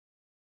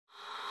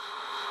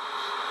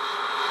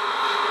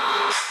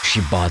She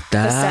bought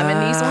that? The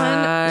 70s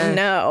one?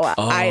 No,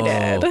 I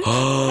did.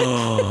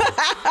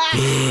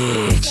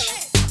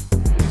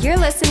 Bitch. You're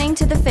listening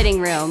to The Fitting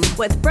Room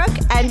With Brooke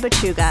and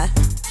Bachuga.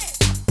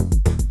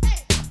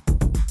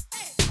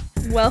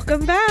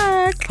 Welcome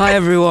back. Hi,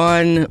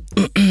 everyone.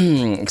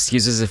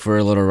 Excuses if we're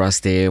a little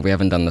rusty. We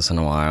haven't done this in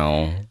a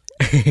while.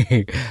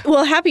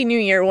 Well, Happy New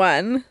Year,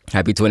 one.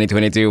 Happy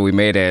 2022. We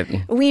made it.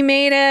 We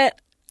made it.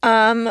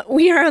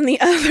 We are on the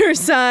other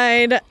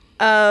side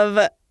of,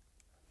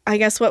 I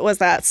guess, what was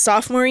that?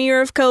 Sophomore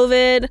year of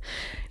COVID.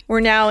 We're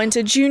now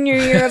into junior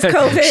year of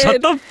COVID.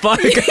 Shut the fuck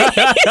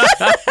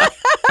up.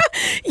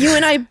 You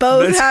and I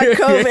both had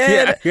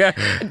COVID.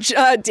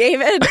 Yeah.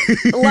 David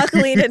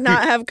luckily did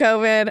not have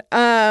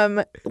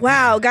COVID.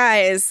 Wow,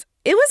 guys.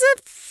 It was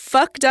a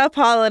fucked up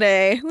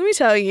holiday. Let me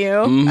tell you.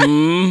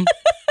 Mm-hmm.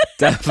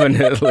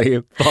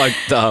 Definitely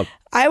fucked up.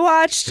 I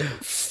watched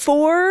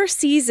 4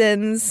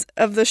 seasons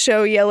of the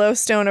show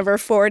Yellowstone over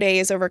 4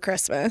 days over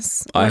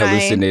Christmas. I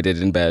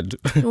hallucinated in bed.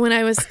 When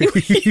I was...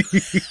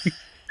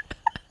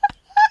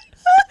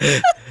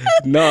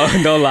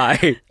 No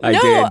lie. I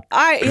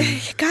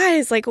did.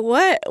 Guys, like,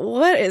 what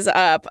is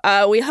up?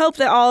 We hope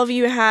that all of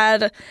you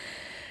had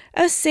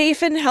a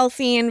safe and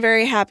healthy and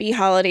very happy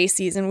holiday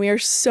season. We are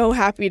so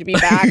happy to be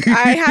back.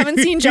 I haven't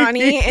seen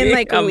Johnny in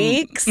like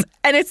weeks.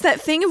 And it's that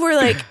thing of where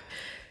like,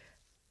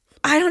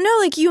 I don't know,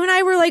 like you and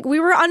I were like,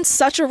 we were on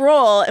such a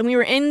roll and we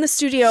were in the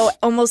studio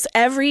almost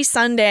every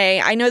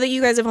Sunday. I know that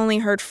you guys have only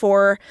heard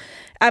 4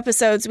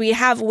 episodes. We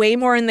have way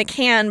more in the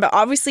can, but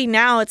obviously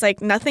now it's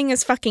like nothing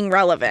is fucking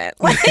relevant.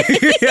 Like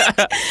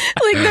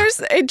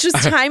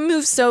time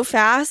moves so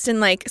fast, and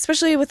like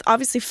especially with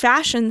obviously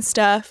fashion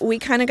stuff, we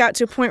kind of got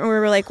to a point where we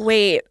were like,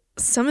 wait,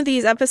 some of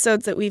these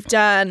episodes that we've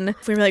done,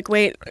 we were like,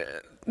 wait,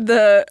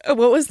 what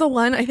was the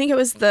one? I think it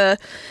was the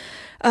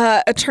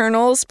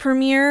Eternals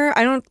premiere.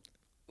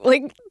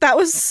 Like, that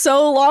was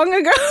so long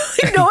ago.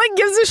 Like, no one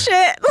gives a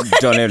shit.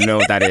 Don't even know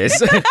what that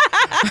is.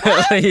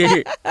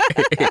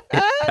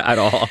 At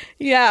all.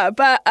 Yeah,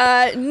 but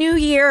new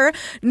year,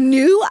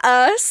 new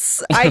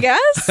us, I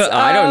guess.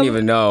 I don't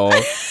even know.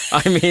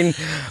 I mean,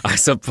 I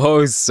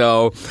suppose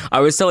so.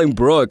 I was telling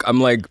Brooke, I'm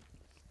like,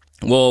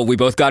 well, we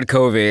both got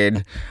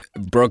COVID.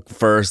 Brooke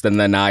first, and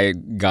then I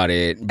got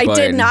it. I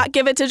did not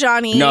give it to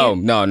Johnny. No.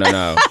 Just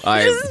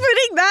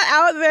putting that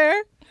out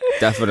there.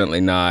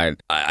 Definitely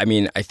not. I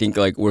mean, I think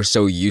like we're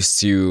so used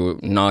to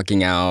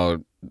knocking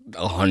out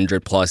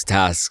 100+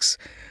 tasks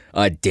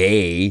a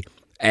day,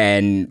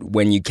 and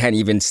when you can't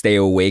even stay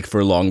awake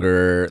for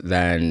longer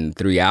than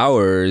 3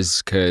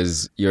 hours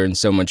because you're in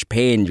so much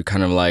pain, you're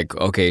kind of like,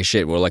 okay,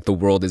 shit, well, like the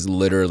world is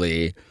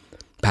literally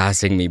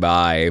passing me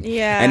by.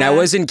 Yeah. And I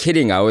wasn't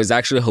kidding. I was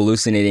actually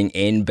hallucinating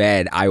in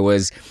bed. I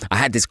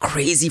had this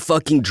crazy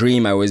fucking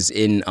dream. I was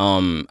in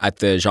at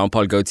the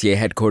Jean-Paul Gaultier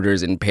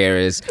headquarters in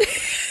Paris.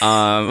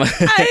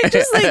 I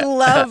just like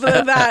love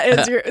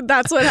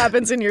that's what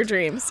happens in your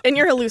dreams, in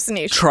your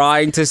hallucinations.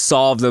 Trying to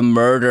solve the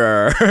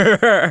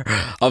murder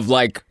of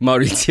like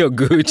Maurizio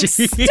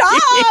Gucci.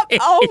 Stop!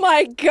 Oh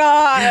my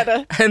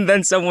god. And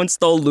then someone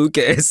stole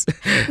Lucas.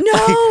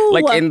 No.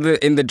 Like in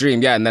the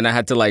dream. Yeah, and then I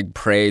had to like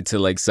pray to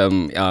like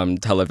some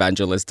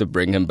televangelist to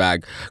bring him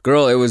back.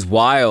 Girl, it was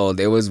wild.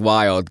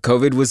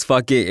 COVID was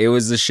it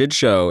was a shit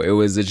show.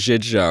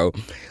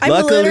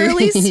 I'm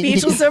literally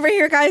speechless over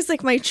here, guys.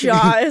 Like my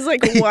jaw is like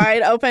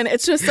wide open.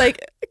 It's just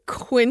like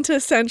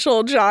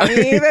quintessential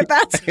Johnny.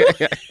 That's what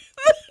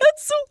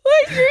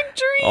your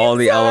dreams all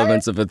the are.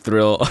 elements of a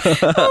thrill.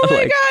 Oh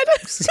my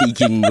god.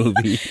 Seeking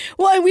movie.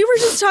 Well, and we were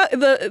just talking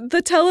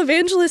the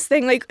televangelist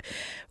thing. Like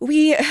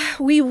we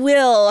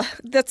will.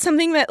 That's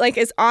something that like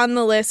is on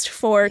the list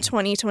for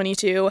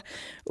 2022.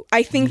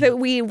 I think that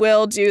we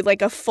will do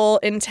like a full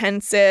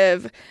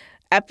intensive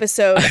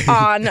episode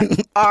on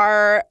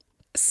our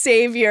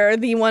savior,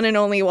 the one and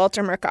only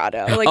Walter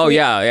Mercado. Like, we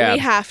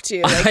have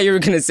to. I thought you were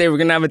gonna say we're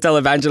gonna have a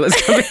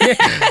televangelist coming in.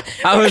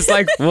 I was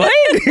like, what?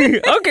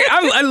 Okay,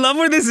 I love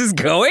where this is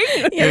going.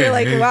 Yeah, you're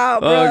like, wow,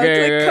 bro,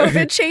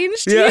 COVID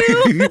changed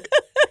you.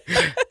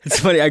 It's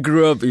funny. I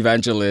grew up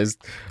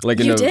evangelist, like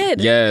in did?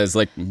 Yes,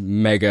 like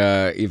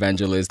mega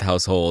evangelist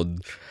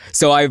household.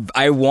 So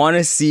I want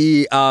to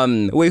see.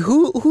 Wait,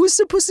 who's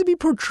supposed to be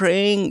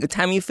portraying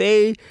Tammy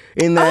Faye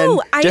in that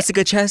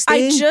Jessica Chastain?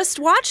 I just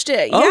watched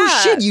it. Yeah.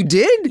 Oh shit, you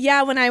did?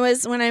 Yeah, when I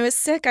was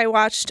sick, I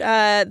watched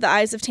The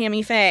Eyes of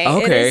Tammy Faye.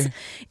 Okay,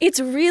 it's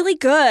really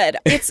good.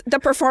 The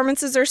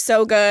performances are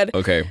so good.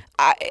 Okay,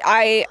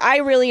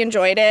 I really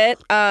enjoyed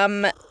it.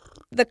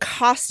 The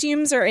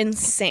costumes are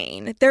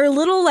insane. They're a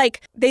little like,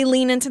 they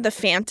lean into the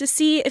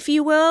fantasy, if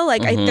you will.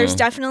 Like, there's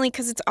definitely,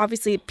 because it's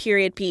obviously a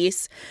period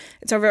piece.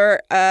 It's over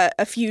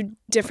a few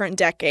different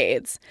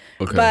decades.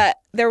 Okay. But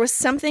there was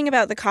something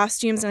about the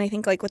costumes, and I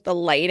think like with the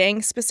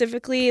lighting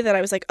specifically, that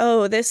I was like,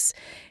 oh, there's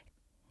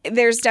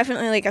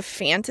definitely like a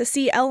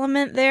fantasy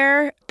element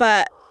there,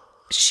 but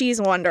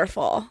she's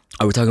wonderful.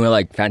 Are we talking about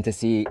like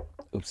fantasy?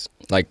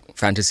 Like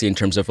fantasy in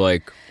terms of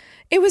like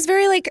It was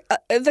very like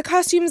the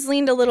costumes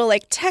leaned a little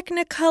like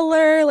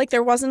Technicolor. Like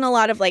there wasn't a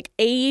lot of like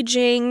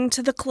aging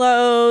to the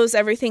clothes.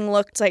 Everything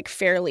looked like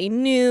fairly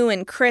new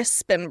and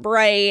crisp and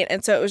bright.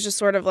 And so it was just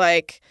sort of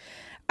like,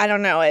 I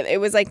don't know. It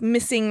was like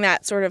missing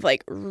that sort of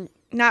like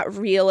not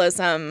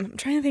realism. I'm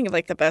trying to think of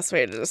like the best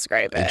way to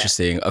describe it.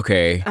 Interesting.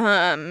 Okay.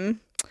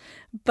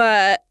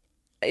 But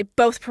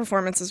both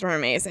performances were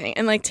amazing.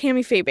 And like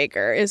Tammy Faye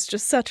Baker is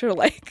just such a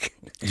like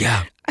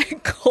Yeah.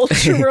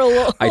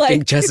 cultural I like,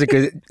 think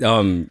Jessica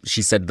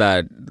she said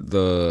that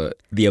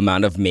the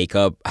amount of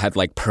makeup had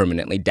like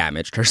permanently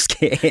damaged her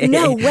skin.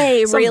 No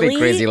way, Something really?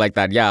 crazy like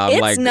that. Yeah, I'm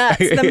it's like nuts.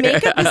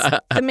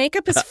 The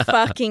makeup is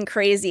fucking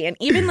crazy. And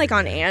even like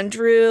on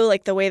Andrew,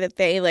 like the way that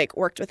they like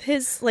worked with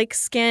his like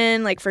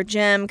skin, like for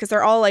Jim, because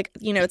they're all like,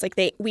 you know, it's like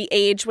we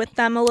age with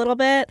them a little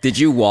bit. Did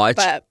you watch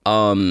But-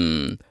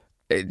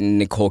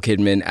 Nicole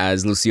Kidman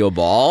as Lucille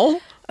Ball?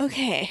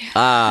 Okay.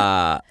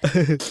 Ah.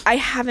 I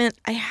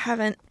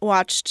haven't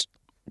watched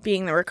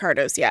Being the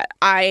Ricardos yet.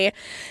 I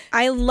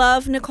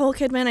love Nicole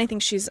Kidman. I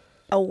think she's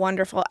a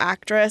wonderful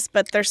actress,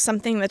 but there's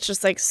something that's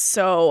just like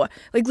so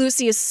like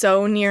Lucy is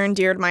so near and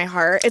dear to my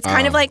heart. It's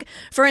kind of like,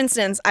 for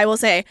instance, I will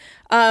say,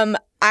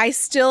 I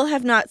still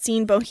have not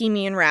seen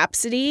Bohemian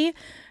Rhapsody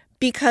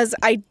because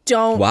I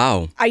don't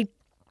Wow.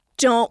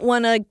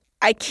 want to.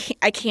 I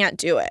can't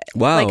do it.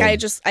 Wow. Like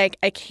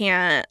I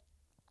can't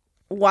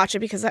watch it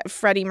because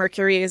Freddie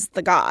Mercury is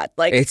the god.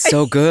 Like It's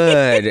so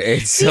good.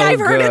 It's see, so I've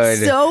heard good.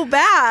 it's so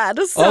bad.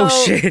 So, Oh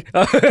shit.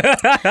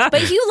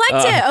 but you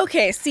liked it.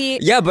 Okay, see.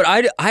 Yeah, but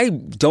I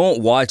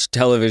don't watch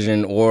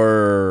television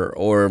or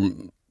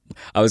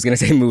I was gonna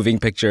say moving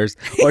pictures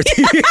or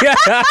TV.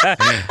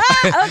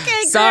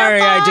 Okay, Sorry,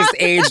 Grandpa. I just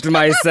aged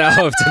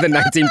myself to the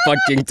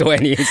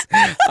 1920s.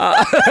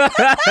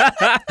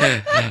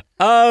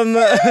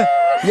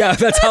 Yeah,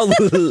 that's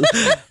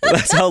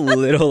how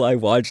little I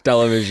watch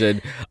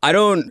television.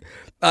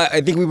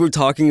 I think we were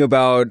talking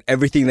about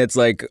everything that's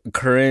like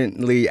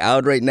currently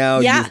out right now.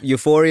 Yeah.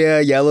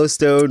 Euphoria,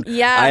 Yellowstone.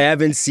 Yeah. I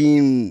haven't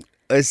seen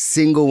a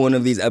single one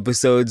of these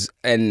episodes,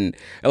 and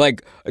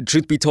like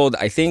truth be told,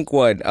 I think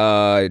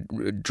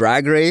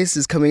Drag Race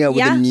is coming out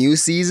with Yeah. a new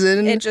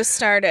season. It just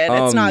started.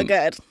 It's not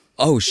good.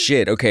 Oh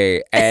shit!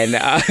 Okay, and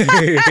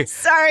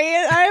Sorry,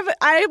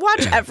 I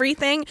watch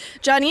everything.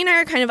 Johnny and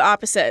I are kind of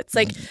opposites.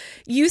 Like,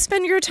 you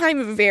spend your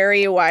time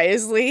very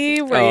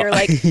wisely, where you're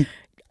like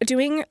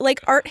doing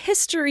like art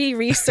history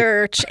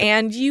research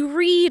and you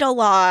read a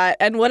lot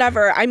and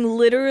whatever. I'm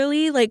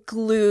literally like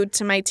glued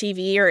to my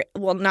TV, or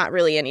well, not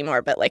really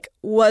anymore, but like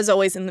was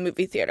always in the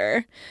movie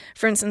theater.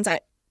 For instance,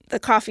 the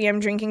coffee I'm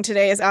drinking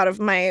today is out of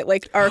my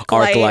like arc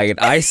light.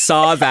 I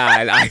saw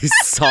that. I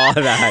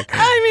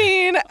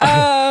mean,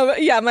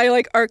 yeah, my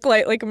like arc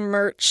light like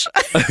merch.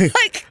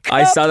 Like,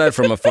 I saw that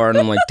from afar, and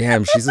I'm like,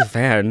 damn, she's a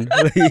fan.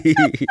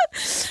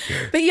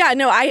 but yeah,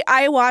 no,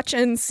 I watch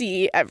and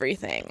see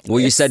everything.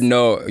 Well, you said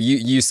no.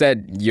 You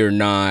said you're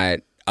not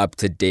up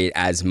to date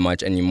as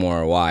much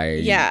anymore. Why?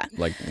 Yeah.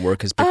 Like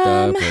work has picked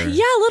up? Or?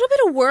 Yeah, a little bit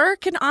of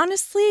work, and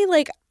honestly,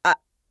 like,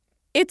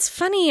 it's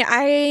funny.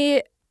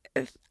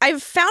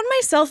 I've found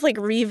myself like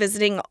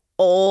revisiting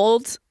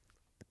old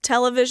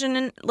television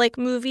and like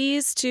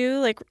movies too.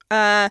 Like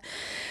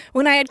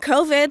when I had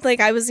COVID, like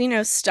I was,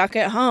 stuck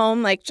at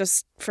home like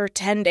just for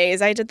 10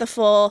 days. I did the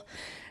full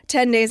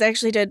 10 days. I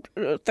actually did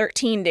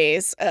 13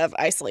 days of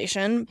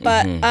isolation.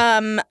 But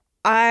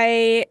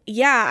I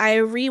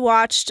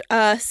rewatched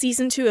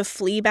season 2 of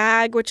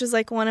Fleabag, which is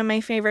like one of my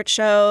favorite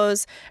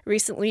shows.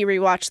 Recently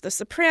rewatched The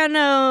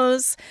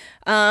Sopranos.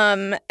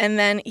 And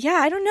then, yeah,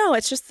 I don't know.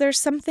 It's just there's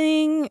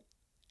something...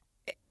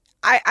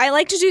 I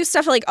like to do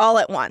stuff like all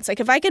at once. Like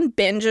if I can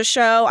binge a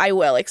show, I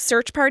will. Like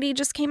Search Party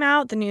just came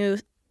out, the new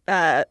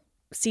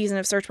season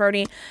of Search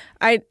Party.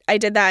 I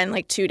did that in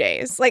like 2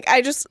 days. Like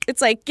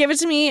it's like, give it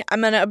to me,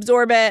 I'm going to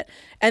absorb it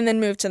and then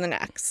move to the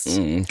next.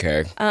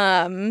 Okay.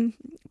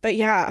 But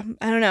yeah,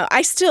 I don't know.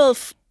 I still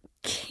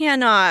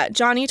cannot.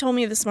 Johnny told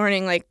me this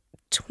morning, like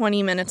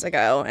 20 minutes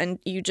ago, and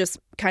you just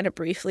kind of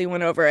briefly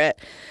went over it.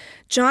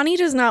 Johnny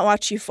does not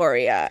watch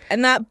Euphoria,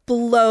 and that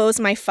blows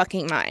my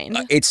fucking mind.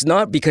 It's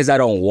not because I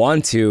don't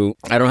want to.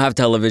 I don't have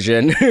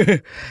television,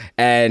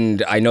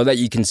 and I know that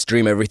you can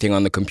stream everything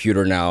on the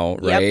computer now,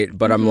 right? Yep.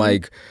 But I'm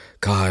like,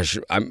 gosh,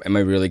 am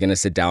I really gonna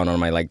sit down on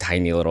my like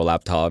tiny little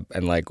laptop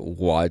and like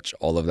watch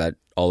all of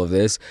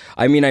this?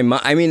 I mean, and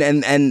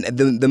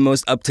the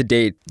most up to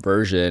date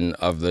version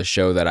of the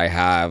show that I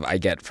have, I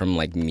get from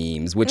like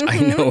memes, which I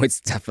know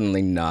it's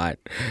definitely not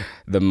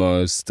the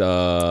most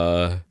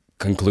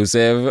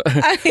conclusive.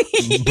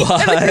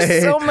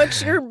 There's so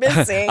much you're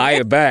missing.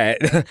 I bet.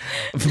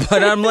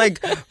 But I'm like,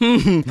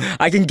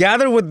 I can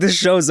gather what this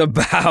show's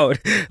about.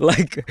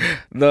 Like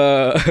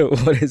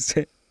what is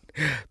it?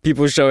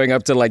 People showing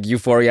up to like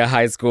Euphoria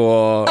High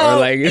School or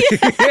like yeah,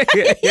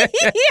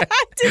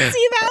 I did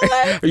see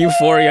that one.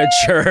 Euphoria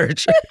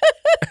Church.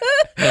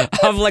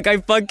 I'm like, I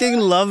fucking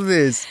love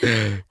this.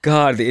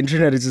 God, the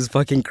internet is just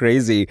fucking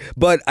crazy.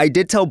 But I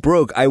did tell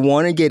Brooke I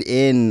want to get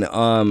in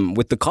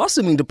with the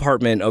costuming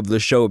department of the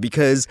show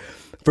because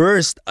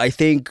first, I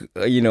think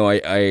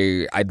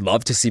I'd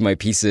love to see my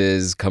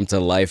pieces come to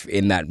life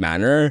in that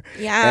manner.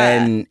 Yeah.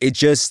 And it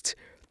just.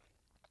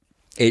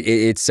 I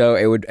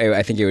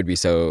think it would be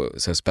so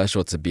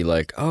special to be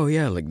like, oh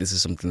yeah, like this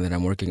is something that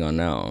I'm working on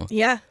now.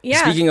 Yeah.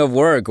 Speaking of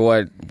work,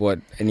 what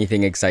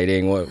anything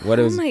exciting?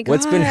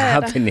 What's been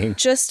happening?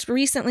 Just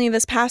recently,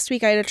 this past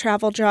week, I had a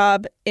travel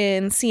job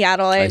in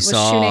Seattle. I was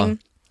shooting,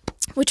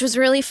 which was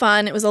really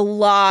fun. It was a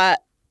lot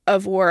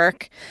of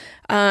work.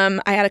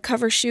 I had a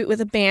cover shoot with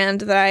a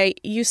band that I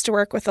used to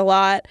work with a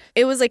lot.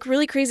 It was like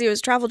really crazy. It was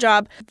a travel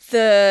job.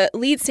 The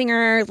lead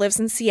singer lives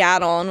in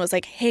Seattle and was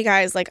like, hey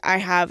guys, like I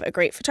have a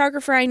great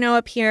photographer I know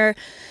up here.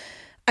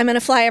 I'm going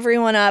to fly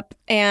everyone up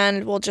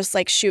and we'll just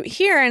like shoot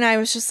here. And I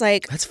was just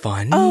like, that's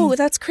fun. Oh,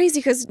 that's crazy.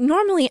 Because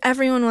normally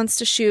everyone wants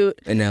to shoot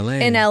in LA.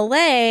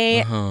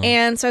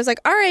 And so I was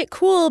like, all right,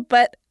 cool.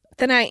 But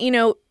then I,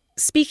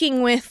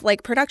 speaking with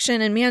like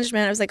production and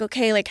management, I was like,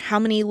 okay, like how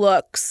many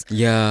looks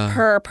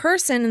per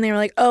person? And they were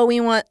like, oh, we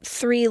want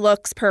 3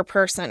 looks per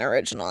person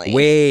originally.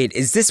 Wait,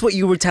 is this what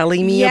you were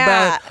telling me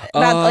about?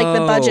 About like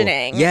the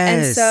budgeting.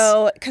 Yes. And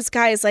so, because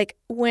guys, like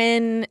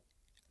when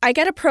I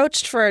get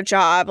approached for a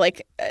job,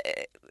 like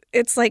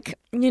it's like,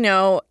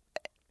 the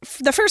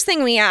first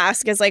thing we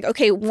ask is like,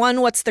 okay,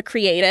 1, what's the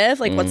creative?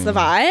 Like what's the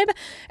vibe?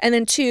 And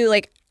then 2,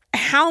 like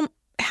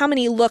how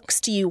many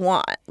looks do you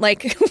want?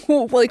 Like,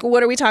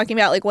 what are we talking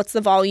about? Like, what's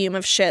the volume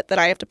of shit that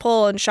I have to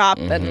pull and shop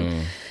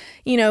and,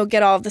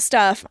 get all of the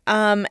stuff?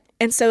 And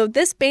so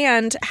this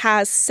band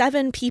has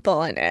 7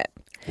 people in it.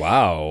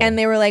 Wow. And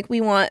they were like, we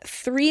want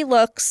 3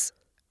 looks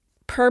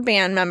per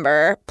band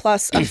member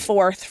plus a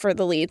 4th for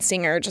the lead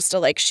singer just to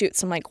like shoot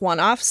some like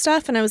one-off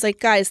stuff. And I was like,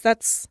 guys,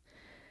 that's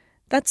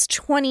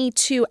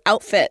 22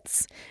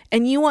 outfits.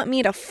 And you want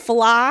me to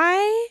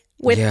fly?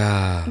 With,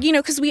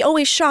 because we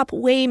always shop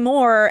way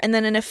more. And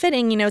then in a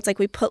fitting, it's like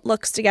we put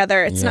looks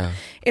together. It's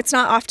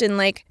not often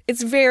like,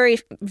 it's very,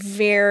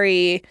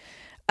 very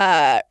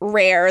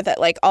rare that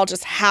like I'll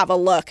just have a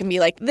look and be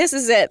like, this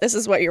is it. This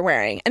is what you're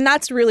wearing. And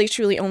that's really,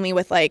 truly only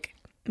with like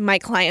my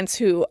clients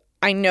who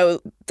I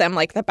know them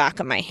like the back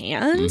of my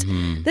hand.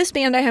 Mm-hmm. This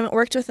band I haven't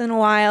worked with in a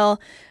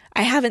while.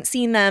 I haven't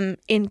seen them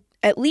in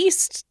at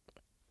least,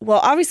 well,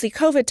 obviously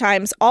COVID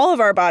times, all of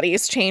our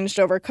bodies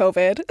changed over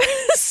COVID.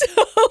 So,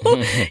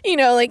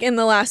 like in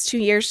the last 2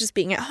 years, just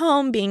being at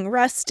home, being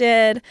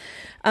rested.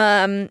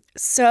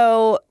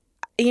 So,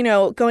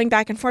 going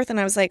back and forth, and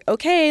I was like,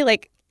 okay,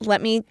 like,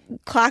 let me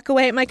clock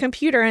away at my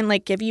computer and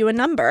like give you a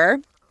number,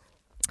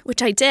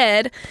 which I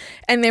did.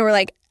 And they were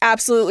like,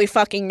 absolutely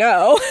fucking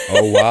no.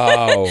 Oh,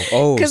 wow.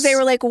 Oh, because they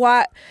were like,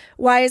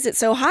 why is it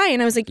so high?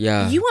 And I was like,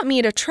 you want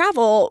me to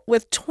travel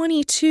with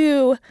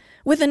 22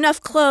 with enough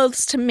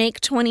clothes to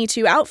make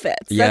 22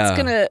 outfits.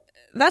 Yeah.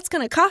 That's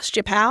gonna cost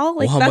you, pal.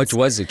 Like, well, how much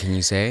was it? Can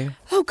you say?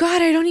 Oh God,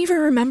 I don't even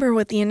remember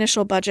what the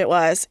initial budget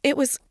was. It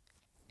was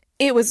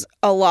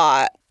a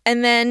lot.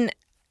 And then,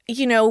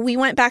 we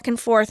went back and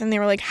forth and they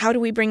were like, how do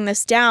we bring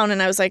this down?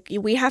 And I was like,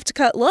 we have to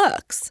cut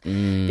looks.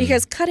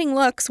 Because cutting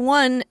looks,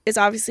 1, is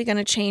obviously going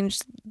to change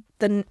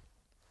the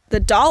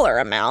dollar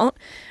amount,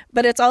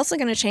 but it's also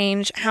going to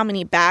change how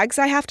many bags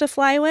I have to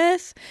fly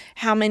with,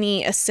 how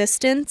many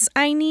assistants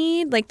I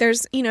need. Like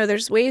there's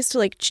ways to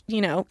like,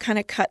 kind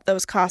of cut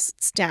those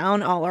costs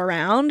down all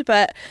around.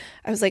 But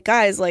I was like,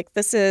 guys, like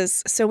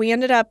so we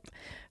ended up,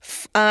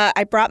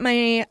 I brought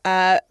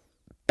my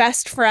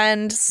best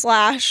friend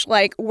 /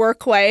 like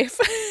work wife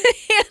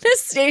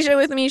Anastasia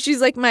with me.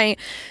 She's like my,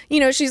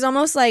 she's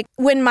almost like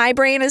when my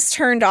brain is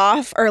turned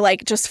off or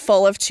like just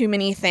full of too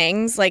many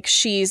things, like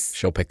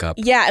she'll pick up.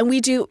 Yeah. And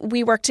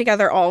we work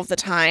together all of the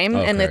time.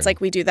 Okay. And it's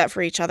like we do that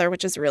for each other,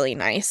 which is really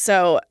nice.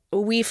 So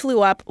we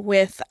flew up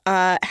with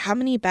how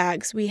many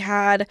bags? We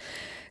had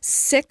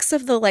 6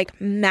 of the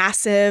like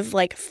massive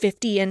like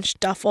 50-inch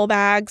duffel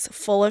bags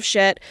full of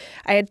shit.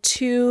 I had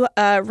 2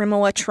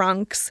 Rimowa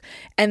trunks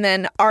and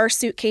then our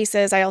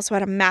suitcases. I also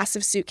had a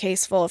massive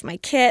suitcase full of my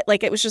kit.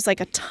 Like it was just like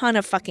a ton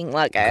of fucking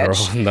luggage.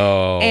 Girl,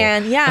 no.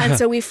 And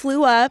so we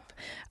flew up,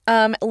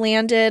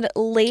 landed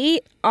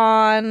late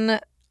on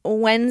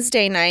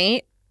Wednesday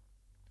night.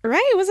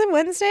 Right? Was it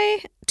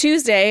Wednesday?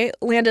 Tuesday.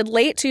 Landed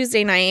late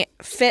Tuesday night,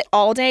 fit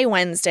all day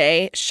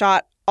Wednesday,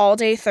 shot all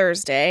day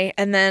Thursday,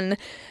 and then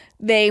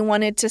they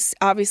wanted to,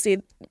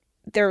 obviously,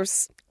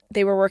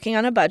 they were working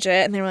on a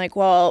budget, and they were like,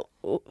 well,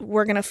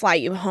 we're going to fly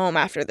you home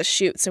after the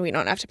shoot so we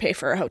don't have to pay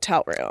for a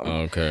hotel room.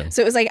 Okay.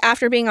 So it was like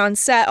after being on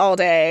set all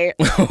day,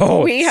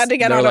 we had to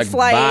get on a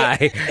flight.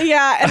 Bye.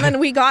 Yeah, and then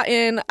we got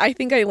in, I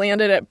think I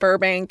landed at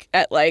Burbank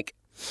at like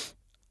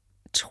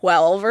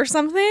 12 or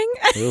something.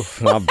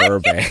 Oof, not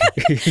Burbank.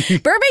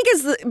 Burbank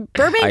is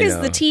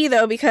the tea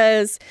though,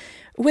 because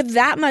with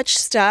that much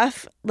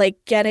stuff, like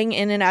getting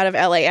in and out of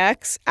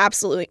LAX,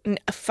 absolutely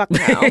fuck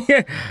no.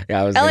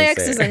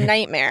 LAX is a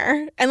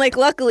nightmare. And like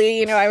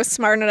luckily, I was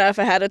smart enough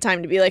ahead of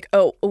time to be like,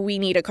 oh, we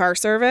need a car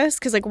service,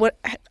 because like what,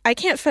 I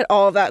can't fit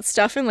all of that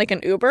stuff in like an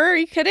Uber. Are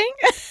you kidding?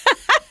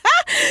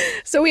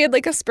 So we had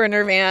like a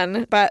Sprinter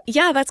van, but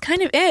yeah, that's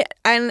kind of it.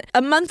 And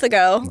a month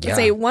ago, let's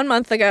say 1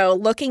 month ago,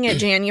 looking at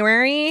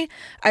January,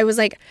 I was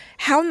like,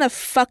 how in the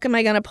fuck am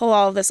I going to pull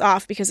all of this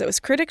off? Because it was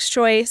Critics'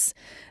 Choice,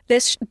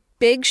 this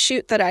big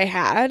shoot that I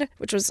had,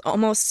 which was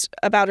almost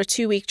about a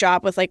 2-week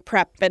job with like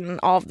prep and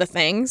all of the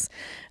things.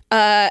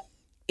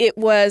 It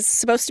was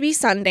supposed to be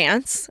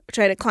Sundance, which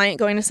I had a client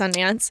going to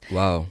Sundance.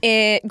 Wow.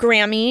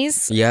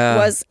 Grammys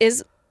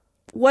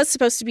was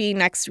supposed to be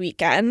next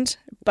weekend,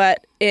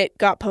 but it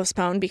got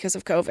postponed because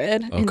of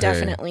COVID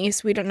indefinitely.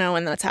 So we don't know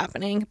when that's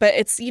happening. But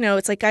it's,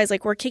 it's like, guys,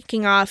 like we're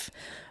kicking off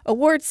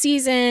award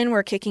season.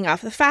 We're kicking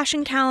off the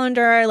fashion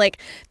calendar. Like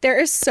there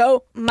is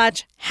so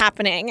much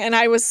happening. And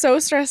I was so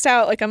stressed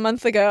out like a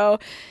month ago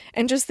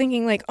and just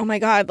thinking like, oh my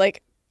God,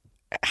 like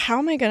how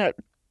am I going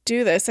to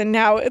do this? And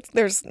now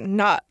there's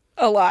not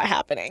a lot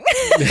happening.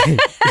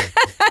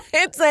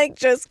 It's like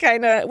just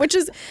kind of, which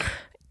is,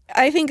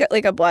 I think,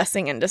 like a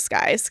blessing in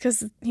disguise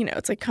because,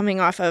 it's like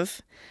coming off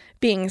of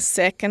being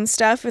sick and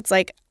stuff. It's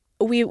like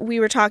we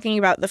were talking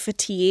about the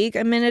fatigue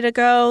a minute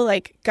ago.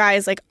 Like,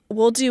 guys, like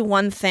we'll do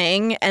one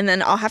thing and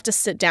then I'll have to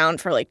sit down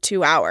for like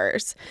 2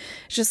 hours.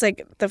 It's just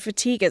like the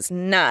fatigue is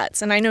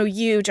nuts. And I know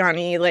you,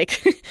 Johnny,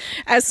 like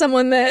as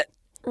someone that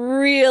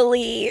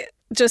really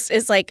just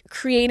is like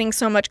creating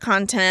so much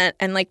content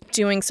and like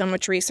doing so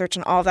much research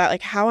and all of that.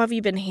 Like, how have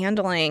you been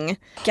handling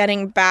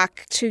getting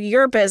back to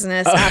your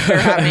business after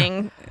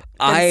having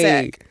been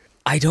sick?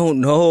 I don't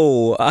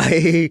know.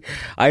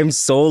 I'm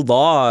so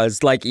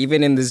lost. Like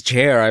even in this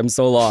chair, I'm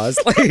so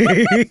lost.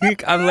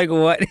 Like, I'm like,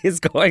 what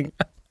is going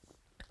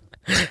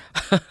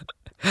on?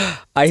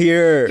 I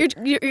hear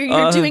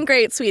you're doing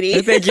great,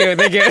 sweetie. Thank you.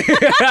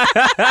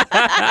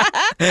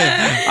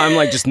 I'm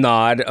like just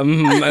nod.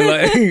 I'm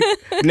like,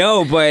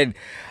 no, but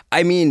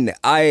I mean,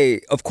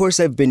 of course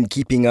I've been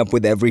keeping up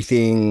with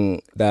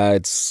everything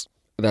that's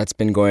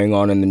been going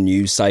on in the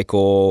news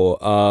cycle.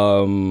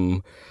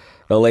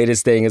 The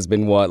latest thing has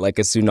been like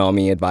a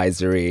tsunami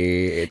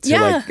advisory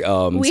to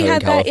we Southern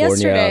had that California,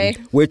 yesterday.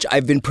 Which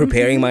I've been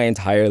preparing my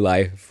entire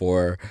life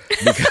for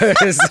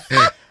because.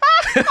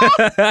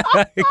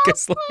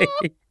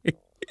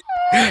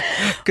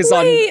 Because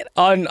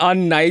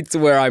on nights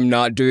where I'm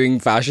not doing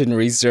fashion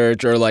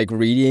research or like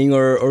reading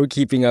or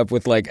keeping up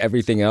with like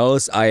everything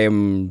else, I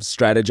am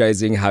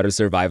strategizing how to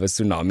survive a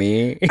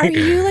tsunami. Are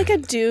you like a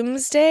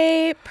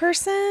doomsday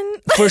person?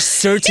 For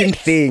certain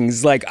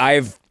things, like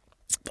I've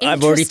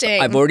already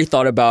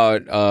thought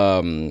about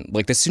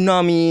like the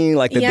tsunami,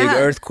 like the big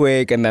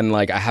earthquake, and then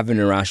like I have an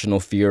irrational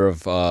fear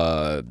of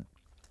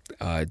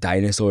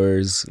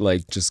dinosaurs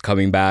like just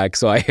coming back,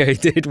 so I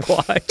did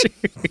watch.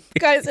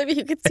 Guys, if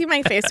you could see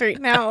my face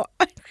right now.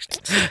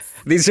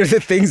 These are the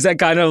things that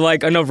kind of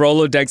like on a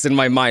Rolodex in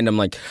my mind. I'm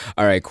like,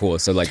 all right, cool.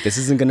 So like this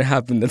isn't gonna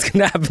happen. That's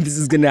gonna happen. This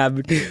is gonna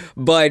happen.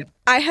 But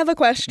I have a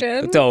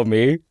question. Tell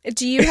me.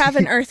 Do you have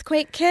an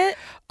earthquake kit?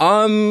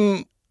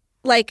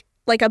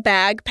 Like a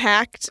bag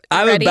packed I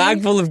have ready? A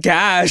bag full of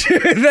cash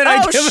that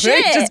I can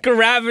like, just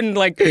grab and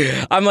like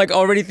I'm like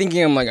already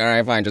thinking I'm like, all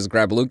right, fine, just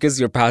grab Lucas,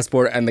 your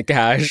passport and the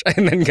cash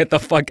and then get the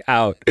fuck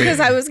out. Because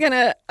I was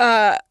gonna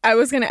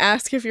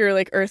ask if your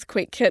like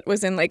earthquake kit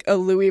was in like a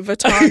Louis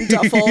Vuitton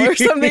duffel or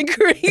something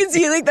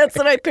crazy. Like that's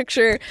what I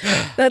picture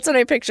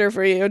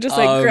for you. Just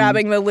like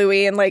grabbing the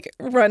Louis and like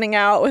running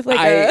out with like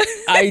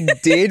I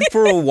did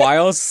for a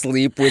while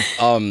sleep with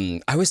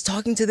I was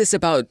talking to this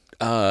about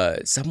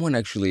someone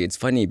actually. It's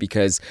funny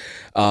because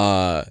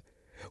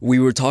we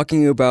were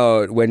talking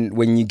about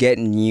when you get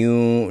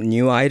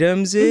new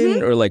items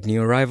in or like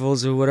new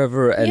arrivals or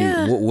whatever,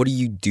 and what do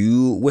you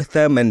do with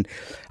them? And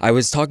I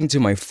was talking to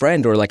my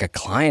friend or like a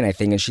client, I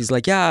think, and she's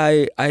like,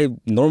 yeah, I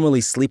normally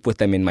sleep with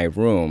them in my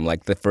room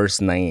like the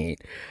first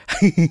night.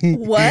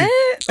 What?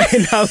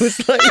 And I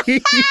was like,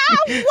 what?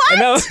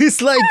 And I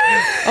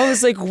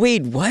was like,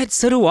 wait, what?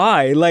 So do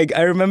I. Like,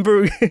 I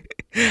remember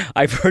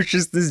I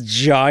purchased this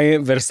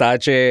giant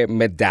Versace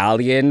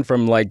medallion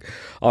from like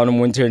autumn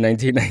winter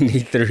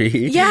 1993.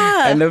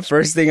 Yeah. And the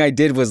first thing I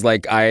did was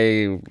like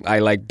I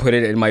like put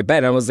it in my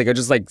bed. I was like, I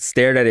just like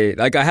stared at it.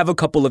 Like I have a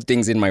couple of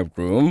things in my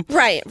room.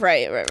 Right.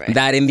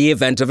 That in the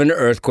event of an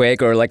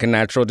earthquake or like a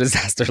natural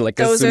disaster, like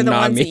those a tsunami. Those are the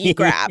ones that you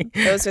grab.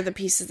 Those are the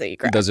pieces that you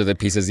grab. Those are the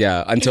pieces,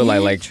 yeah. Until I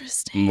like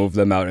move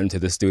them out into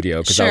the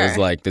studio because I was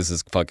like, this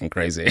is fucking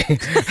crazy.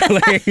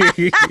 Like,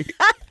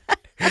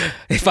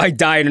 if I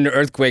die in an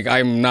earthquake,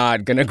 I'm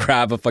not gonna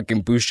grab a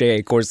fucking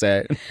Boucher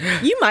corset.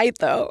 You might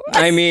though.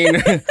 I mean,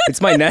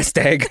 it's my nest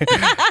egg.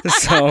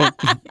 So,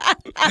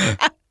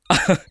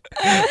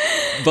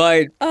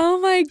 but oh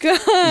my god.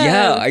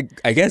 Yeah,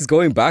 I guess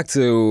going back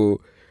to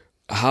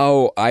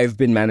how I've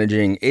been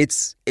managing,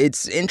 it's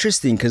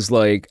interesting because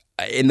like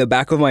in the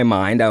back of my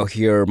mind, I'll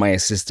hear my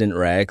assistant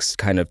Rex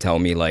kind of tell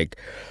me like,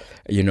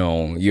 you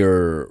know,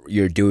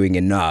 you're doing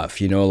enough,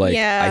 you know, like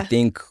I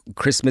think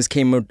Christmas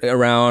came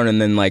around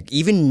and then like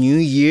even New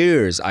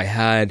Year's I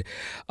had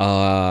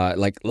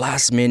like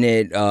last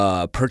minute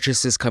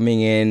purchases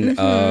coming in.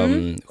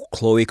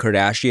 Khloe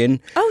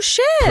Kardashian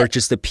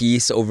purchased a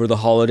piece over the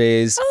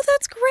holidays. Oh,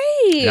 that's great.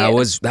 great.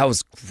 That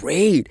was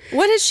great.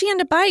 What did she end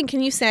up buying?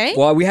 Can you say?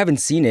 Well, we haven't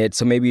seen it,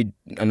 so maybe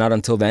not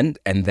until then.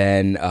 And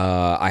then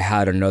I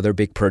had another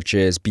big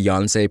purchase.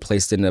 Beyonce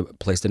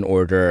placed an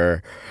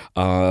order.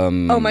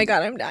 Oh my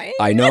God, I'm dying.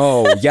 I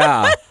know,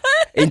 yeah.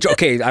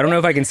 Okay, I don't know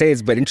if I can say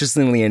this, but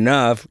interestingly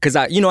enough, because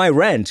I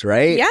rent,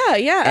 right? Yeah,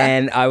 yeah.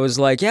 And I was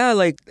like, yeah,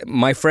 like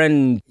my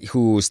friend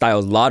who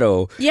styled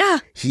Lotto. Yeah.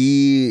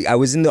 I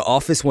was in the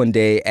office one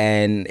day,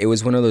 and it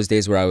was one of those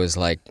days where I was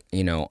like,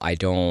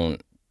 I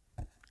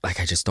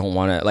just don't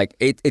want to, like,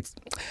 it's,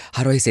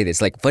 how do I say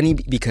this? Like, funny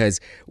because,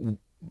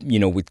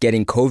 with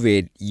getting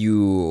COVID,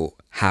 you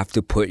have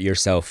to put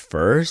yourself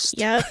first.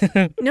 Yep.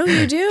 No,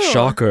 you do.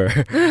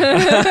 Shocker.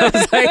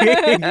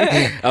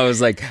 I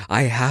was like,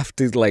 I have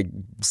to, like,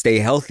 stay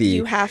healthy.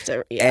 You have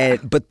to, yeah.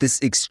 But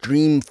this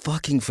extreme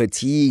fucking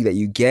fatigue that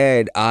you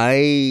get,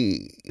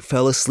 I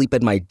fell asleep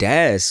at my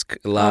desk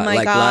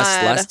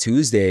last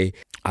Tuesday.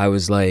 I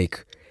was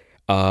like,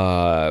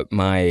 my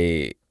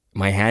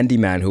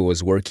handyman who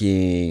was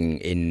working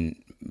in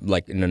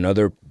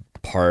another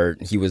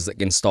part, he was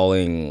like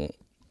installing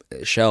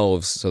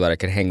shelves so that I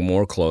could hang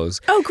more clothes.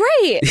 Oh,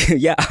 great.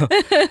 Yeah.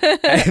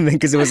 And then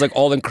because it was like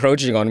all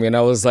encroaching on me, and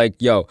I was like,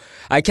 yo,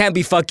 I can't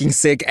be fucking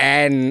sick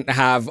and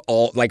have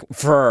all like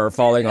fur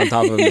falling on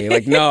top of me.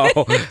 Like, no,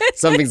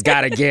 something's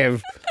gotta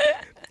give.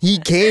 He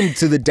came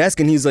to the desk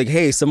and he's like,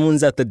 hey,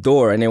 someone's at the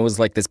door. And it was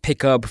like this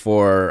pickup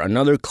for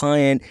another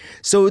client.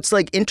 So it's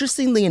like,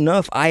 interestingly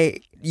enough, we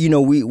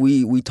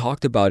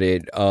talked about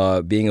it,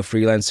 being a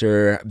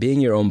freelancer, being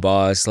your own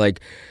boss,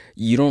 like,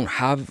 you don't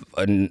have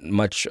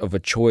much of a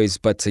choice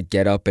but to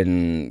get up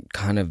and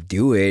kind of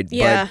do it.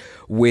 Yeah. But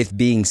with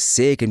being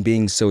sick and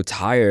being so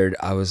tired,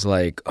 I was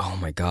like, oh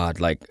my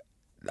God, like,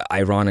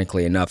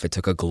 ironically enough, it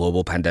took a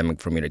global pandemic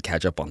for me to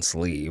catch up on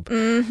sleep,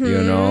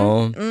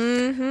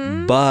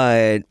 Mm-hmm.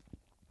 But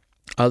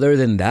other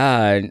than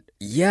that,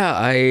 yeah,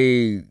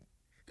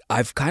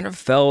 I've kind of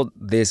felt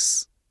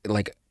this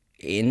like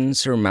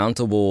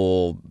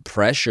insurmountable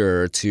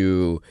pressure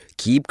to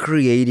keep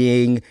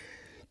creating,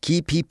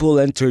 keep people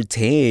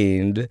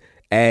entertained,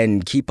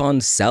 and keep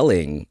on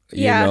selling,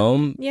 you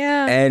know?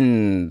 Yeah.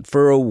 And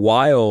for a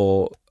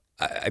while,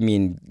 I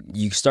mean,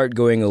 you start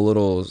going a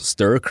little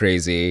stir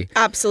crazy.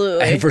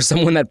 Absolutely. And for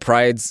someone that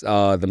prides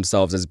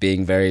themselves as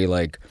being very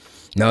like,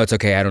 no, it's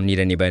okay, I don't need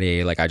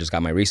anybody. Like, I just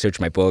got my research,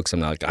 my books.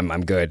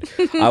 I'm good.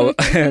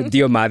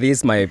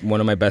 Diomadis,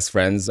 one of my best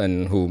friends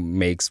and who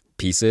makes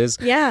pieces.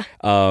 Yeah.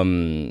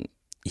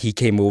 He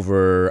came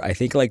over, I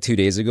think like 2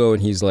 days ago,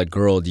 and he's like,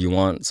 girl, do you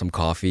want some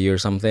coffee or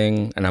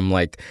something? And I'm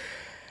like,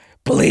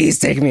 please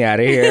take me out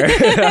of here.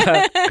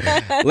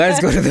 Let's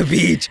go to the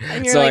beach.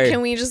 And you're like, can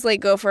we just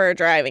like go for a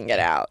drive and get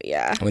out?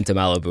 Yeah. I went to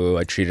Malibu.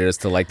 I treated us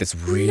to like this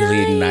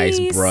really nice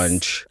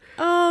brunch.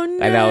 Oh,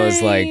 nice. And I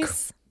was like,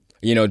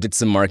 did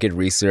some market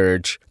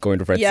research, going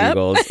to Fred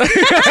Siegel's.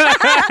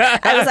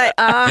 I was like,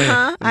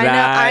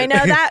 I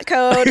know that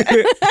code.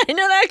 I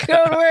know that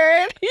code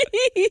word.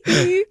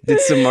 Did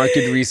some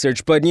market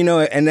research. But,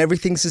 and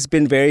everything's just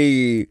been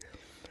very...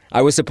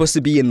 I was supposed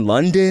to be in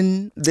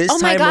London this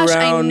time around. Oh my gosh,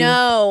 I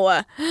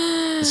know.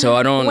 So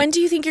I don't... When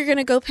do you think you're going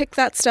to go pick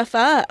that stuff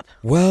up?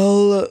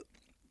 Well...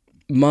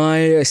 My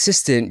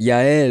assistant,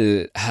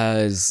 Yael,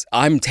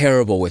 I'm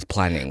terrible with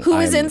planning. Who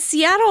is in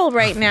Seattle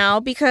right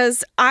now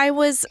because I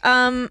was...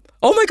 Oh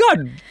my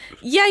God!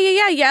 Yeah.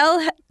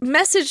 Yael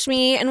messaged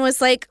me and was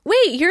like,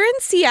 wait, you're in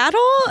Seattle?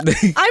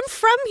 I'm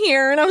from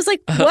here. And I was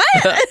like,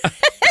 what?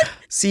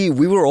 See,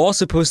 we were all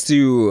supposed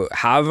to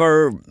have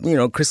our,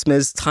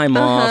 Christmas time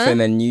off, and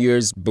then New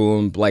Year's,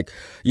 boom, like,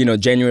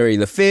 January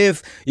the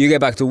 5th, you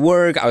get back to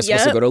work. I was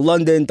supposed to go to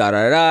London,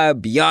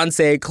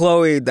 Beyonce,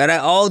 Chloe,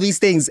 all these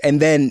things. And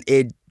then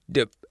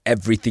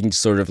everything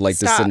sort of like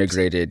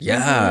disintegrated.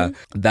 Yeah.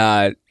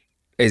 That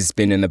has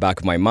been in the back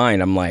of my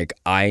mind. I'm like,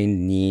 I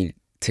need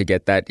to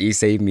get that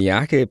Issey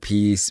Miyake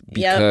piece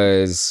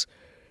because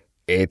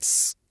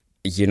it's,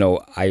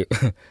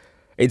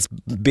 it's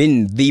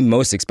been the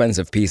most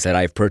expensive piece that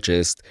I've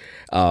purchased.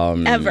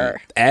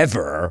 Ever.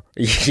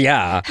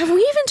 Yeah. Have we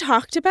even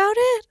talked about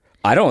it?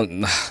 I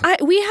don't...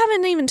 We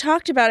haven't even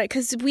talked about it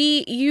because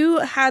you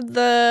had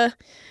the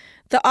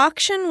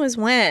auction was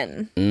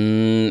when?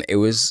 It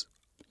was,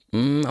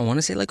 I want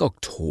to say like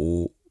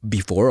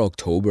before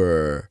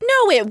October.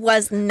 No, it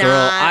was not.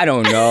 Girl, I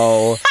don't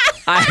know.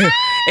 I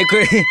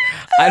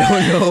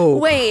don't know.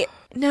 Wait.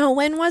 No,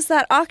 when was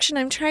that auction?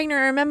 I'm trying to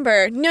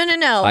remember.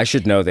 No. I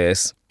should know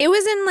this. It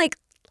was in like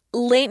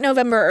late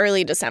November,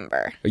 early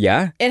December.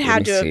 Yeah? It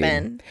had to have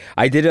been.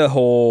 I did a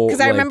whole...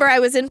 Because I remember I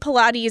was in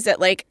Pilates at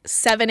like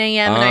 7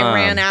 a.m. and I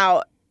ran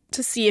out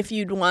to see if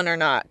you'd won or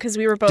not because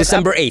we were both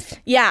December up. 8th.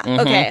 Yeah,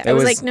 okay. I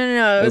was like,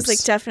 no. It was like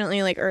oops.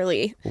 Definitely like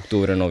early.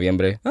 Octubre,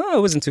 noviembre. Oh,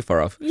 it wasn't too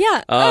far off.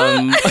 Yeah.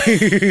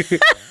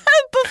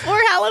 Before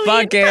Halloween.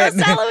 Fuck it.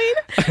 Post-Halloween.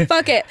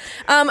 Fuck it.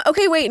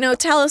 Okay, wait. No,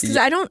 tell us because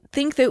I don't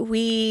think that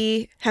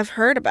we have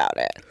heard about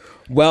it.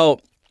 Well,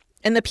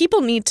 And the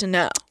people need to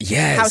know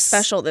Yes. how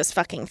special this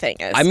fucking thing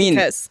is. I mean,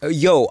 because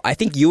I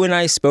think you and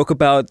I spoke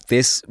about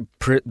this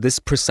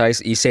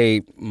precise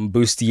Issei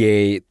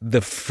Bustier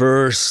the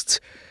first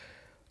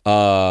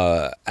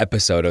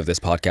episode of this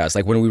podcast,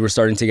 like when we were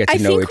starting to get to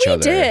know each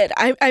other. I think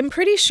we did. I'm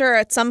pretty sure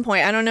at some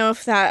point. I don't know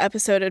if that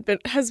episode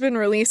has been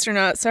released or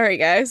not. Sorry,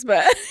 guys,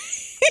 but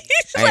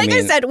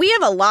I said, we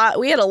had a lot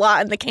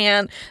in the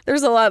can.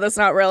 There's a lot that's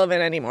not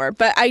relevant anymore.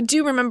 But I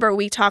do remember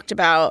we talked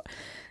about.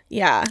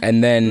 Yeah.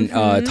 And then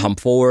Tom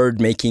Ford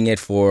making it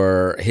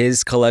for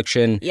his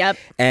collection. Yep.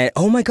 And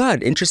oh my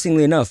God,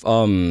 interestingly enough,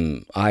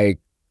 I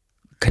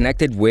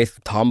connected with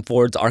Tom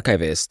Ford's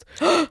archivist.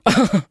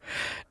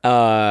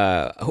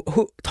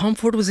 Tom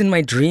Ford was in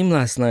my dream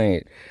last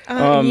night.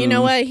 You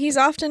know what? He's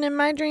often in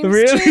my dreams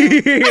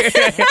Really? too.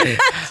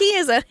 He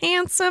is a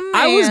handsome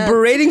man. I was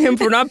berating him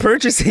for not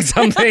purchasing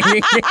something.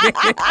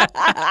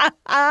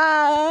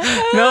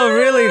 No,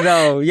 really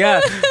though.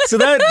 Yeah. So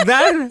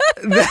that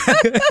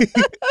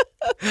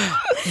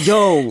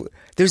yo,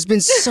 there's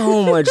been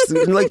so much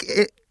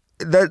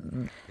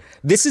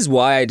this is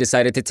why I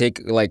decided to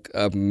take like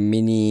a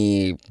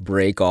mini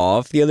break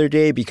off the other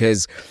day,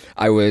 because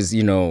I was,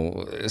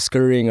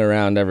 scurrying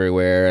around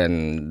everywhere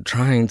and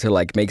trying to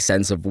like make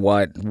sense of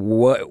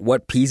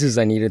what pieces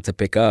I needed to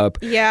pick up.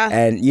 Yeah.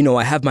 And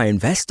I have my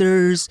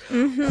investors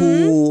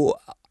who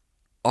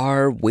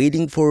are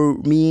waiting for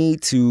me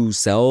to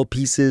sell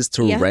pieces,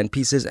 to rent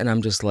pieces, and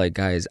I'm just like,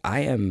 guys, I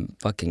am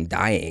fucking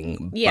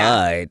dying.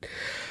 Yeah. But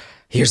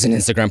here's an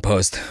Instagram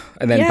post,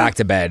 and then back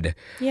to bed.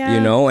 Yeah.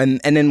 And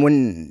then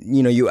when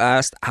you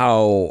asked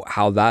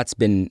how that's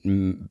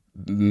been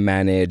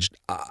managed,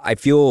 I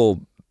feel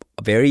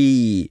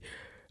very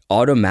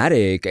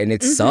automatic, and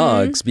it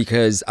sucks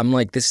because I'm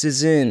like, this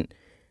isn't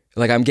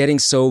like, I'm getting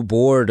so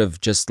bored of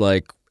just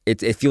like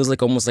it feels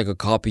like almost like a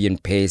copy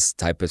and paste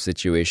type of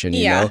situation,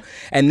 you know?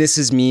 And this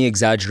is me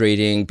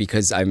exaggerating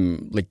because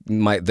I'm like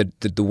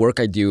the work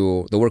I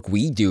do, the work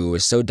we do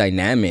is so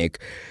dynamic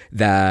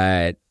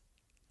that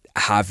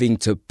having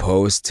to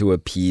post to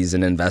appease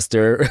an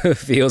investor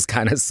feels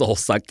kind of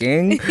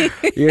soul-sucking, but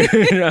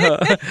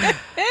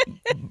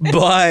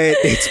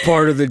it's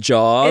part of the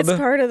job. It's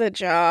part of the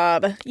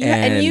job. Yeah,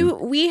 and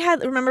we had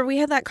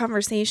that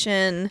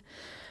conversation.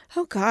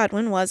 Oh God,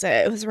 when was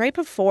it? It was right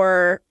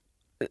before,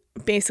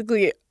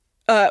 basically,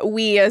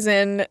 we, as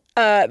in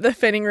the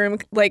fitting room,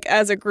 like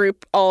as a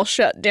group, all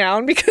shut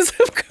down because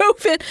of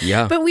COVID.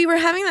 Yeah. But we were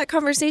having that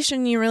conversation,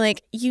 and you were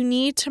like, you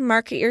need to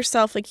market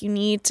yourself. Like, you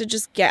need to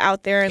just get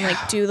out there and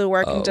like do the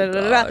work and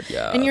da-da-da-da.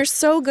 Yeah. And you're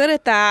so good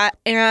at that.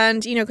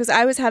 And, because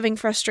I was having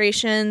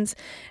frustrations,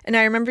 and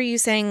I remember you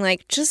saying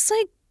like, just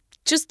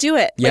do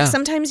it. Yeah. Like,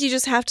 sometimes you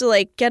just have to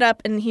like get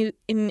up, and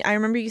I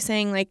remember you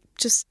saying like,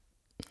 just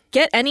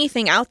get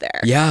anything out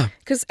there. Yeah.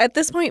 Because at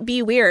this point,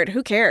 be weird.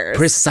 Who cares?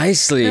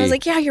 Precisely. And I was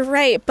like, yeah, you're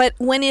right. But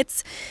when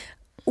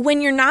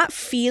you're not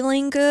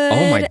feeling good.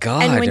 Oh my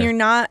God. And when you're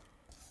not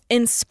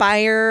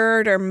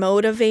inspired or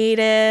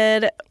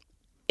motivated,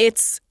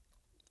 it's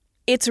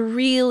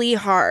really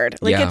hard.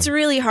 Like, it's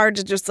really hard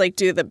to just like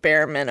do the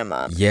bare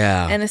minimum.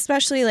 Yeah. And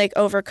especially like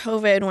over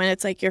COVID, when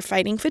it's like you're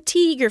fighting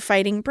fatigue, you're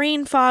fighting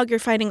brain fog, you're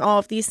fighting all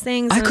of these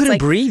things. I and couldn't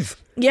it's like, breathe.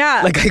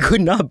 Yeah. Like, I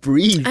could not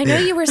breathe. I know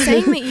you were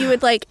saying that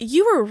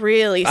you were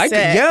really sick.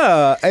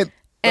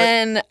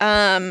 And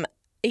and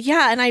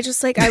I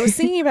just like, I was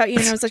thinking about you,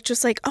 and I was like,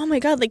 just like, oh my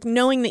God, like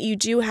knowing that you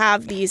do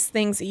have these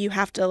things that you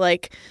have to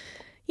like,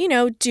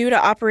 do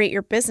to operate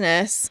your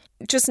business.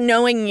 Just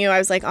knowing you, I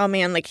was like, oh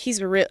man, like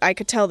I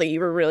could tell that you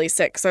were really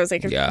sick. So I was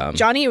like,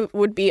 Johnny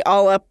would be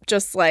all up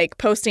just like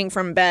posting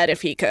from bed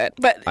if he could.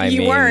 But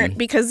you weren't,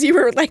 because you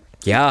were like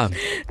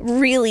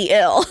really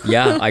ill.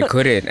 Yeah, I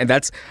couldn't. And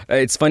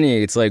it's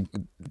funny. It's like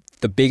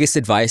the biggest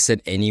advice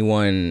that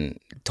anyone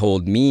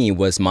told me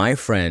was my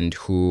friend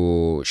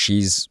who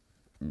she's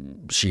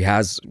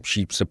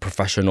a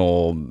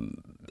professional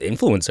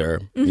influencer,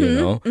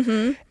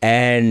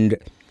 and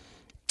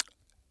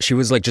she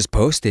was like, just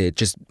post it.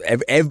 Just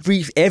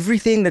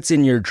everything that's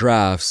in your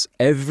drafts,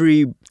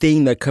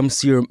 everything that comes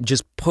to your,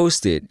 just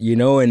post it,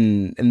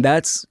 and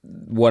that's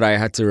what I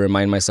had to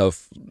remind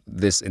myself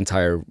this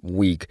entire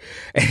week.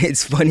 And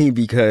it's funny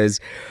because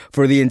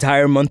for the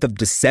entire month of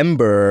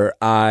December,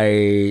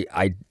 I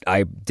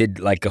did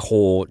like a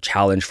whole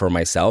challenge for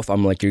myself.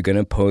 I'm like, you're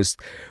gonna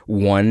post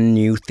one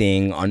new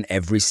thing on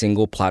every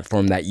single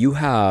platform that you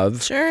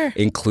have, sure,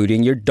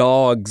 including your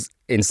dog's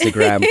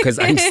Instagram, because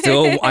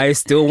I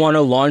still want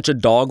to launch a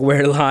dog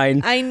wear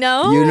line. I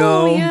know,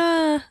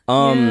 yeah.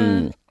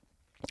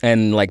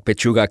 And like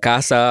Pechuga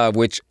Casa,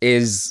 which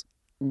is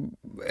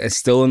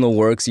still in the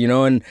works,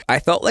 and I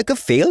felt like a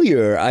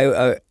failure.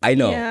 I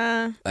know.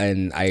 Yeah.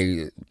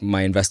 And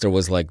my investor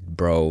was like,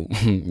 bro,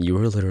 you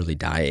were literally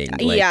dying.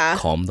 Like,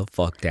 calm the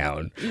fuck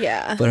down.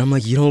 Yeah. But I'm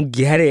like, you don't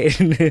get it.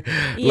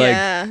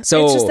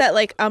 So it's just that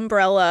like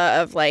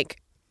umbrella of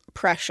like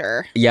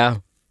pressure. Yeah.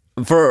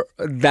 For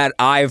that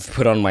I've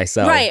put on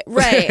myself. Right.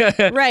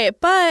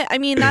 But I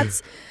mean,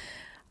 that's,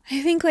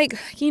 I think like,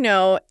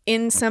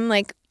 in some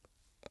like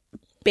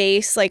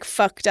base, like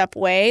fucked up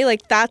way,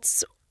 like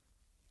that's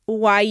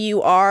why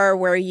you are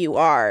where you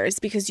are is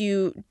because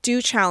you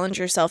do challenge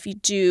yourself. You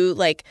do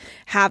like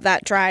have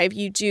that drive.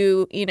 You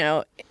do,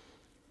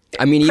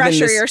 I mean, pressure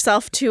even this,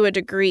 yourself to a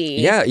degree.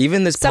 Yeah,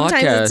 even this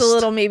Sometimes podcast. it's a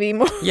little maybe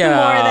more, Yeah.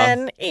 more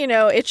than,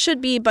 it should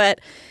be. But,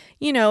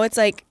 it's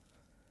like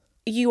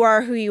you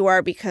are who you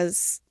are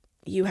because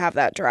you have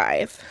that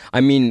drive.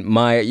 I mean,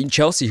 my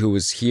Chelsea, who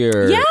was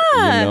here,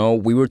 Yeah.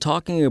 we were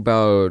talking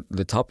about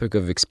the topic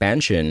of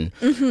expansion.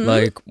 Mm-hmm.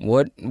 Like,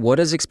 what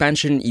does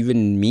expansion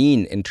even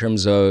mean in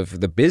terms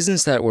of the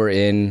business that we're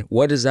in?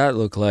 What does that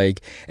look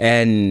like?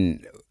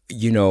 And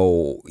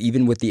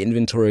even with the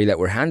inventory that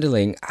we're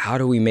handling, how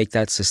do we make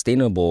that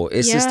sustainable?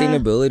 Is Yeah.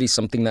 sustainability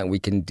something that we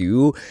can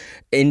do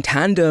in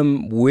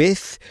tandem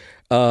with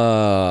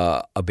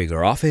a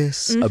bigger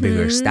office, a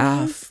bigger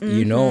staff,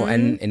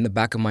 And in the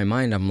back of my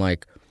mind, I'm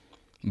like,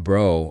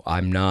 bro,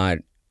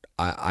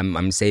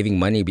 I'm saving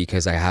money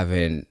because I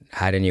haven't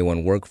had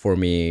anyone work for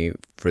me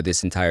for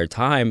this entire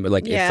time.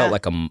 Like it felt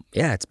like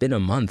it's been a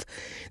month.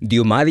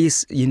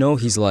 Diomaris,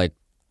 he's like,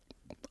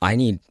 I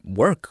need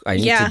work. I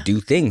need to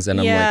do things. And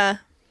I'm like,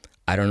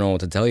 I don't know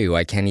what to tell you.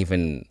 I can't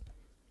even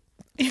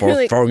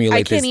formulate I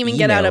can't this even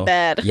get out of email.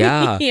 bed.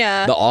 Yeah.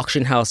 Yeah. The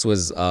auction house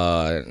was,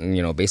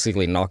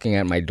 basically knocking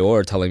at my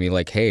door telling me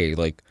like, hey,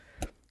 like,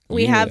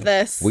 We have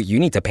this. you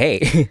need to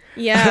pay.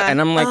 Yeah.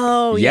 And I'm like,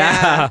 oh,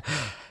 yeah.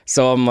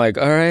 So I'm like,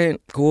 all right,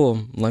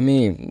 cool. Let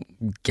me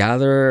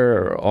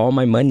gather all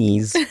my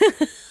monies.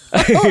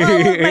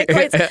 my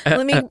coins.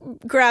 Let me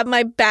grab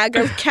my bag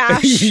of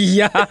cash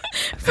Yeah.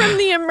 from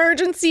the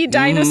emergency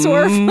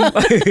dinosaur fund.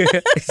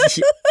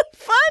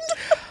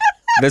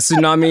 The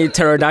Tsunami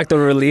Pterodactyl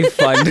Relief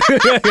Fund.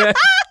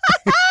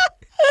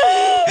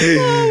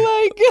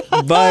 Oh my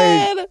God.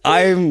 But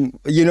I'm,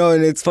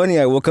 and it's funny.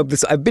 I woke up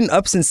I've been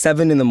up since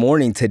 7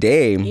 a.m.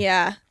 today.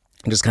 Yeah.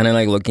 Just kind of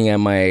like looking at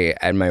my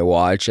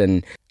watch,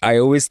 and I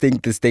always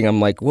think this thing.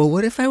 I'm like, well,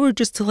 what if I were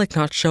just to like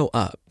not show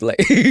up, like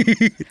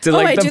to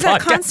I the do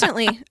that podcast?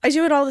 constantly. I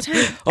do it all the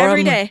time. Or Every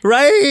I'm- day.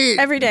 right?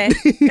 Every day.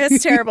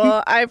 It's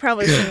terrible. I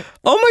probably shouldn't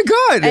Oh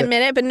my God!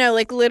 admit it, but no,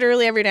 like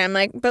literally every day. I'm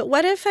like, but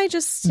what if I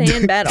just stay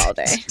in bed all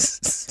day?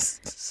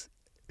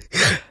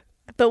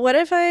 But what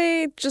if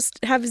I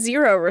just have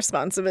zero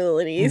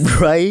responsibilities?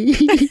 Right?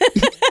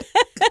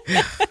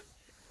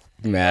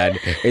 Man,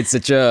 it's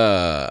such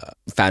a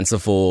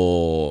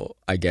fanciful,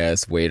 I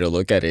guess, way to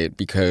look at it,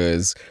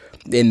 because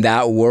in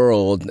that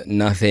world,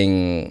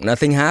 nothing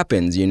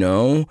happens,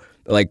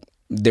 Like,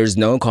 there's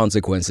no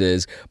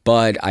consequences,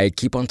 but I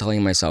keep on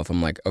telling myself,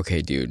 I'm like,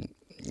 okay, dude,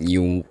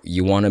 you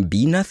want to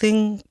be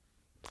nothing?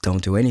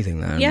 Don't do anything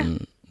then. Yeah.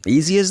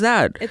 Easy as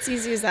that. It's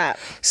easy as that.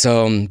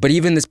 So, but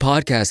even this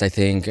podcast, I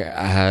think,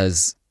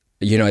 has,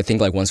 I think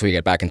like once we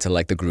get back into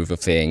like the groove of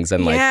things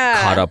and like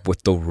caught up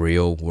with the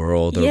real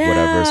world of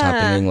whatever's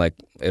happening, like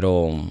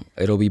it'll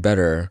be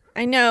better.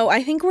 I know.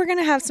 I think we're going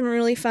to have some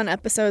really fun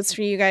episodes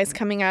for you guys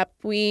coming up.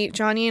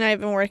 Johnny and I have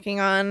been working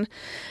on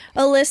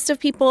a list of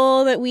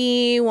people that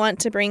we want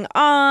to bring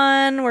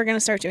on. We're going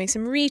to start doing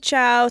some reach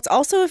outs.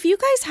 Also, if you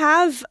guys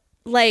have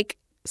like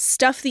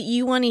stuff that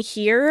you want to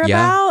hear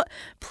about,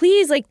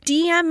 please like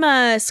DM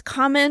us,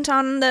 comment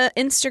on the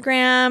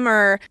Instagram,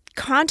 or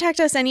contact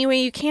us any way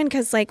you can,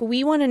 because like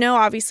we want to know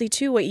obviously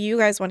too what you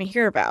guys want to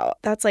hear about.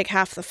 That's like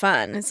half the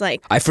fun. It's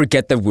like I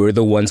forget that we're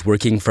the ones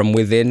working from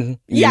within,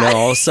 you know,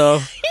 also.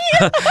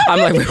 I'm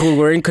like,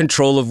 we're in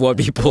control of what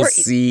people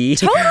see.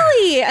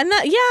 Totally. And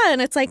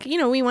and it's like,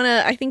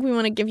 I think we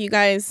want to give you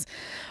guys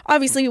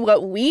obviously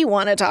what we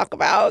want to talk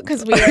about,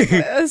 because we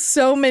have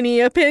so many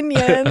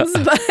opinions,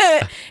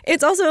 but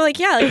it's also like,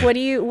 what do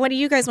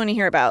you guys want to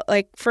hear about?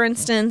 Like, for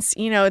instance,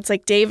 it's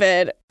like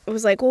David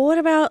was like, well, what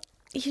about,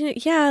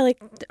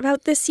 like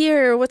about this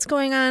year, what's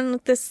going on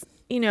with this,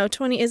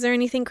 is there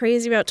anything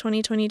crazy about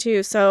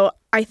 2022? So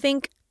I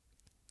think,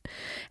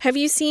 have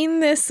you seen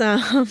this?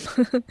 I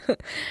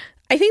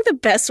think the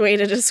best way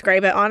to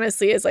describe it,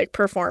 honestly, is like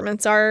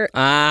performance art.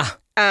 At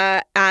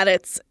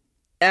its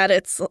at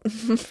its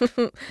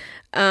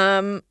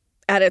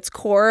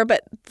core.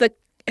 But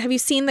have you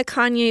seen the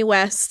Kanye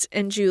West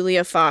and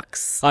Julia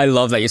Fox? I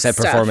love that you said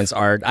stuff? performance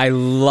art. I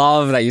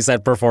love that you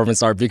said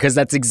performance art, because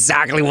that's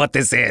exactly what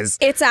this is.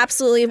 It's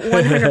absolutely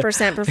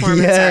 100%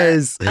 performance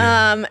Yes.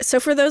 art.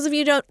 So for those of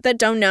you that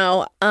don't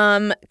know,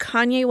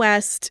 Kanye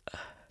West,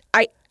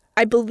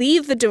 I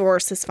believe the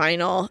divorce is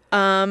final.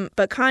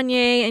 But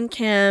Kanye and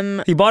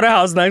Kim. He bought a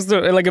house next to,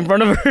 like in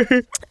front of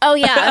her. Oh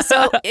yeah.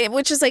 So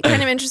which is like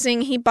kind of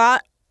interesting.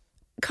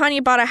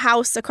 Kanye bought a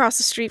house across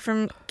the street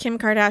from Kim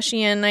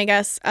Kardashian, I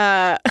guess,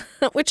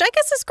 which I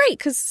guess is great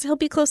because he'll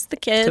be close to the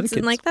kids,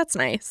 and like that's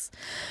nice.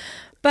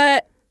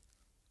 But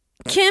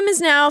Kim is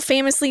now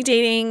famously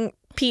dating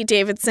Pete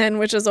Davidson,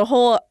 which is a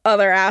whole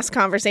other ass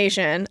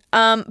conversation.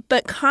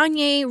 But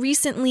Kanye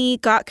recently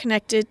got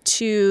connected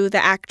to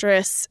the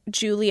actress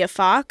Julia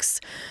Fox,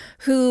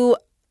 who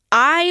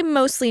I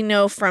mostly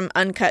know from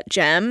Uncut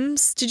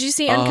Gems. Did you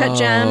see Uncut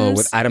Gems?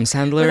 With Adam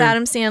Sandler? With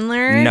Adam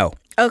Sandler? No.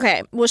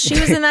 Okay. Well, she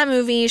was in that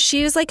movie.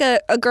 She was like a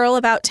girl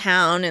about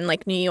town in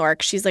like New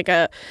York. She's like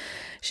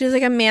She was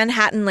like a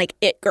Manhattan like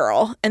it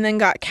girl, and then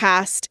got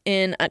cast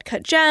in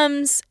Uncut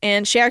Gems,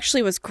 and she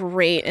actually was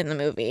great in the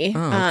movie.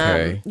 Oh,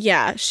 okay.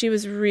 Yeah, she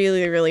was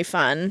really, really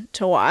fun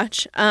to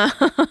watch.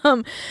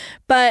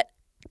 But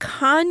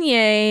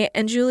Kanye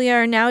and Julia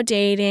are now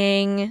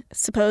dating,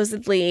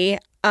 supposedly.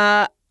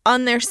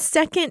 On their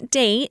second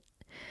date,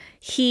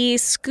 he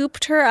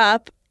scooped her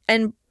up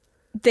and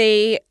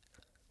they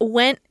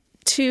went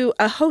to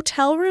a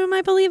hotel room,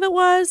 I believe it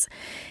was,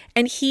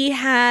 and he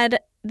had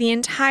the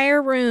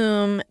entire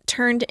room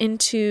turned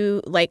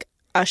into like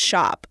a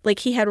shop. Like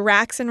he had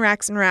racks and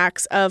racks and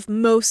racks of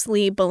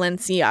mostly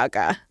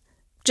Balenciaga,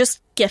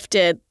 just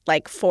gifted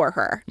like for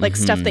her, like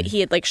stuff that he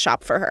had like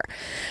shopped for her.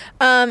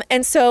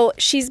 And so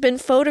she's been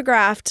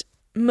photographed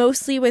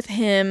mostly with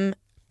him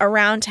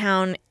around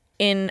town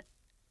in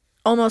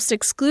almost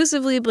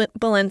exclusively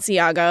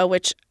Balenciaga,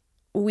 which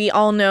we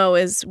all know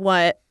is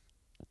what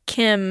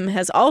Kim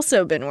has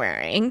also been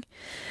wearing.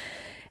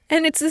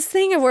 And it's this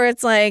thing of where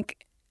it's like,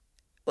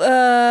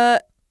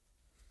 Kanye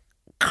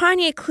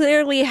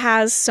clearly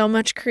has so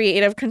much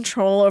creative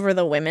control over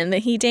the women that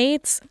he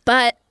dates,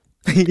 but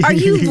are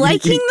you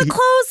liking the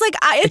clothes? Like,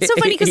 it's so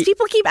funny because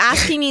people keep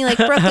asking me, like,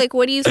 Brooke, like,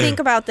 what do you think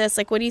about this?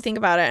 Like, what do you think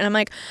about it? And I'm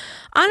like,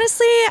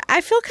 honestly,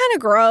 I feel kind of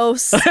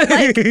gross.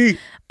 Like,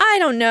 I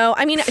don't know.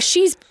 I mean,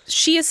 she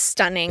is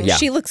stunning. Yeah.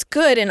 She looks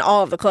good in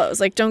all of the clothes.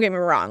 Like, don't get me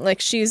wrong.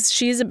 Like,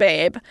 she's a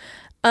babe.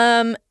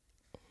 And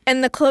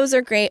the clothes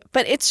are great,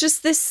 but it's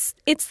just this,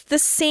 it's the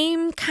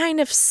same kind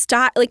of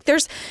style. Like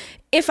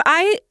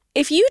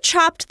if you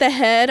chopped the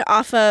head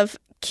off of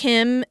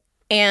Kim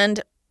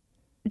and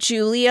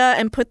Julia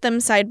and put them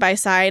side by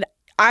side,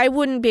 I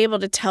wouldn't be able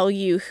to tell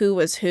you who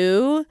was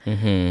who.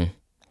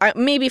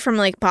 Maybe from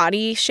like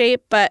body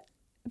shape, but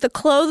the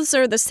clothes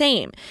are the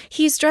same.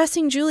 He's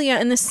dressing Julia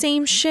in the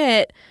same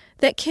shit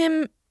that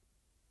Kim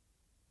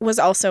was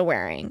also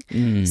wearing.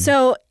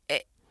 So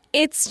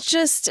it's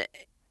just,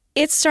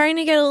 it's starting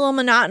to get a little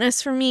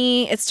monotonous for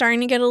me. It's starting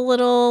to get a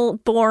little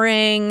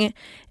boring.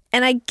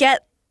 And I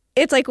get,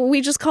 it's like, we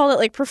just called it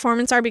like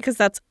performance art because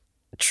that's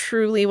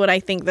truly what I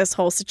think this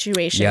whole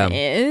situation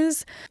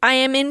is. I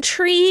am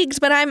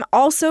intrigued, but I'm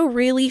also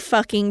really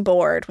fucking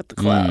bored with the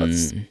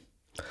clothes. And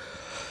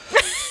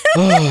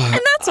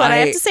that's what I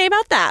have to say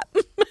about that.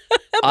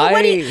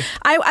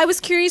 I was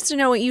curious to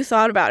know what you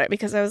thought about it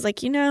because I was like,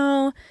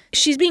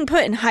 she's being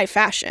put in high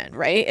fashion,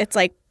 right? It's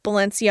like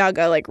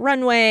Balenciaga, like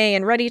runway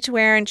and ready to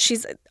wear, and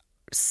she's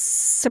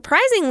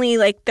surprisingly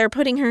like they're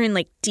putting her in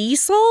like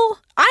Diesel.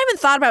 I haven't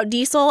thought about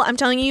Diesel, I'm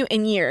telling you,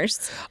 in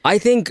years. I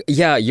think,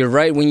 yeah, you're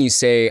right when you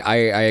say, I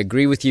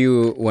agree with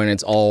you when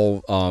it's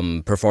all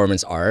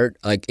performance art.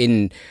 Like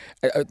and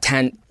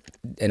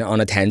on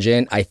a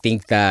tangent, I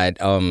think that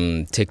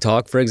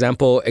TikTok, for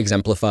example,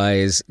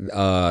 exemplifies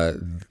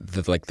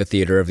the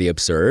theater of the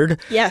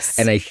absurd. Yes.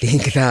 And I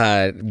think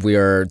that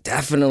we're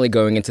definitely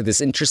going into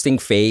this interesting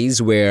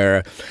phase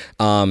where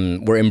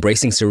we're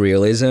embracing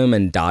surrealism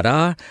and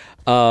Dada.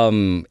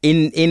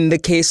 In the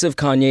case of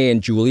Kanye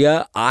and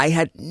Julia, I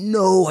had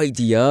no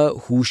idea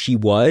who she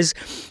was.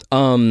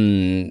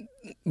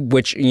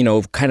 Which,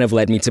 kind of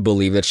led me to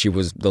believe that she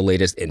was the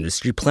latest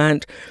industry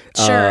plant.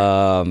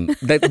 Sure.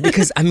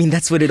 Because, I mean,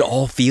 that's what it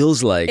all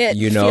feels like, It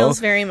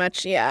feels very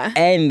much, yeah.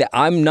 And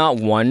I'm not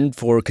one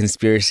for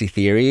conspiracy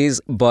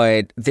theories,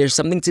 but there's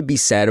something to be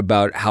said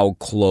about how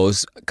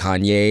close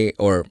Kanye,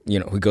 or,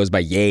 who goes by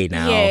Ye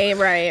now. Ye,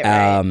 right.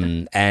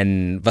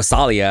 And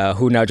Vasalia,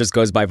 who now just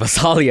goes by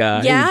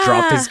Vasalia, who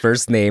dropped his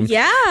first name.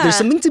 Yeah. There's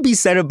something to be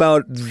said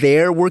about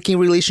their working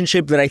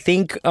relationship that I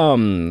think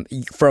from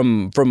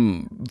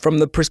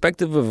the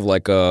perspective of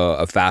like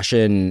a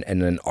fashion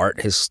and an art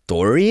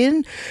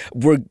historian,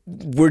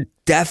 we're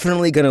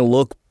definitely gonna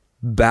look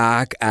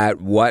back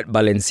at what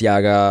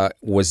Balenciaga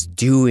was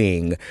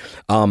doing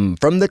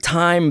from the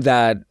time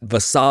that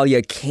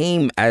Vasalia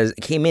came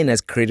in as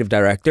creative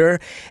director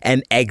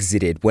and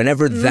exited,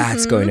 whenever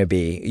that's going to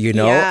be,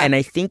 Yeah. And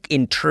I think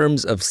in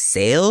terms of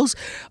sales,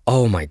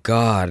 oh my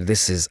God,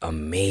 this is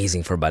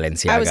amazing for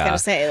Balenciaga. I was gonna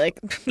say, like,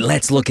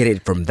 let's look at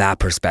it from that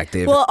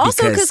perspective. well,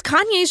 also because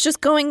Kanye's just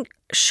going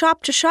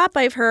shop to shop,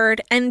 I've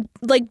heard, and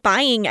like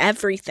buying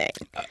everything.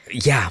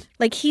 Yeah.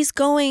 Like he's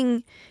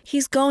going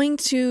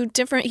to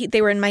different. They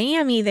were in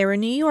Miami. They were in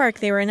New York.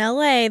 They were in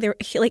LA.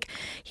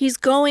 He's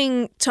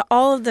going to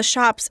all of the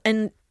shops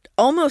and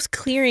almost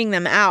clearing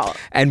them out.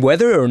 And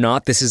whether or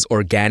not this is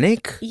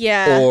organic,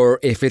 or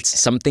if it's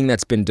something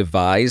that's been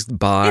devised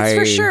by it's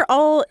for sure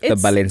the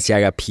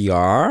Balenciaga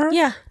PR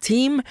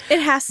team,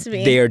 it has to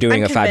be. They are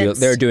doing I'm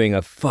they're doing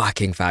a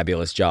fucking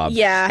fabulous job.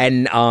 Yeah.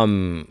 And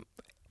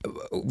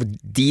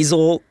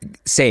Diesel,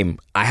 same.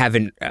 I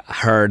haven't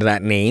heard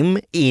that name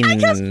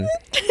in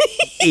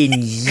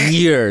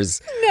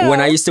years. No. When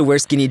I used to wear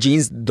skinny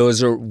jeans,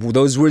 those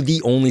were the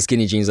only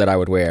skinny jeans that I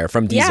would wear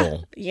from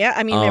Diesel. Yeah,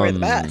 I mean, they were the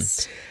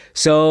best.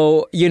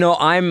 So,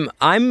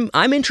 I'm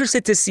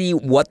interested to see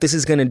what this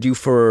is gonna do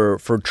for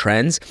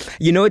trends.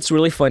 It's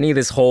really funny,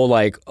 this whole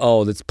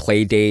this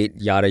play date,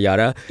 yada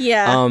yada.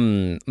 Yeah.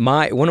 One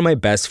of my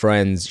best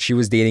friends, she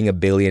was dating a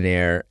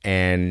billionaire,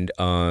 and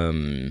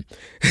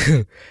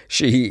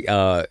she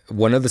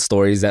one of the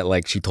stories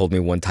that she told me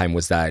one time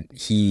was that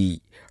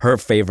her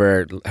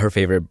favorite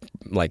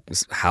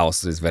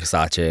house is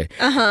Versace,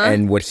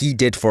 and what he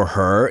did for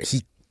her,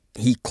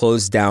 he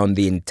closed down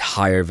the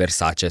entire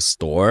Versace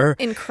store.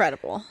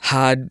 Incredible.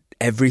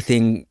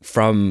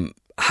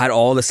 Had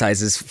all the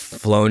sizes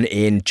flown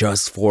in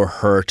just for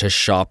her to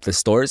shop the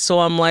stores.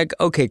 So I'm like,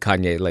 okay,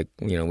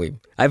 Kanye,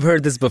 I've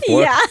heard this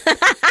before. Yeah.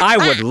 I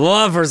would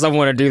love for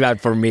someone to do that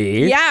for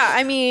me. Yeah,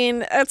 I mean,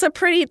 that's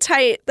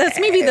that's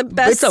maybe the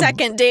best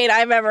second date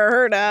I've ever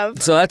heard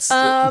of. So that's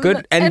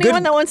good. And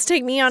anyone that wants to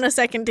take me on a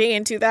second date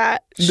and do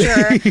that, sure.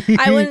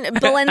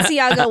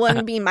 Balenciaga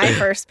wouldn't be my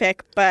first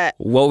pick, but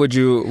what would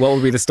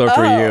be the store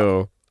for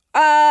you?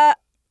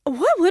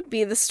 What would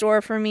be the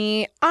store for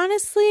me?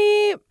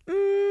 Honestly,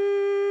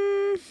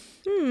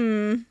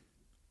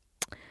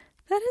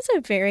 that is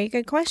a very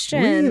good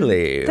question.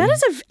 Really?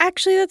 That's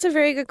a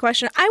very good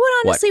question. I would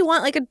honestly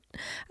want I would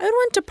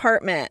want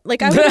department.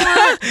 I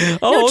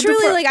would want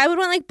truly I would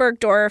want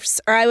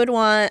Bergdorf's, or I would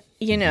want,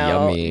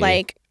 Yummy.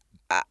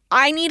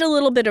 I need a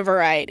little bit of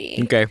variety.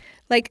 Okay.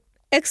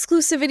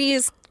 Exclusivity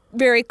is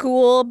very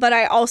cool, but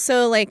I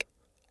also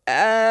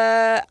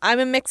I'm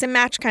a mix and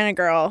match kind of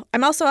girl.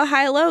 I'm also a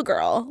high-low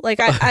girl.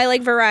 I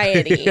like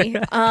variety.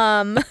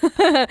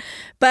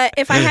 But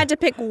if I had to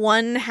pick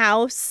one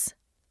house,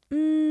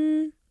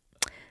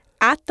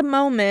 at the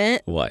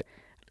moment, what?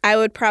 I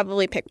would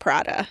probably pick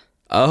Prada.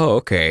 Oh,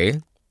 okay.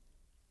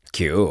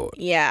 Cute.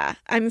 Yeah,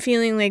 I'm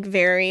feeling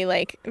very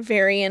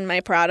in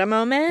my Prada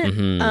moment.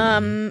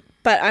 Mm-hmm.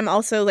 But I'm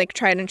also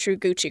tried and true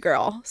Gucci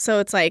girl. So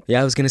it's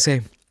yeah, I was gonna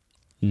say.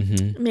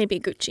 Mm-hmm. Maybe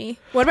Gucci.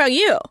 What about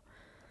you?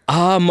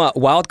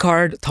 Wild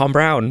card, Tom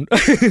Brown. Oh,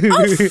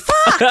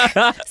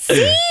 fuck!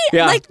 See?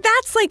 Yeah.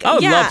 That's I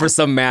would love for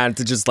some man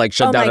to just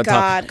shut down a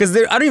Tom. Because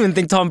I don't even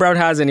think Tom Brown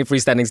has any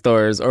freestanding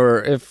stores,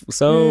 or if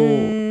so,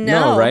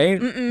 no, right?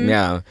 Mm-mm.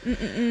 Yeah.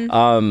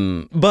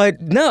 Mm-mm.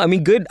 But no, I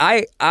mean, good.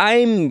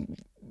 I'm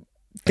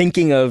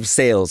thinking of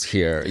sales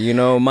here.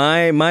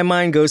 My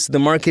mind goes to the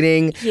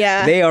marketing.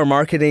 Yeah. They are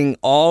marketing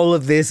all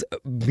of this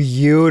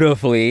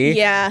beautifully.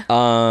 Yeah.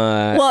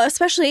 Well,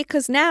 especially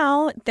because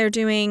now they're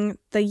doing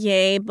the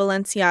Ye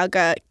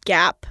Balenciaga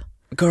Gap.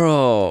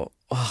 Girl,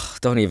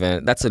 don't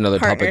even. That's another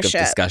topic of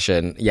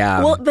discussion.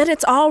 Yeah. Well, but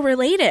it's all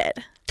related.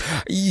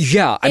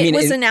 Yeah, it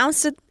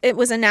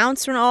was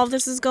announced when all of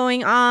this is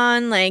going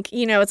on. It's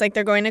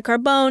they're going to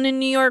Carbone in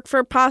New York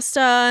for pasta,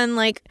 and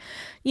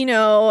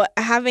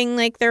having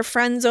their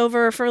friends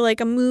over for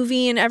a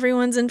movie, and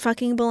everyone's in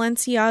fucking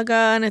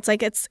Balenciaga, and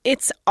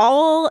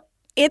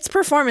it's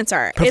performance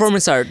art.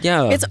 Art,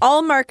 yeah. It's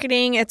all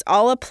marketing. It's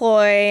all a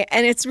ploy,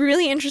 and it's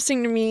really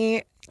interesting to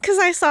me because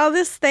I saw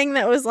this thing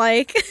that was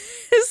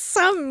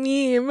some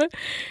meme,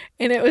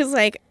 and it was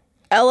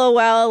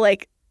LOL,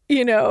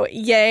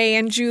 Ye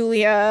and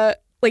Julia,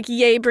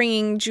 Ye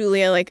bringing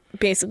Julia,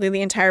 basically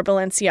the entire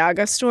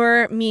Balenciaga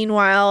store.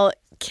 Meanwhile,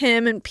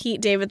 Kim and Pete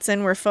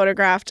Davidson were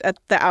photographed at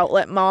the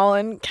outlet mall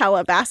in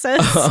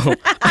Calabasas. Oh.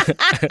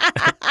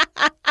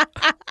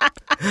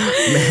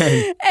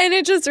 Man. And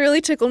it just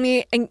really tickled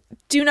me. And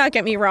do not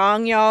get me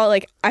wrong, y'all.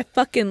 I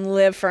fucking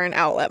live for an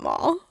outlet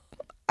mall.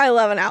 I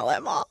love an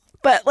outlet mall.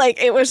 But,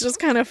 it was just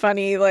kind of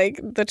funny,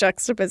 the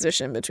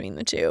juxtaposition between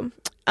the two.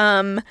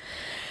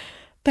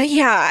 But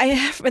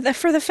yeah,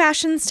 for the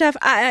fashion stuff,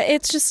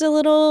 it's just a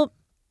little,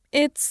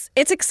 it's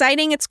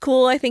exciting. It's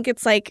cool. I think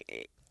it's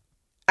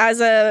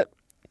as a,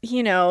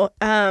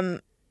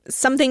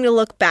 something to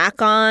look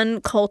back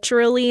on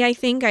culturally. I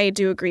think I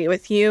do agree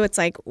with you. It's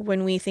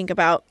when we think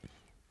about,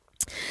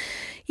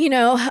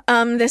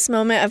 this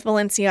moment of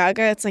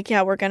Balenciaga, it's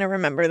yeah, we're going to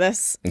remember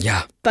this.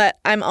 Yeah. But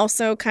I'm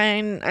also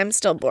I'm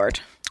still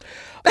bored.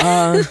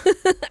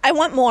 I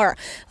want more.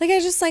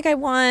 I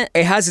want.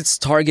 It has its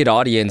target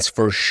audience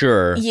for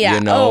sure. Yeah.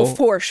 Oh,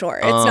 for sure.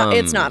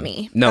 It's not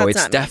me. No, That's it's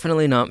not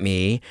definitely not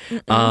me.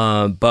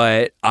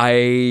 But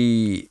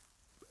I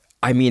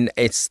mean,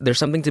 there's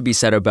something to be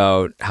said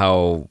about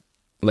how,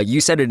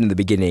 you said it in the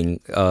beginning,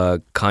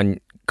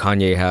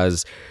 Kanye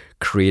has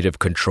creative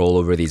control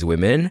over these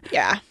women.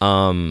 Yeah.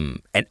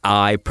 And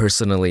I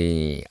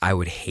personally, I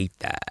would hate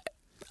that.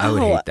 I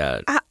would hate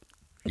that.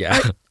 Yeah.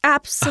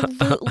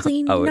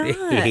 Absolutely I would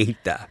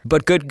hate that.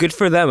 But good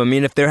for them. I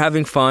mean, if they're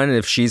having fun,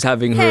 if she's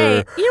having her...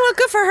 Hey, you know what?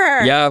 Good for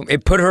her. Yeah,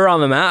 it put her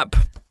on the map.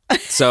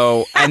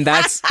 So, and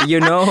that's,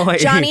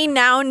 Johnny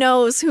now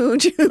knows who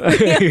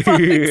Julia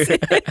Fox is.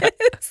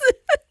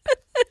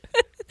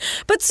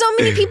 But so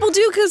many people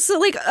do, because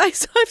I've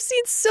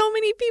seen so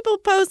many people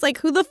post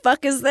who the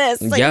fuck is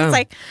this? Yeah.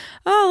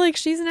 It's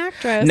she's an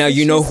actress. Now,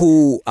 you know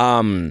who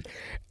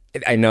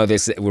I know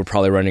we're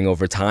probably running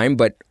over time,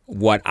 but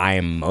what I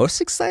am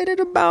most excited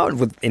about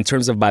in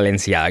terms of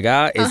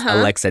Balenciaga is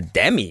Alexa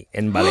Demi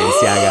in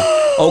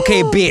Balenciaga.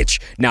 Okay,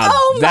 bitch. Now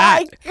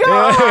my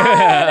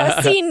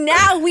God. See,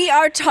 now we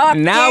are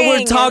talking. Now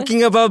we're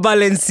talking about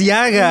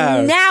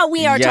Balenciaga. Now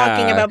we are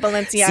talking about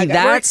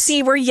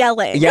Balenciaga. We're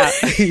yelling. Yeah.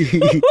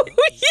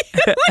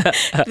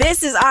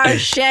 This is our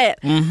shit.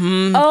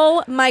 Mm-hmm.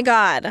 Oh my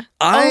God.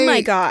 Oh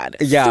my God.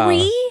 Yeah.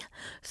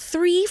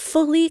 Three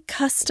fully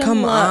custom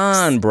Come looks.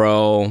 on,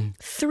 bro.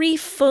 3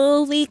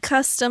 fully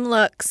custom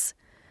looks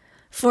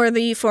for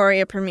the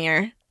Euphoria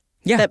premiere.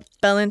 Yeah. That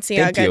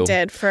Balenciaga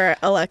did for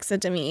Alexa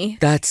Demi.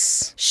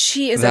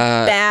 She is a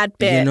bad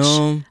bitch. You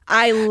know,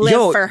 I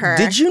live for her.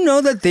 Did you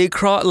know that they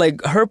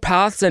her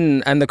paths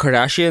and the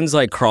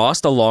Kardashians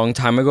crossed a long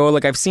time ago?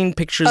 Like I've seen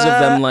pictures of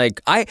them.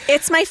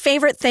 It's my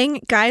favorite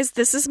thing, guys.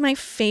 This is my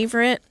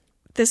favorite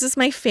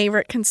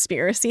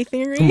conspiracy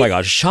theory. Oh my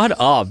God! Shut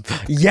up.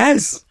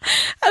 Yes.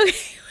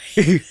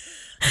 Okay.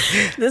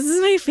 This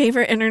is my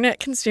favorite internet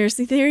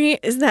conspiracy theory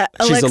is that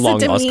she's Alexa a long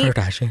lost Demi,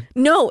 Kardashian.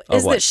 No,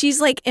 is that she's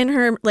in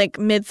her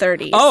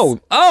mid-30s. Oh,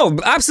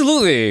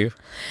 absolutely.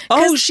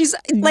 Oh, she's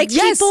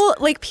yes.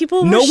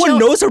 people no one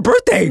knows her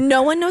birthday.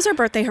 No one knows her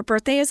birthday. Her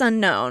birthday is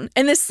unknown.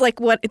 And this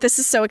this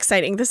is so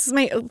exciting. This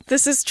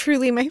is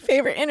truly my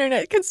favorite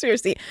internet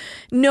conspiracy.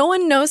 No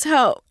one knows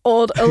how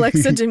old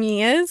Alexa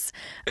Demi is.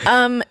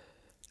 And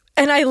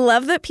I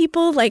love that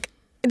people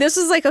this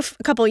was a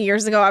couple of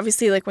years ago,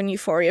 obviously, when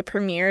Euphoria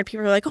premiered,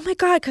 people were like, oh my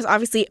God, because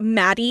obviously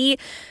Maddie,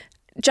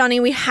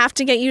 Johnny, we have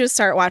to get you to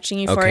start watching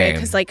Euphoria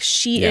because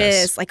she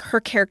is, her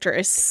character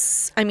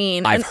is,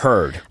 I've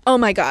heard. Oh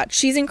my God,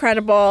 she's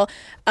incredible.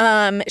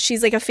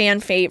 She's a fan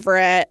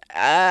favorite.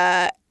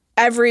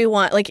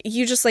 Everyone,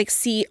 you just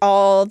see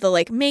all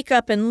the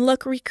makeup and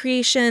look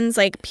recreations.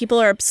 People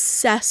are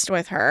obsessed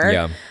with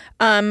her.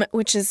 Yeah.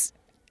 Which is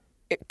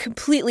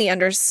completely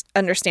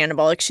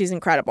understandable. She's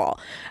incredible.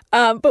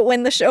 But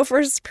when the show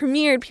first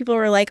premiered, people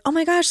were like, oh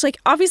my gosh,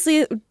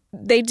 obviously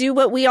they do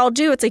what we all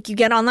do. It's you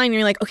get online and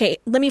you're like, okay,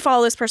 let me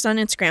follow this person on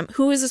Instagram.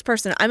 Who is this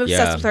person? I'm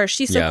obsessed with her.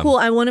 She's so cool.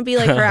 I want to be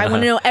like her. I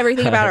want to know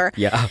everything about her.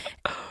 Yeah.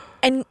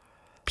 And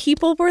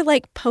people were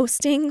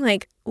posting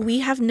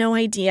we have no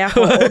idea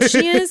how old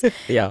she is.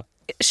 Yeah.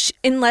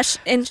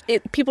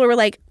 People were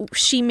like,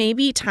 she may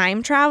be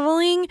time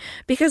traveling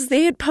because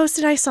they had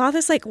posted, I saw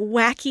this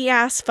wacky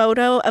ass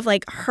photo of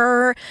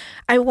her,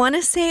 I want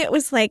to say it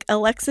was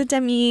Alexa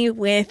Demi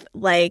with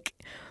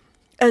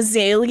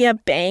Azalea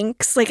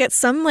Banks, at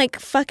some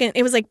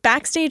it was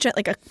backstage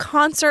at a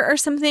concert or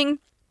something,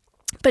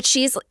 but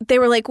they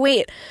were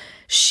wait,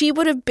 she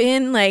would have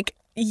been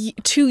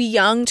too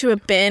young to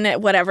have been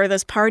at whatever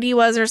this party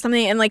was or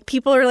something, and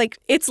people are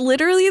it's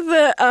literally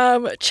the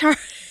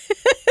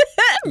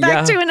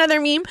back to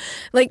another meme,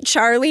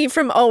 Charlie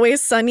from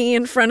Always Sunny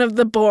in front of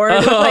the board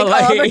with all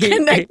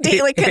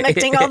the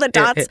connecting all the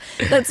dots.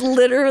 That's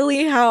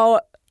literally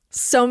how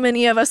so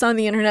many of us on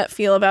the internet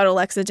feel about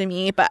Alexa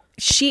Demi, but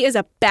she is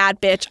a bad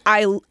bitch.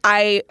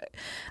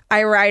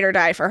 I ride or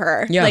die for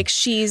her. Yeah.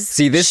 This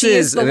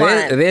is the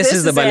one. This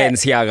is the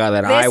Balenciaga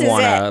that I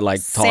want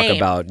to talk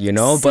about,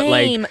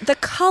 Same. But the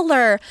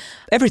color,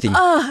 everything.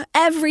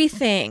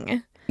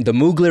 Everything. The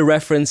Mugler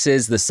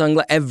references, the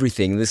sunglass,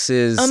 everything. This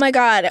is oh my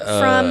God!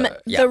 From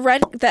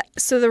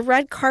the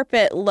red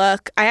carpet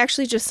look. I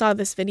actually just saw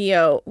this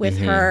video with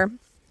her.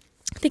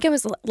 I think it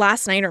was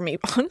last night or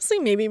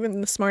maybe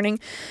even this morning.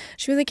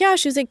 She was I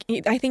think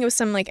it was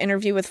some like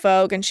interview with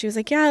Vogue, and she was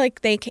like, yeah,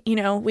 like they,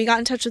 we got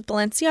in touch with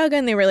Balenciaga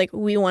and they were like,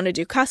 we want to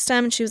do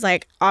custom. And she was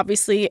like,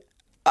 obviously,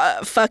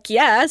 fuck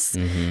yes.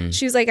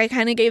 She was like, I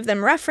kind of gave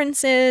them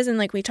references and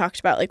like we talked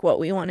about like what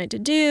we wanted to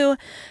do.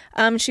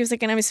 She was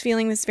like, and I was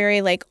feeling this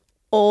very like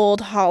old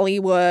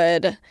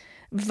Hollywood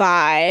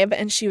vibe,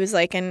 and she was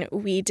like, and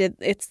we did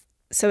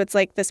so it's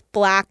like this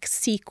black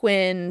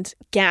sequined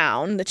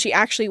gown that she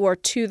actually wore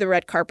to the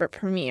red carpet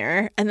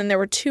premiere. And then there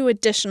were 2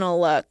 additional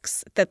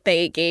looks that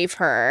they gave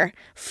her,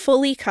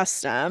 fully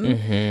custom,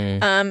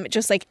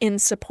 just like in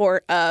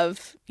support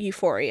of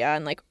Euphoria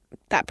and like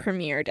that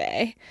premiere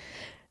day.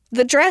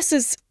 The dress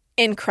is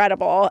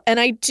incredible. And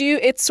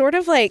it's sort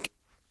of like,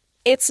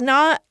 it's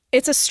a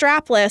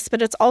strapless,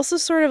 but it's also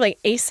sort of like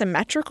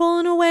asymmetrical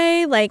in a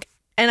way. Like,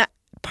 and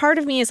part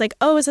of me is like,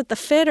 oh, is it the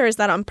fit or is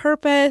that on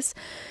purpose?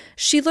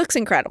 She looks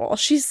incredible.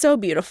 She's so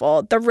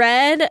beautiful. The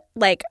red,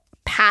 like,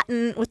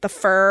 patent with the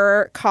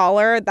fur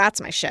collar,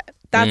 that's my shit.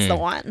 That's the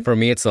one. For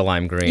me, it's the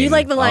lime green. You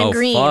like the lime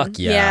green. Fuck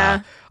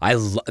yeah.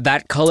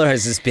 That color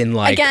has just been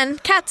like... Again,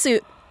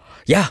 catsuit.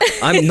 Yeah.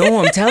 I'm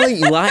telling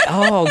you.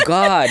 Oh,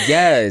 God,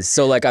 yes.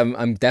 So, like,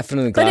 I'm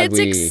definitely glad But it's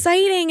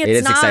exciting. It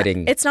is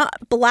exciting. It's not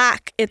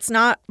black. It's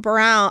not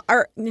brown.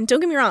 Or, don't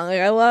get me wrong.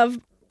 Like, I love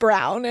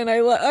brown, and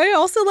I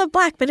also love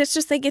black. But it's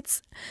just, like,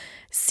 it's...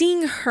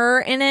 Seeing her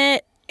in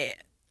it...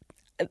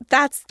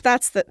 That's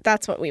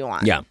what we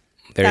want. Yeah,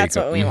 that's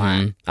what we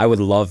want. I would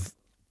love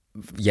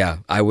yeah,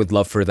 I would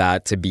love for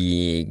that to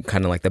be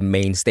kind of like the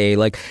mainstay,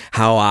 like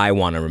how I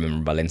want to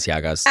remember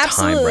Balenciaga's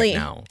time right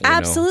now. You know?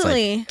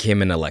 Absolutely. It's like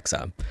Kim and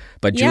Alexa.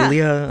 But Yeah.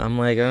 Julia, I'm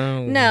like,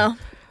 oh. No.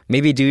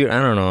 Maybe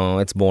I don't know.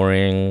 It's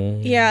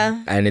boring.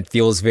 Yeah. And it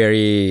feels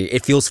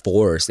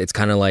forced. It's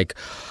kind of like,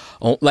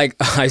 oh, like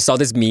I saw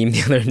this meme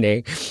the other day.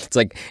 It's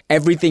like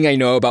everything I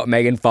know about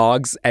Megan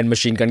Fox and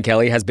Machine Gun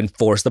Kelly has been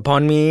forced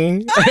upon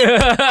me.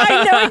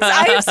 I know.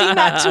 I have seen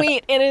that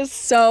tweet. It is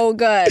so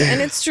good.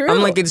 And it's true.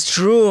 I'm like, it's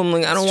true. I'm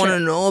like, I don't want to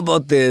true. know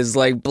about this.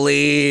 Like,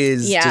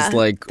 please. Yeah. Just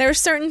like, there's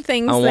certain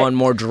things I want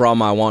more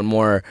drama. I want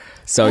more.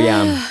 So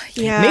yeah.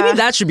 Yeah. Maybe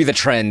that should be the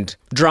trend.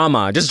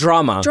 Drama. Just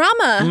drama.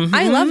 drama.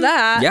 I love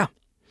that. Yeah.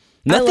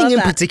 Nothing love in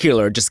that.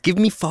 particular. Just give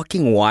me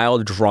fucking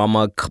wild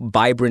drama,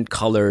 vibrant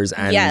colors,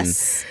 and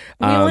Yes.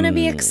 We want to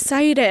be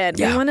excited.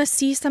 yeah. We want to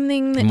see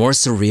something that, more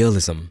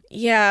surrealism.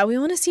 yeah, we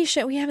want to see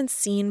shit we haven't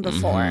seen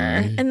before.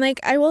 Mm-hmm. And like,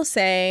 I will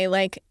say,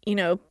 like, you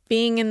know,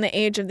 being in the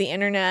age of the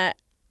internet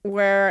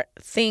where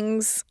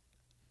things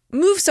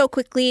move so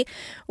quickly,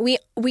 we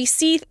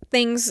see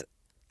things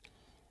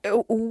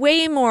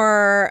way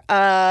more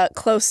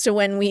close to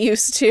when we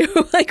used to.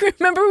 Like,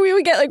 remember we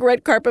would get like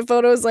red carpet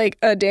photos like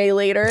a day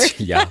later?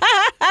 Yeah.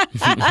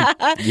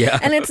 Yeah.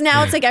 And it's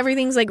like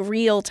everything's like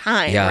real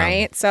time, Yeah.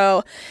 right?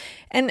 So,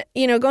 and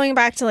you know, going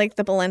back to like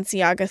the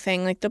Balenciaga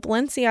thing, like the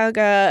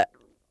Balenciaga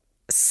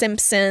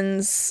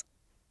Simpsons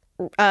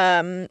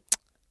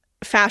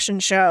fashion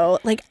show,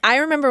 like I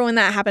remember when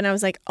that happened, I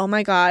was like, oh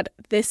my God,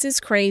 this is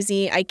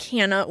crazy. I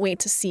cannot wait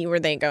to see where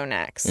they go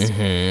next.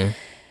 Mm-hmm.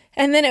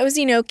 And then it was,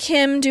 you know,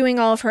 Kim doing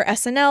all of her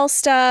SNL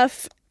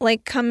stuff,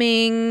 like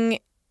coming.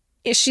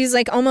 She's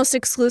like almost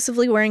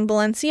exclusively wearing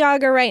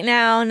Balenciaga right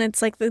now, and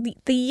it's like the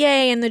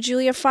Ye and the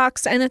Julia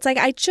Fox, and it's like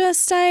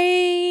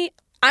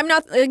I'm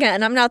not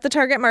the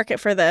target market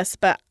for this,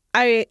 but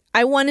I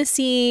want to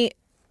see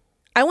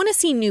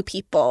new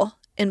people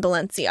in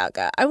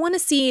Balenciaga. I want to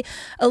see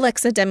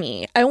Alexa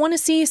Demi. I want to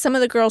see some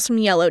of the girls from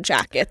Yellow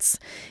Jackets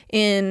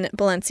in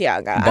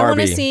Balenciaga. I want to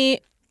Barbie. see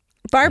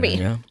Barbie.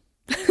 Yeah.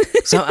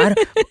 So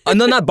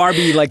no, not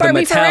Barbie, like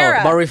Barbie the Mattel,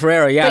 Ferrera. Barbie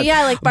Ferrera. Yeah. But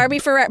yeah, like Barbie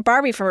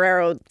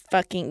Ferrero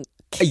fucking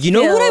You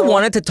know what I kill.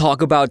 wanted to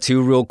talk about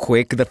too, real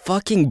quick? The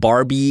fucking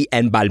Barbie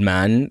and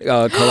Balmain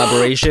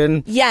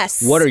collaboration.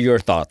 Yes. What are your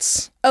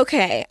thoughts?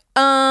 Okay.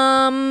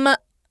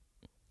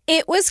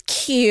 It was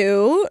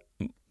cute.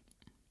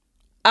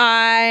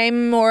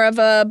 I'm more of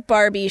a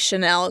Barbie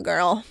Chanel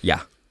girl.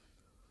 Yeah.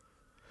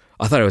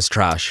 I thought it was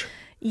trash.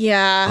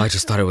 Yeah. I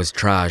just thought it was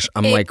trash.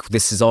 I'm like,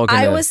 this is all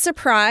gonna. I was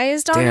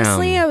surprised,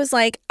 honestly. Damn. I was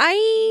like,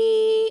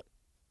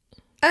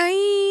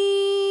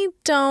 I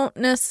don't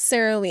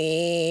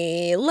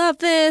necessarily love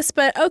this,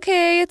 but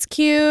okay, it's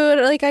cute.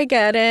 Like, I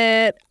get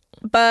it.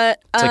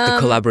 But It's like the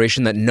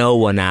collaboration that no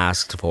one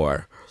asked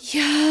for.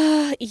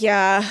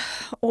 yeah.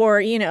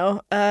 Or, you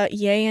know,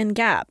 Ye and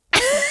Gap.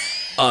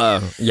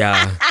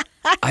 Yeah.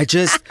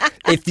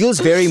 It feels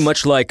very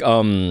much like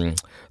the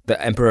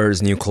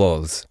Emperor's New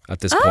Clothes at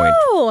this point.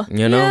 Oh,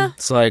 You know? yeah.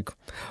 It's like,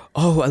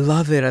 oh, I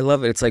love it.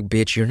 It's like,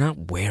 bitch, you're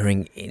not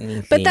wearing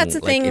anything. But that's the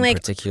thing, in like,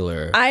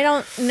 particular. I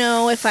don't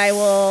know if I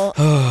will.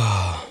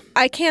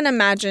 I can't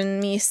imagine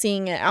me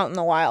seeing it out in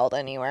the wild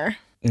anywhere.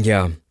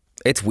 Yeah.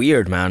 It's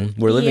weird, man.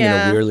 We're living in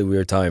Yeah. a really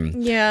weird time.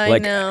 Yeah,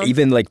 like, I know.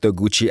 even like the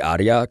Gucci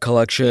Aria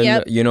collection,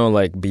 Yep. you know,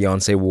 like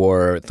Beyonce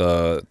wore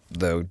the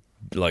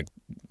like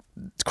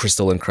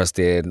crystal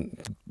encrusted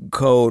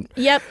coat.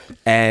 Yep.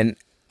 And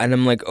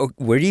I'm like, oh,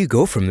 where do you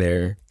go from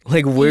there?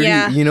 Like, where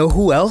Yeah. do you know,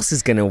 who else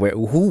is gonna wear?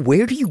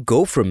 Where do you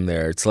go from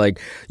there? It's like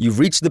you've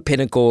reached the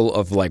pinnacle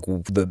of like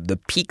the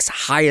peak's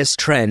highest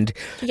trend,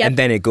 Yep. and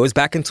then it goes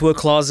back into a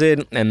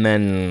closet, and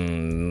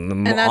then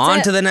And that's on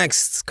it. to the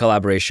next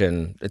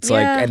collaboration. It's Yeah.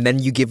 like, and then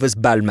you give us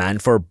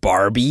Balmain for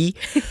Barbie.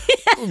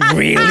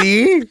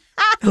 Really?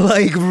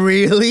 Like,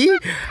 really?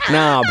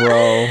 Nah,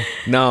 bro.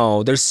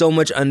 No, there's so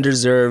much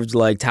undeserved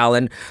like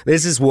talent.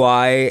 This is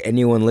why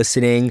anyone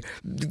listening,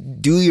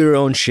 do your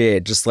own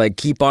shit. Just like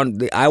keep on.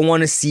 I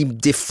want to see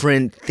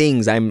different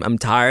things. I'm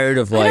tired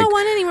of I like. don't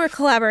want any more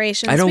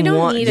collaborations. I don't we don't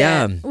want- need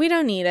yeah. it. We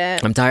don't need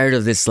it. I'm tired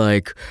of this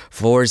like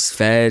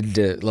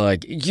force-fed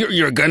like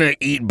you're gonna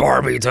eat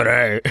Barbie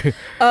today.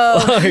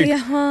 Oh, Like-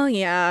 yeah. Well,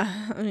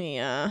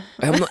 yeah.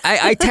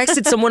 I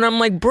texted someone. I'm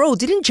like, bro,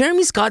 didn't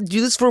Jeremy Scott do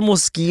this for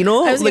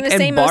Moschino? I was like, going to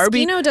say and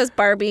Barbie. Moschino does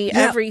Barbie Yeah.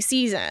 every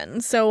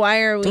season. So why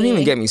are we? Don't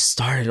even get me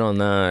started on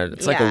that.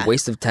 It's like Yeah. a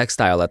waste of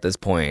textile at this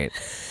point.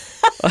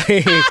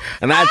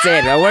 And that's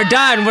it. We're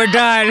done. We're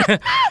done.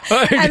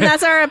 And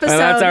that's our episode. And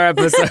that's our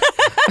episode.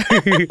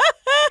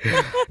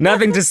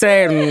 Nothing to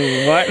say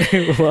and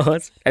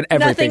what? And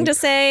everything. Nothing to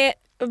say,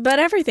 but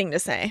everything to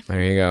say.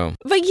 There you go.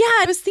 But yeah,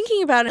 I was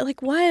thinking about it.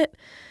 Like, what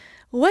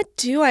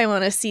do I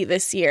want to see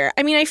this year?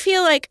 I mean, I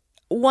feel like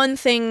one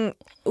thing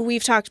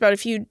we've talked about a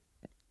few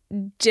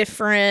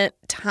different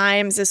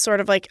times is sort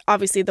of like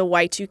obviously the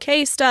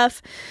Y2K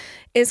stuff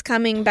is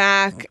coming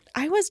back.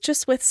 I was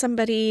just with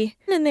somebody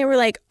and they were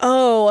like,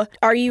 "Oh,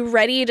 are you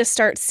ready to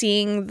start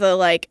seeing the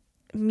like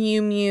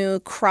Miu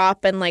Miu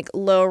crop and like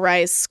low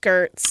rise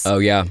skirts Oh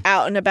yeah.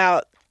 out and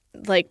about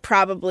like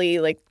probably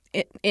like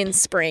in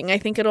spring. I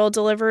think it'll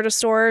deliver to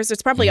stores.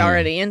 It's probably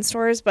already in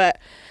stores, but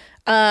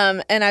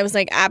and I was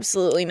like,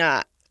 absolutely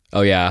not.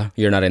 Oh yeah,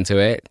 you're not into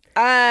it.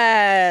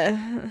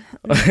 I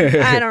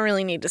don't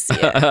really need to see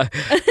it.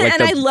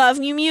 And I love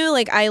Miu Miu.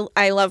 Like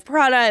I love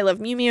Prada. I love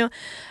Miu Miu.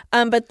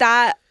 But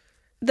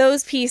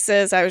those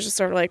pieces, I was just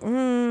sort of like,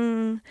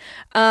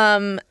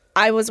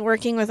 I was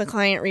working with a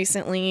client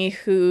recently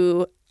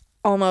who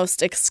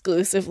almost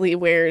exclusively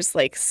wears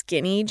like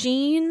skinny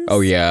jeans.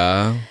 Oh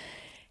yeah.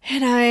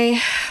 And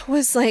I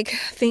was like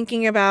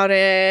thinking about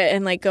it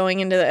and like going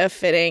into a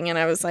fitting, and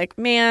I was like,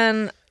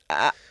 man,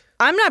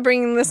 I'm not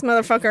bringing this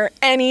motherfucker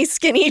any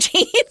skinny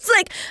jeans.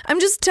 Like, I'm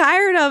just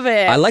tired of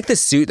it. I like the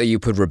suit that you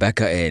put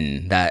Rebecca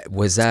in. That.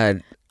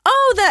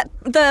 Oh,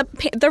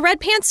 the red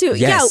pantsuit. Yes.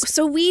 Yeah.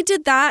 So we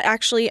did that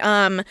actually.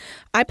 I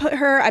bought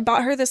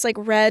her this like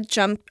red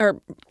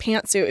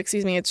pantsuit.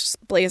 Excuse me. It's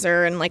just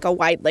blazer and like a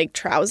wide leg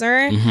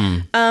trouser.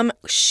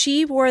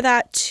 She wore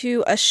that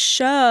to a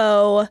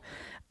show.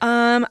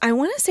 I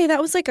want to say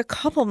that was like a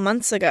couple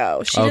months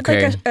ago. She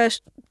did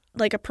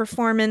like a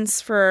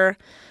performance for.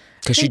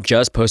 Because she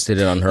just posted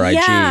it on her IG,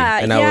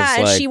 and I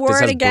was like, she wore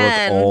this it has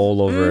again. Brooke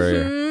all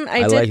over.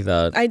 I like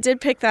that. I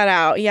did pick that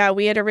out. Yeah,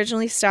 we had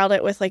originally styled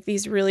it with like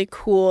these really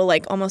cool,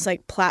 like almost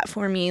like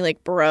platformy,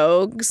 like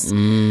brogues.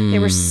 They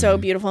were so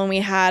beautiful, and we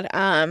had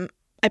I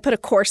put a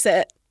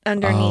corset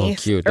underneath.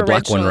 Oh, cute. The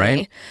black one,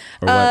 right?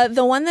 Or what?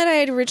 The one that I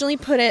had originally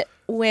put it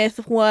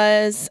with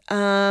was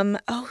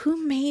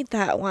who made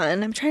that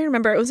one? I'm trying to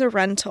remember. It was a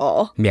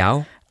rental.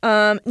 Meow?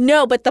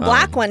 No, but the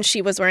black one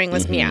she was wearing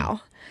was Meow.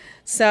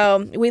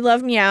 So we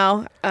love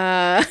Meow.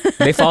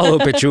 They follow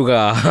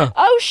Pechuga.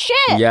 Oh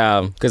shit!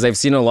 Yeah, because I've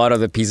seen a lot of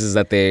the pieces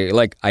that they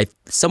like.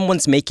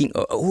 Someone's making.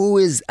 Who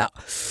is?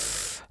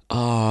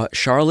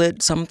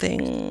 Charlotte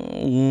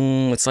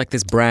something. It's like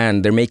this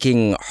brand. They're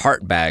making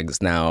heart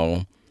bags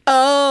now.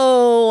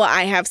 Oh,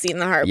 I have seen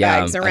the heart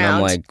bags around. And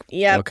I'm like,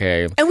 yep.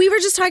 Okay. And we were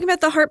just talking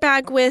about the heart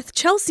bag with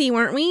Chelsea,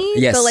 weren't we?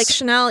 Yes. The like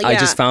Chanel. Yeah. I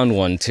just found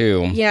one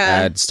too. Yeah.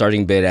 At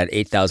starting bid at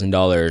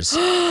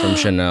 $8,000 from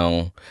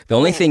Chanel. The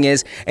only thing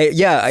is,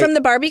 from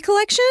the Barbie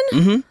collection?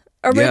 Mm-hmm.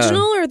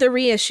 Original or the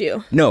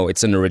reissue? No,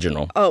 it's an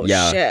original. Oh,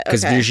 shit.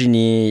 Because okay.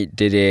 Virginie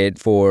did it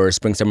for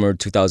Spring Summer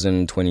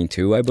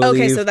 2022, I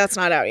believe. Okay, so that's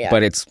not out yet.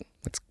 But it's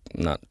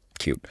not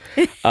cute.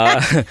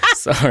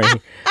 Sorry.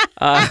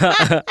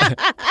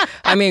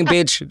 I mean,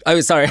 bitch.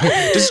 I'm sorry.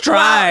 Just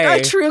try. Wow,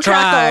 a true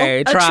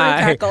cackle. Try.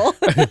 A true cackle.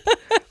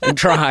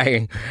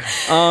 Try.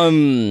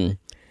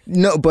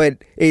 No, but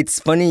it's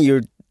funny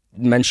you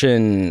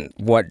mention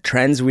what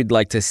trends we'd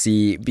like to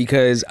see,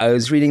 because I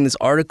was reading this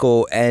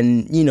article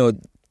and,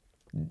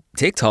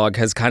 TikTok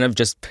has kind of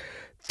just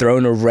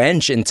thrown a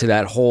wrench into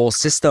that whole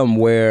system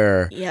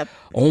where,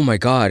 oh my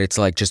God, it's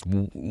like just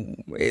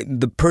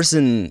the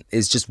person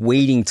is just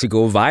waiting to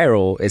go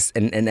viral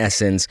in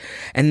essence.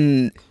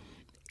 And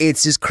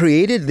it's just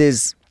created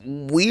this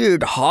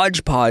weird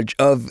hodgepodge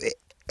of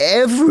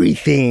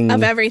everything.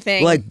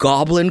 Like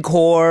goblin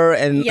core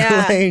and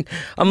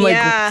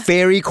like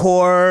fairy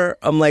core.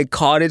 I'm like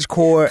cottage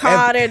core. Oh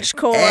my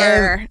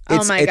God.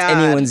 It's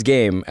anyone's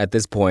game at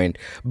this point.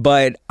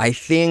 But I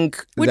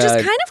think Which is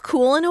kind of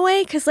cool in a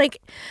way, because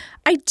like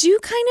I do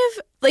kind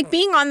of like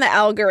being on the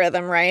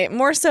algorithm, right?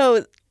 More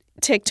so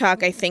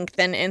TikTok, I think,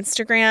 than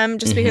Instagram,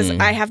 just because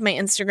I have my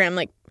Instagram.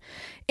 Like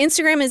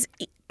Instagram is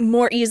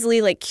more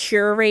easily like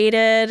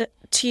curated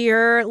to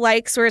your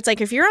likes, where it's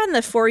like if you're on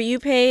the For You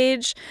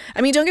page,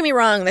 I mean, don't get me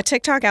wrong, the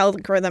TikTok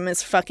algorithm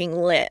is fucking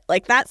lit.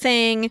 Like that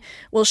thing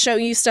will show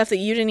you stuff that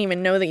you didn't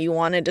even know that you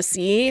wanted to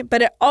see,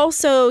 but it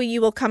also, you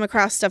will come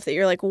across stuff that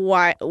you're like,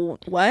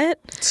 what?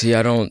 See,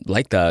 I don't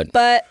like that.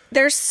 But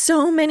there's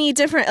so many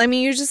different, I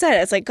mean, you just said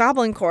it, it's like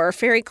goblin core,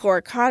 fairy core,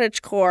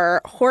 cottage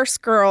core, horse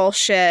girl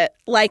shit.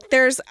 Like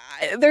there's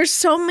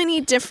so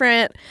many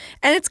different,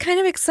 and it's kind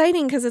of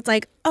exciting because it's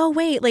like, oh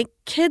wait, like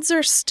kids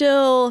are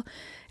still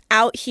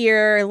out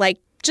here like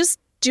just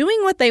doing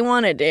what they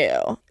want to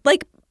do.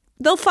 Like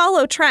they'll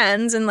follow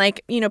trends, and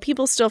like,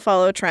 people still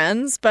follow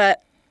trends,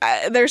 but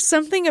there's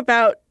something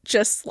about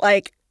just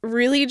like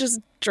really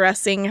just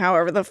dressing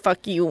however the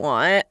fuck you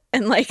want,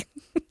 and like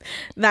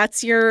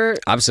that's your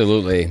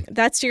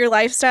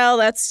lifestyle,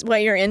 that's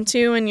what you're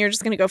into, and you're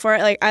just gonna go for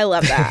it. Like I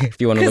love that. If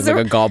you want to look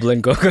like a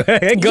goblin, go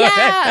ahead.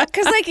 Yeah,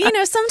 because like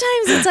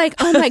sometimes it's like,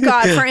 oh my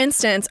God, for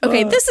instance,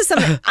 okay, this is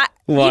something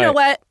you know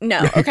what,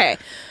 no, okay,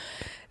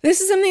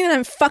 this is something that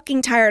I'm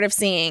fucking tired of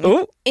seeing.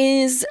 Ooh.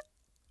 Is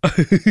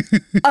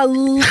a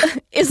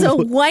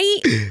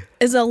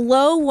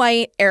low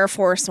white Air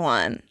Force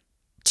One.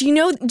 Do you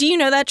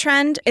know that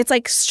trend? It's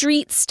like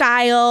street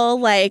style,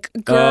 like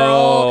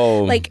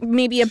girl, like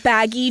maybe a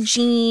baggy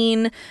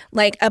jean,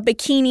 like a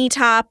bikini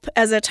top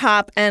as a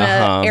top, and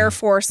a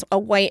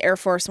white Air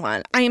Force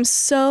One. I am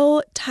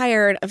so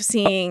tired of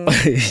seeing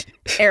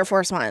Air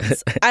Force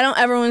Ones. I don't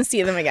ever want to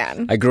see them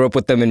again. I grew up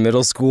with them in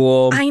middle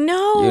school. I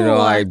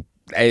know.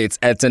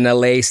 it's an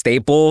LA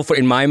staple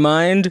in my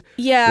mind.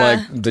 Yeah.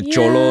 Like the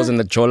cholos and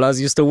the cholas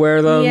used to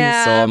wear them.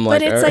 Yeah. So I'm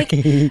like, but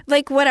it's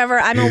like whatever.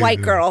 I'm a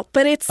white girl,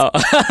 but it's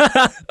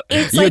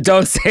it's you like,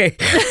 don't say.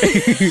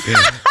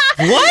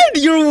 What?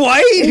 You're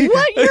white?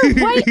 what, you're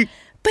white.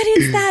 But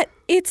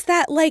it's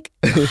that like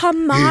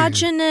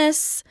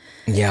homogenous,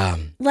 Yeah.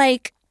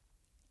 like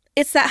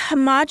it's that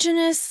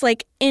homogenous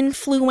like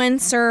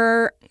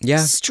influencer Yeah.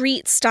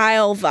 street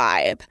style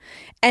vibe.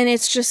 And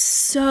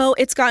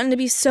it's gotten to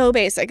be so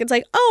basic. It's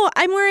like, oh,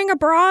 I'm wearing a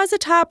bra as a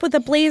top with a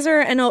blazer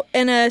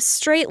and a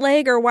straight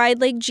leg or wide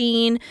leg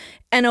jean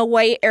and a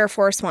white Air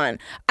Force One.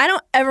 I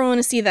don't ever want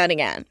to see that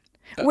again.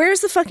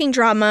 Where's the fucking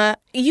drama?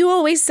 You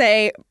always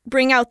say,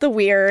 bring out the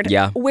weird.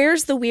 Yeah.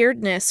 Where's the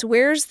weirdness?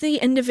 Where's the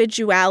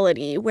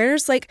individuality?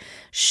 Where's like,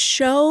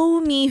 show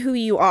me who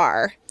you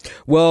are.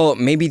 Well,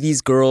 maybe these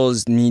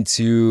girls need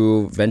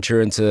to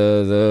venture into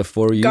the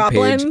For You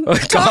Goblin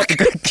page.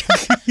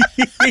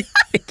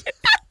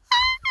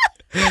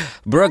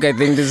 Brooke, I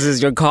think this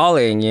is your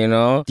calling, you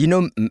know? Do you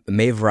know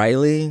Maeve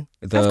Riley,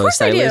 the Of course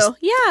stylist? I do.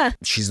 Yeah.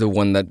 She's the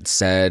one that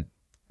said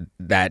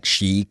that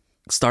she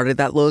started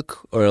that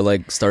look or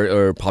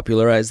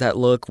popularized that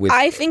look with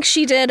I think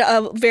she did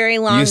a very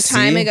long You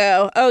time see?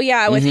 ago. Oh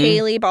yeah, with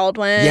Haley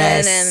Baldwin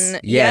Yes, and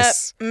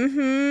yes. Yep. Mm-hmm.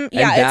 And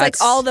Yeah, it's like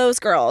that's- all those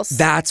girls.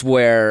 that's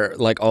where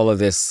like all of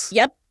this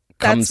Yep.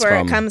 comes That's where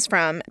from. it comes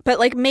from. But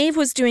like Maeve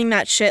was doing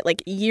that shit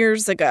like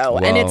years ago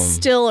and it's Wow.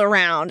 still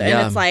around. And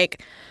Yeah. it's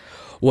like,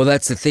 Well,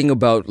 that's the thing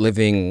about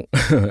living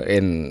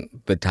in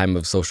the time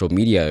of social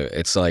media.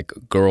 It's like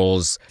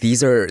girls,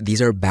 these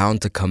are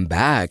bound to come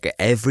back.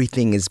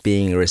 Everything is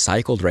being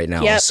recycled right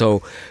now. Yep.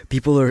 So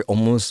people are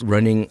almost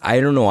running.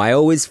 I don't know. I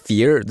always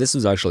fear. This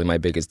was actually my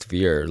biggest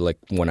fear. Like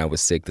when I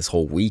was sick this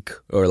whole week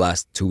or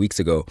last 2 weeks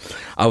ago,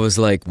 I was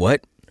like, what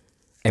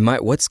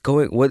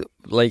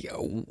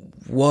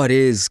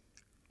is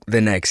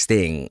the next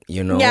thing?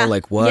 You know, Yeah.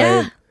 like what?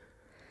 Yeah.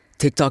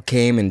 TikTok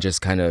came and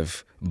just kind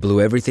of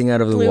blew everything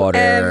out of the blew water.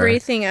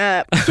 everything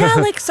up. Yeah,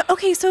 like, so,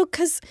 okay, so,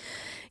 because,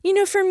 you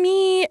know, for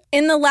me,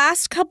 in the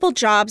last couple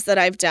jobs that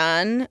I've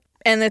done,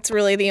 and it's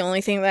really the only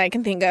thing that I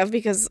can think of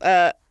because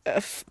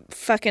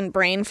fucking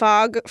brain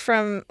fog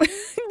from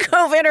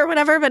COVID or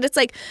whatever, but it's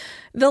like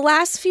the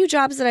last few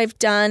jobs that I've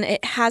done,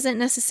 it hasn't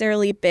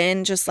necessarily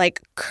been just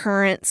like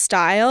current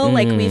style.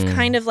 Like we've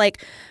kind of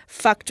like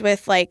fucked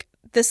with like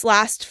this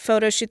last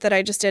photo shoot that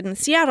I just did in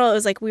Seattle. It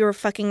was like we were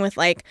fucking with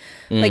like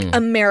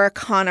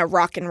Americana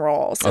rock and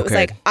roll. So it was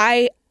Okay.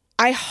 like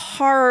I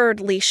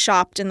hardly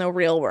shopped in the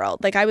real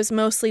world. Like I was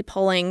mostly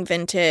pulling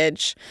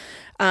vintage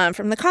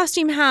from the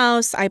costume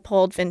house. I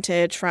pulled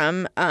vintage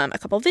from a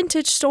couple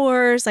vintage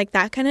stores, like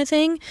that kind of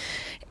thing.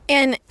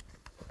 And,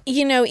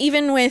 you know,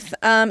 even with,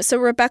 so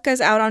Rebecca's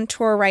out on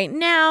tour right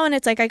now. And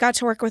it's like I got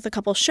to work with a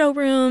couple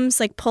showrooms,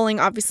 like pulling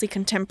obviously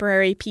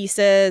contemporary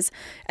pieces.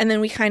 And then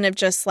we kind of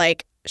just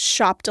like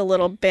shopped a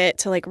little bit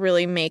to like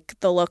really make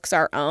the looks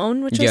our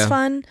own, which was Yeah.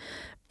 fun.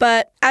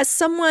 But as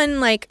someone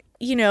like,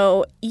 you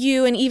know,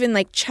 you and even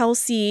like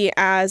Chelsea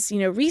as, you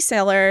know,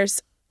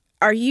 resellers,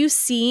 are you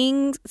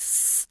seeing,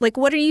 like,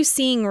 what are you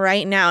seeing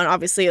right now? And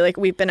obviously, like,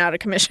 we've been out of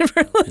commission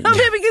for a little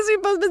bit because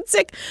we've both been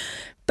sick.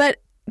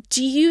 But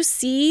do you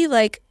see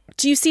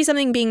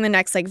something being the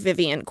next, like,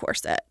 Vivienne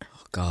corset?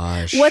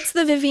 Gosh. What's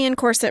the Vivienne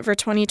corset for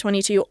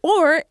 2022?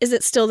 Or is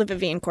it still the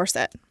Vivienne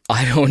corset?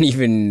 I don't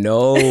even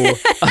know.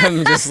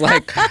 I'm just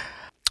like,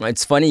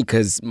 it's funny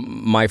because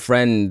my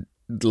friend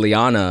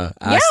Liana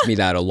asked me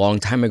that a long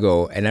time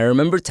ago. And I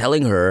remember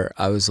telling her,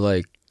 I was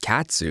like,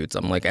 cat suits.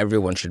 I'm like,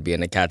 everyone should be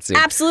in a cat suit.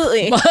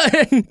 Absolutely.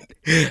 And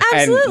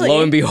Absolutely.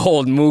 lo and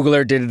behold,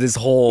 Mugler did this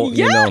whole,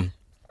 you know.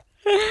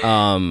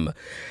 God,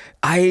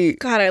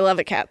 I love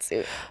a cat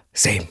suit.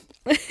 Same.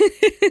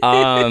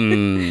 I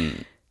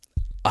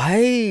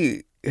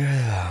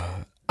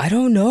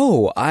don't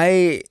know.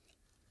 I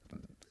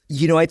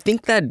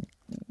think that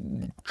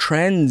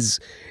trends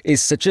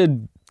is such a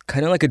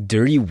kind of like a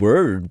dirty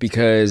word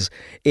because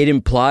it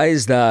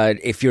implies that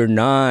if you're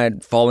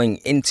not falling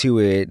into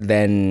it,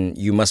 then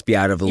you must be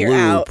out of the You're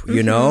loop, out.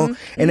 you know?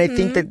 And I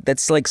think that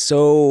that's like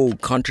so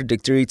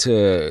contradictory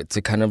to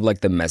kind of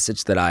like the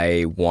message that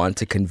I want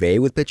to convey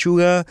with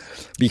Pechuga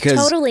because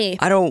Totally.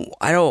 I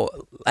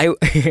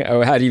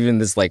had even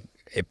this like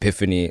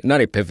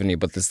not epiphany,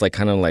 but this like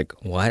kind of like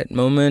what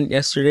moment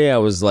yesterday. I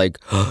was like,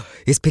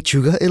 is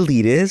Pechuga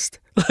elitist?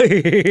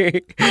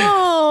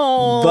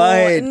 Oh,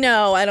 But-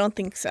 no, I don't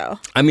think so.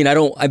 I mean,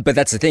 but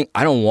that's the thing.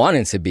 I don't want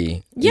it to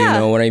be. Yeah. You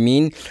know what I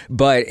mean?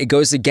 But it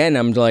goes again.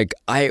 I'm like,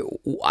 I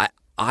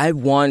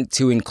want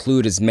to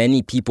include as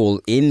many people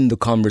in the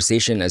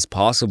conversation as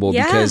possible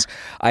Yeah. because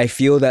I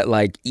feel that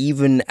like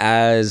even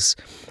as,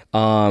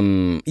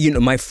 my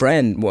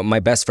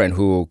best friend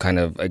who kind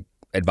of like,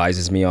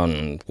 advises me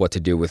on what to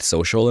do with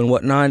social and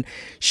whatnot.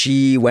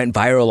 She went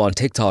viral on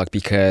TikTok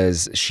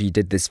because she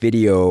did this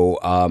video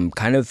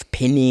kind of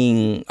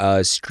pinning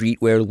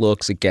streetwear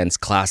looks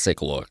against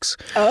classic looks.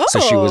 Oh. So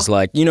she was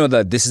like, you know,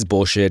 this is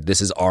bullshit,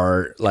 this is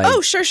art. Like,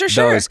 oh, sure.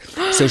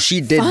 So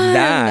she did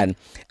that,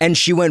 and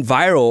she went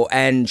viral,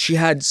 and she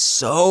had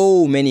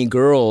so many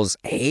girls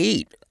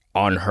hate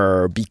on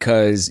her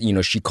because, you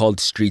know, she called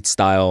street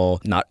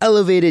style not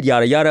elevated,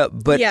 yada yada,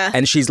 but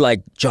and she's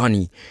like,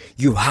 Johnny,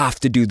 you have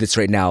to do this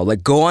right now,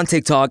 like go on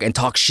TikTok and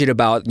talk shit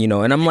about, you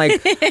know. And I'm like,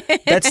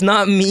 that's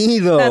not me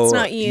though. That's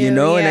not you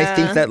know. And I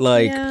think that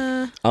like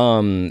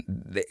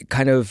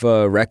kind of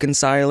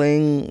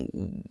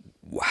reconciling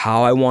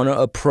how I want to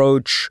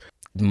approach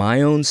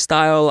my own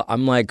style.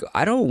 I'm like,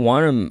 I don't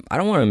want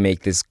to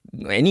make this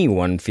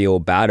anyone feel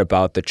bad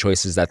about the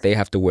choices that they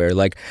have to wear.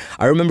 Like,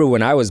 I remember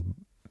when I was,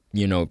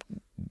 you know,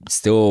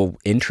 still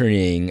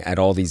interning at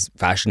all these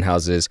fashion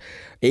houses,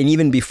 and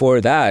even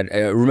before that,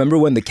 remember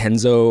when the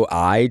Kenzo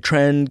eye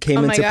trend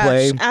came into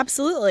play?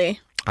 Absolutely.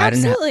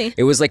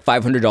 It was like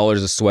 $500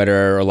 a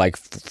sweater or like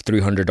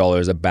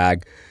 $300 a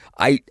bag.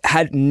 I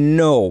had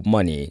no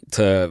money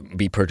to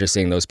be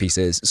purchasing those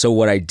pieces. So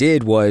what I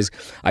did was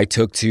I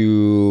took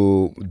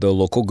to the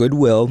local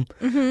Goodwill,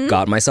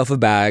 got myself a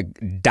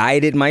bag,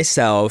 dyed it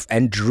myself,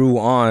 and drew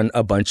on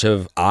a bunch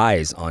of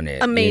eyes on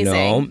it. Amazing. You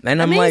know?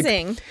 And I'm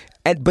like,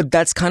 but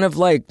that's kind of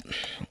like,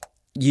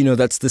 you know,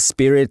 that's the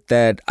spirit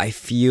that I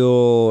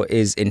feel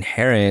is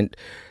inherent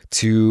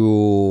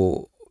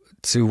to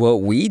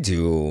what we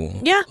do.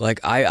 Yeah.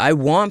 Like, I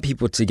want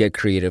people to get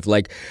creative.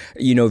 Like,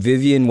 you know,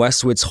 Vivienne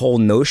Westwood's whole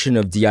notion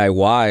of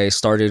DIY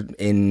started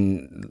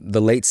in the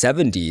late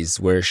 70s,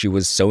 where she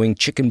was sewing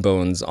chicken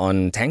bones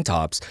on tank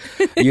tops,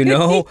 you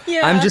know?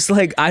 I'm just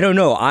like, I don't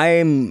know.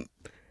 I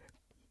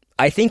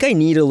think I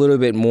need a little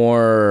bit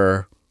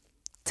more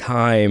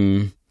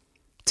time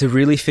to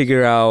really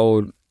figure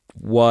out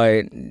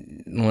what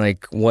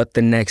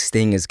the next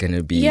thing is going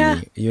to be,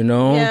 you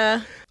know?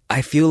 Yeah.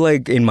 I feel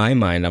like in my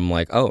mind, I'm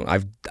like, oh,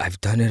 I've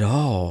done it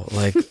all.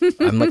 Like,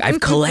 I'm like, I've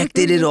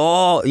collected it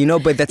all, you know,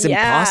 but that's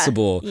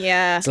impossible.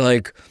 Yeah. It's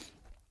like,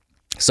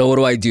 so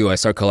what do? I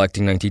start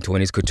collecting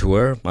 1920s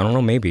couture? I don't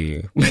know,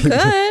 maybe.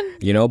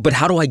 Good. You know, but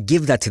how do I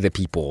give that to the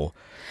people?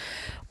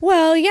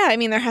 Well, yeah, I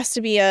mean, there has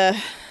to be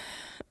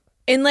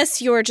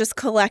unless you're just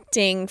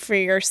collecting for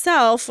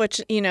yourself, which,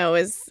 you know,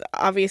 is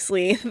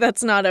obviously,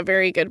 that's not a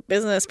very good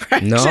business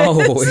practice. No,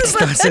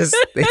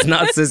 it's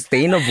not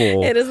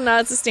sustainable. It is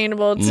not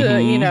sustainable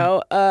to, you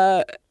know,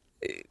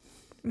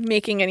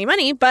 making any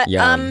money. But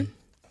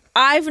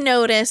I've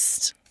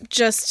noticed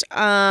just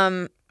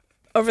over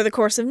the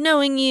course of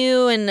knowing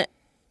you, and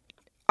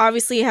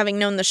obviously having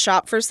known the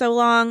shop for so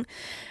long,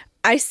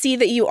 I see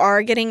that you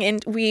are getting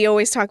in. We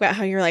always talk about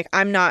how you're like,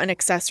 I'm not an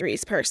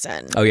accessories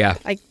person. Oh, yeah.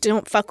 I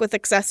don't fuck with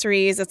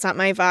accessories. It's not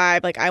my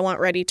vibe. Like, I want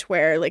ready to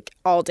wear like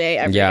all day,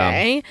 every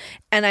day.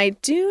 And I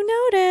do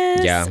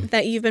notice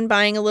that you've been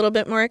buying a little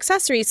bit more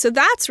accessories. So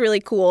that's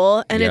really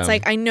cool. And it's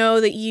like, I know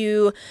that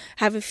you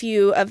have a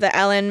few of the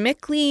Ellen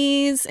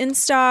Mickley's in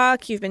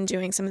stock. You've been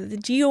doing some of the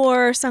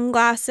Dior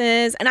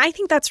sunglasses. And I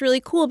think that's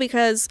really cool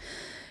because,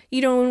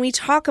 you know, when we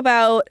talk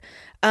about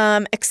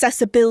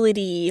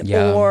accessibility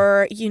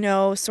or, you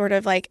know, sort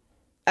of like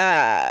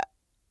how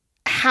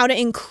to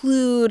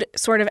include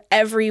sort of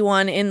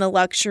everyone in the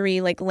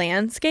luxury like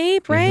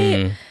landscape,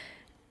 right?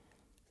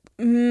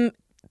 The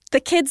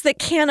kids that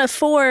can't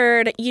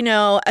afford, you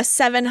know, a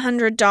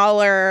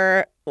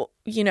 $700,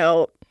 you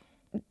know,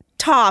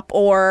 top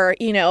or,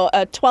 you know,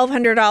 a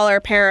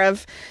 $1,200 pair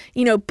of,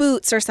 you know,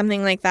 boots or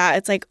something like that.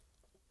 It's like,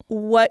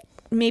 what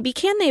maybe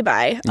can they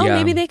buy? Oh,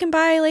 maybe they can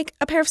buy like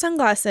a pair of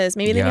sunglasses.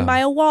 Maybe they can buy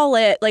a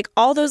wallet, like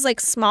all those like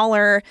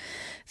smaller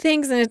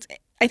things. And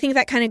I think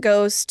that kind of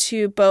goes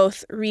to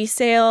both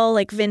resale,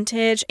 like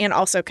vintage, and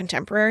also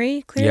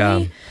contemporary,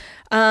 clearly.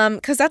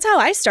 Because that's how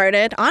I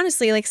started,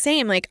 honestly, like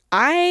same. Like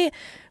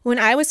when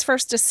I was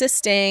first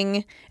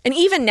assisting, and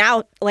even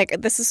now,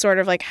 like this is sort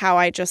of like how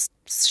I just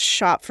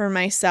shop for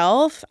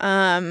myself,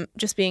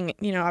 just being,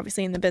 you know,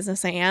 obviously in the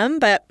business I am.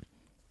 But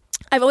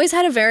I've always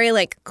had a very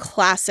like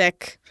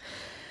classic,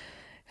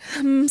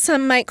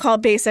 some might call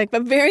basic,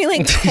 but very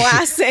like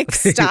classic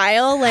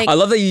style. Like, I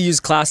love that you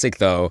use classic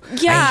though.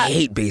 Yeah. I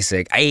hate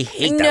basic. I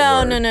hate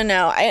that word.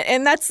 No.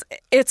 And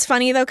it's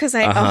funny though, because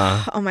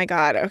oh my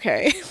God,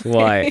 okay.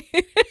 Why?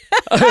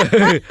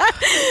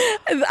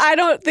 I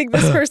don't think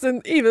this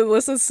person even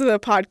listens to the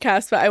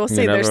podcast, but I will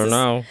say there's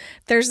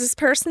this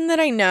person that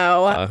I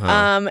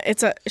know.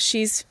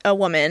 She's a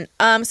woman.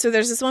 So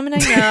there's this woman I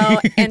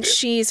know, and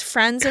she's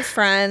friends of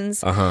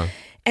friends.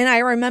 And I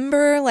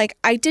remember, like,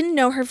 I didn't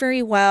know her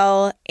very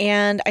well,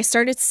 and I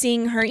started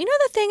seeing her, you know,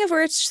 the thing of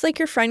where it's just like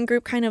your friend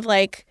group kind of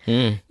like,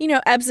 you know,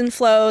 ebbs and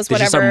flows, whatever.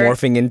 Did she start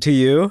morphing into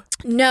you?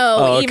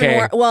 No, even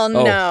more. Well,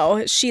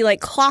 no, she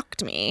like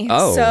clocked me.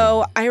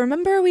 So I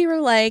remember we were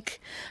like,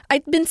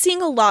 I'd been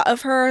seeing a lot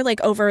of her like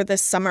over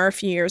this summer a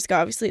few years ago,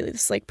 obviously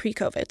this like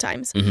pre-COVID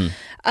times.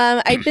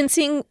 I'd been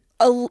seeing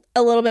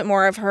a little bit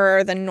more of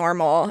her than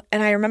normal.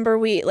 And I remember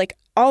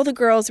all the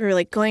girls were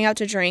like going out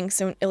to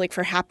drinks and like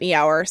for happy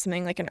hour or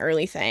something, like an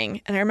early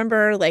thing. And I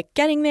remember like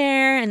getting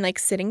there and like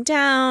sitting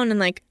down and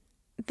like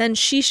then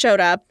she showed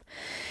up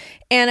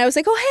and I was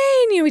like, oh,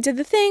 hey, and, we did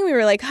the thing. We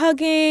were like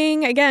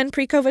hugging again,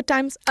 pre-COVID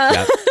times.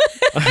 Yep.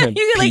 You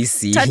could like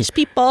PC. touch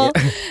people.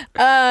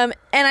 And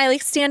I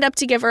like stand up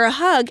to give her a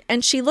hug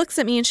and she looks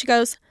at me and she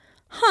goes,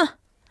 huh.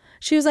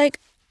 She was like,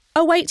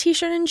 a white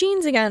t-shirt and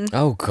jeans again.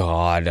 Oh,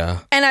 God.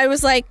 And I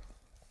was like,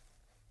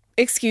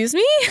 excuse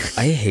me?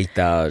 I hate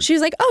that. She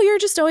was like, oh, you're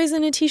just always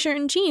in a t-shirt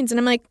and jeans. And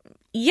I'm like,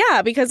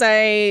 yeah, because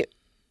I,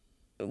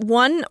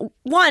 one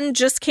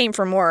just came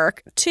from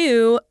work.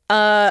 Two,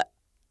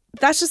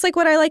 that's just like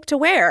what I like to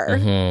wear.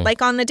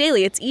 Like on the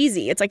daily. It's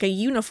easy. It's like a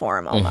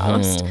uniform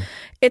almost.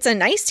 It's a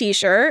nice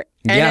t-shirt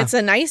and it's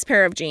a nice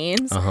pair of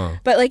jeans.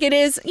 But like it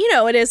is,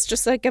 it is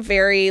just like a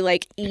very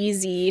like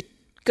easy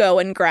go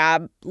and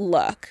grab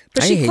look.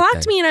 But she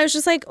clocked me and I was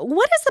just like,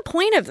 what is the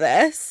point of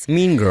this?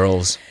 Mean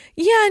Girls.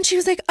 Yeah. And she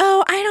was like,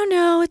 oh, I don't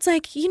know. It's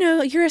like,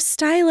 you're a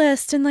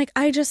stylist. And like,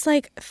 I just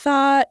like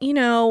thought,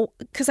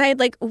 because I had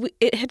like,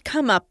 it had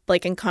come up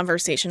like in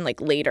conversation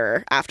like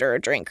later after a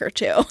drink or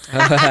two.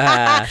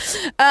 But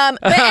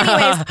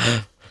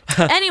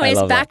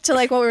anyways, back to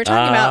like what we were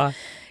talking about,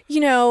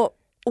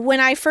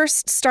 when I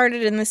first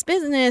started in this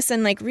business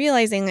and like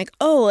realizing like,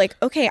 oh, like,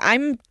 okay,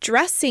 I'm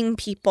dressing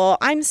people,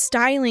 I'm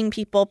styling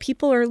people,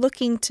 people are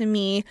looking to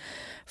me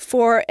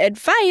for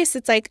advice.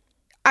 It's like,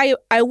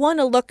 I want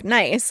to look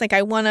nice. Like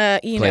I want to,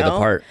 play the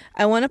part.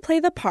 I want to play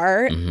the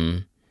part.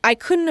 I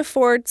couldn't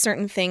afford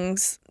certain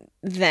things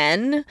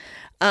then.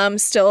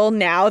 Still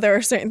now there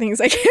are certain things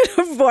I can't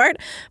afford.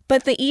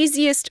 But the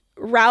easiest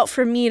route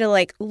for me to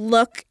like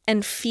look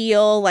and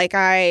feel like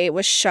I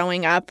was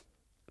showing up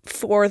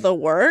for the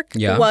work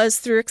was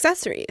through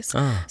accessories.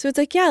 So it's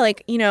like,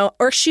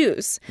 or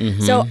shoes.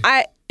 So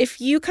if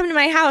you come to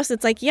my house,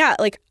 it's like,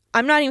 like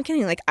I'm not even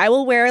kidding. Like I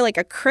will wear like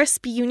a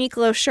crisp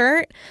Uniqlo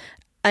shirt,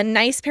 a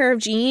nice pair of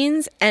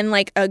jeans, and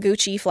like a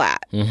Gucci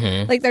flat.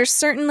 Like there's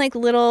certain like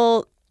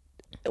little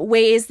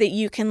ways that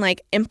you can like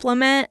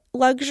implement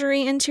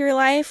luxury into your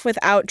life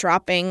without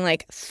dropping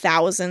like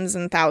thousands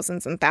and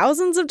thousands and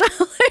thousands of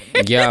dollars.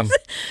 Yeah.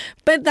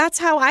 But that's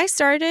how I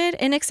started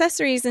in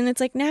accessories. And it's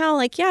like now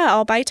like,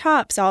 I'll buy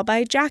tops, I'll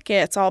buy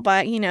jackets, I'll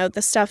buy,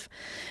 the stuff.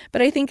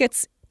 But I think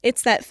it's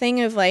that thing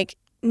of like,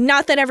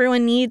 not that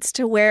everyone needs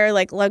to wear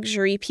like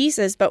luxury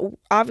pieces, but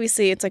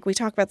obviously it's like we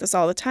talk about this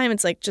all the time.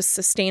 It's like just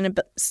for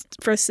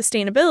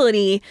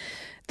sustainability,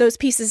 those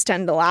pieces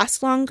tend to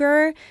last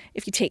longer.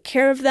 If you take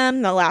care of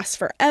them, they'll last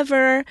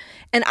forever.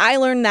 And I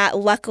learned that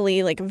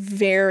luckily like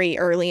very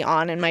early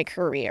on in my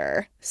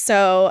career.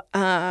 So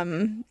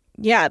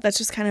that's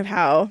just kind of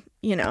how,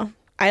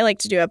 I like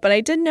to do it. But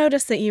I did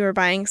notice that you were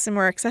buying some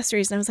more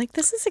accessories and I was like,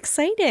 this is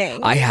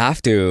exciting. I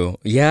have to.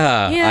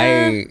 Yeah.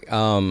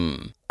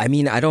 I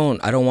mean, I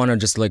don't want to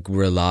just like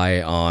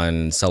rely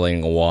on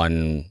selling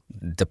one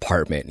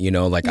department,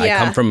 I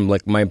come from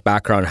like my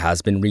background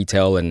has been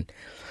retail and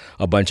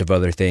a bunch of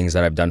other things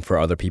that I've done for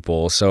other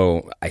people.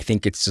 So I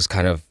think it's just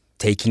kind of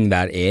taking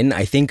that in.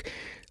 I think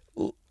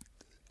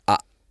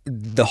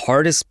the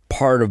hardest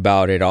part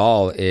about it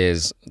all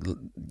is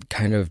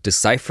kind of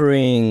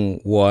deciphering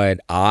what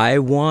I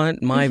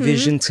want my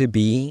vision to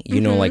be,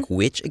 like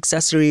which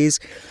accessories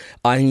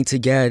I need to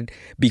get,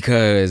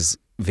 because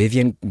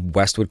Vivienne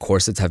Westwood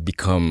corsets have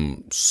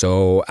become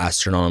so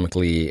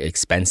astronomically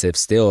expensive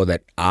still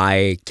that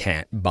I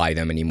can't buy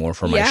them anymore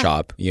for my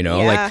shop,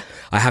 like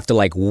I have to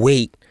like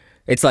wait.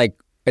 It's like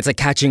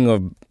catching a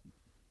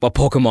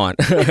Pokemon,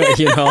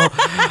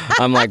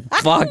 I'm like,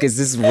 fuck, is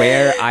this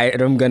rare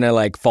item gonna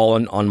like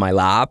fall on my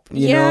lap,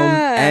 know?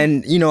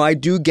 And I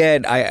do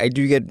get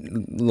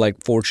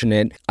like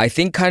fortunate. I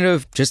think kind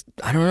of just,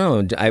 I don't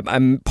know.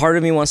 I'm part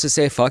of me wants to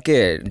say, fuck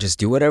it, just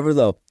do whatever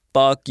the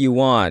fuck you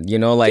want,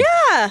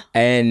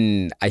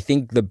 And I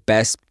think the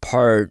best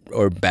part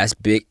or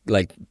best big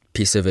like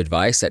piece of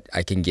advice that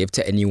I can give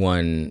to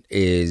anyone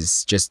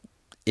is just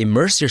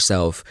immerse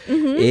yourself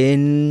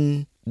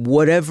in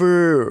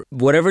whatever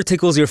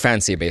tickles your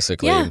fancy,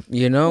 basically.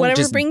 Whatever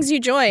just brings you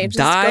joy, just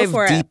dive go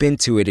for deep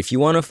into it. If you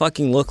want to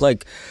fucking look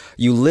like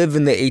you live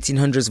in the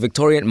 1800s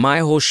Victorian, my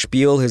whole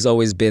spiel has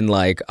always been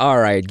like, all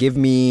right, give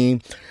me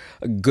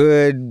a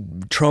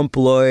good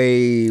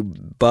trompe-l'oeil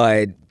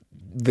but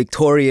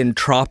Victorian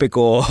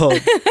tropical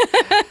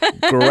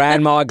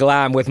grandma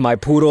glam with my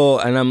poodle,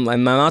 and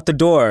I'm out the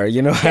door. I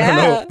don't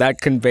know if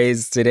that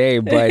conveys today,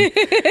 but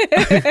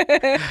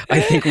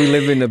I think we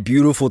live in a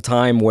beautiful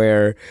time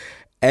where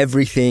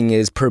everything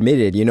is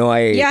permitted.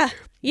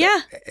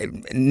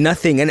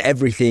 Nothing and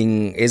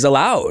everything is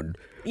allowed.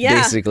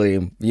 Basically,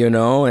 and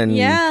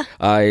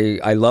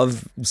I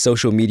love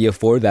social media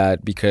for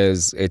that,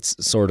 because it's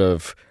sort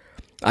of,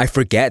 I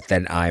forget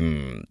that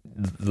I'm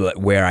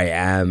where I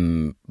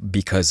am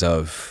because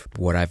of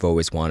what I've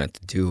always wanted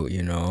to do,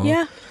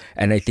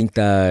 And I think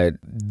that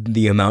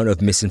the amount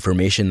of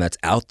misinformation that's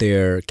out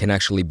there can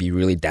actually be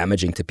really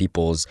damaging to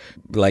people's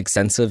like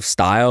sense of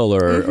style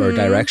or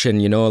direction.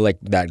 You know, like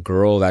that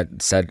girl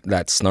that said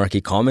that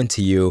snarky comment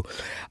to you,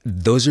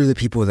 those are the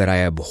people that I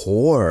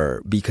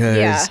abhor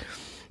because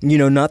you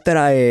know, not that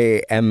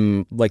I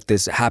am like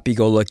this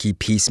happy-go-lucky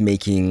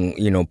peacemaking,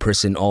 you know,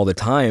 person all the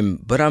time,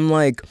 but I'm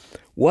like,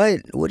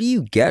 what do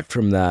you get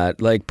from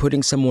that? Like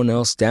putting someone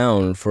else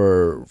down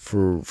for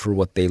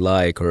what they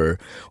like or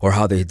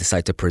how they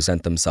decide to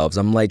present themselves.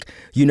 I'm like,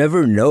 you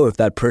never know if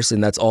that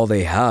person, that's all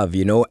they have,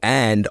 you know?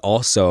 And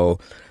also,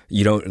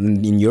 you don't,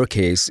 in your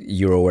case,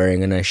 you were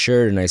wearing a nice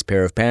shirt, a nice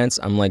pair of pants.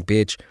 I'm like,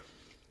 bitch,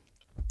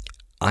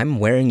 I'm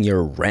wearing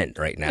your rent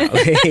right now.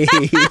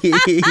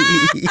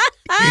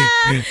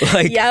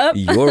 Like,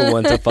 you're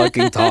one to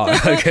fucking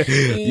talk,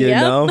 you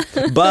know?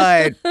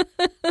 But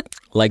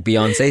like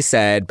Beyonce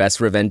said, best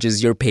revenge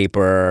is your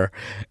paper.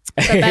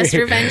 The best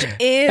revenge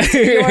is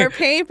your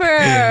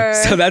paper.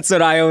 So that's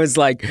what I always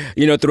like,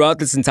 you know, throughout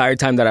this entire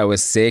time that I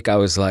was sick, I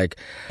was like,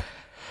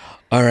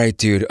 all right,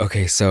 dude,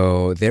 okay,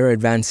 so they're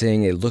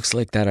advancing. It looks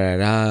like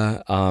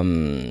da-da-da-da.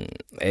 I'm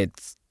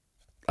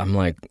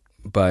like,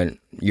 but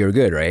you're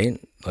good, right?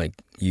 Like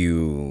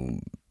you've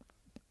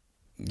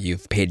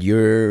paid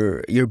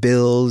your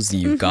bills,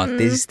 you've got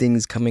these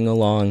things coming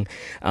along.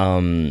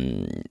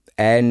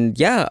 And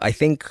yeah, I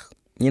think,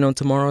 you know,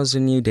 tomorrow's a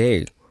new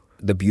day.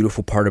 The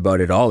beautiful part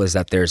about it all is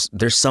that there's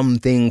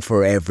something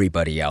for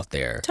everybody out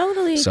there.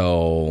 Totally.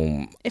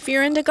 So if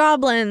you're into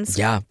goblins,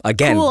 yeah,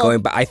 again, cool.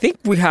 going back, I think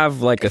we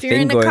have like if a you're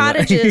thing into going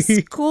cottages,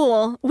 on.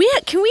 cool.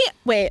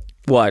 Wait.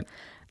 What?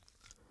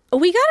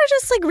 We gotta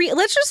just like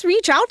let's just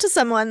reach out to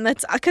someone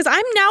that's because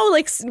I'm now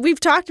like we've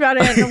talked about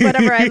it and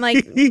whatever. I'm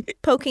like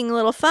poking a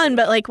little fun,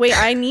 but like wait,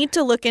 I need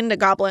to look into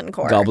Goblin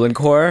Core. Goblin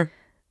Core?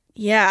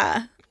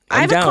 Yeah,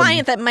 I have down. a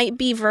client that might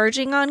be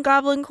verging on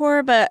Goblin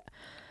Core, but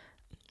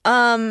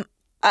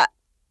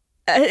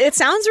it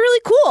sounds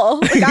really cool.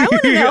 Like I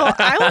want to know.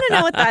 I want to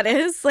know what that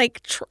is.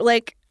 Like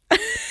I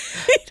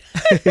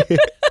don't know.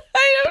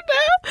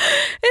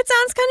 It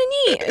sounds kind of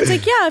neat. It's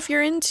like if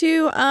you're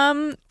into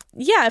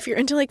if you're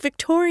into like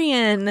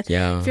Victorian, if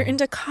you're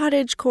into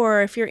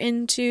cottagecore, if you're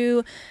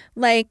into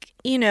like,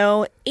 you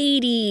know,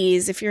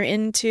 80s, if you're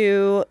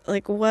into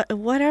like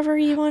whatever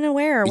you want to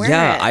wear it.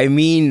 I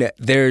mean,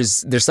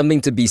 there's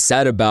something to be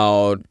said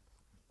about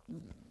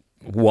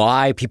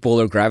why people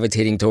are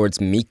gravitating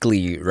towards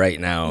Meekly right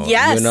now.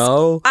 Yes. You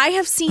know? I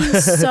have seen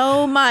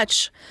so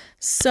much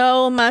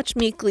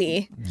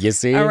Meekly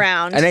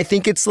around. And I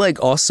think it's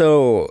like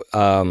also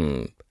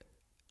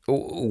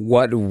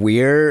what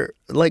we're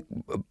like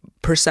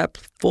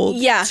perceptible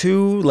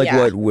to, like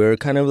what we're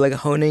kind of like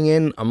honing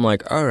in. I'm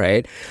like, all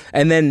right.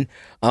 And then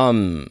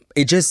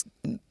it just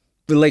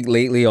like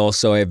lately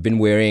also I've been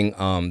wearing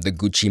the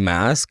Gucci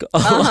mask a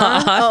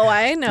lot. Oh,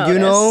 I know. You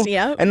know?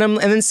 Yep. And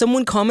then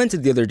someone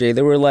commented the other day,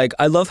 they were like,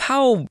 I love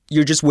how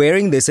you're just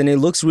wearing this and it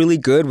looks really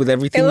good with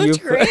everything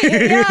you've great.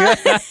 Yeah. I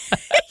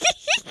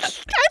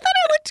thought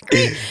it looked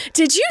great.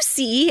 Did you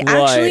see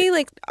actually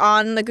like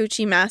on the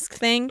Gucci mask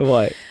thing?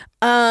 What?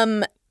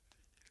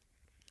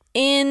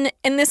 And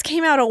this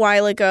came out a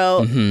while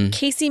ago.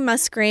 Casey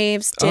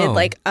Musgraves did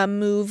like a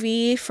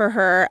movie for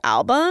her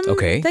album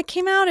that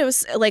came out. It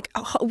was like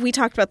we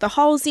talked about the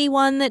Halsey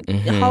one that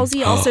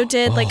Halsey also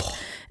did like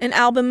an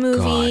album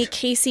movie. God.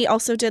 Casey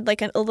also did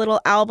like a little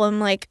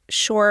album like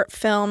short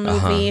film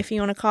movie if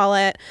you want to call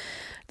it.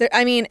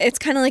 I mean, it's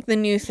kind of like the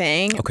new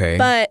thing. Okay.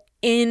 But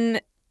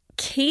in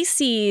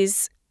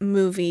Casey's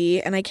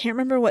movie, and I can't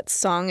remember what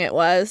song it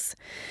was,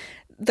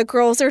 the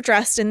girls are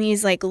dressed in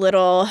these like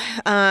little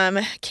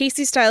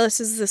Casey's stylist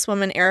is this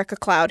woman Erica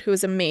Cloud, who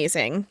is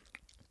amazing,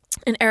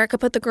 and Erica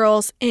put the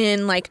girls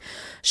in like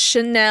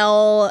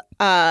Chanel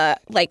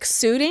like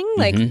suiting,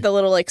 like the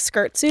little like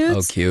skirt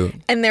suits. Oh, cute.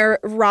 And they're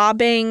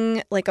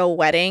robbing like a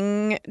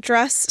wedding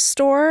dress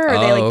store, or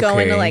they like go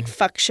in to like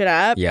fuck shit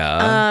up.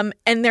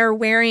 And they're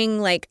wearing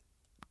like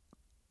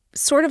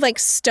sort of like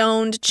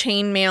stoned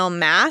chainmail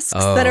masks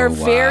that are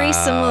very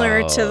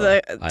similar to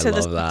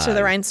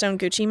the rhinestone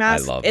Gucci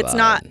mask. It's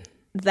not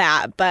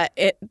that, but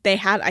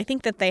I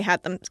think that they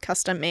had them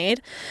custom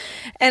made.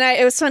 And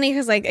it was funny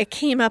because like it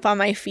came up on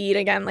my feed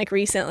again like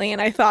recently,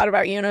 and I thought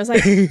about you, and I was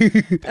like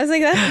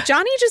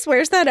Johnny just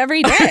wears that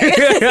every day.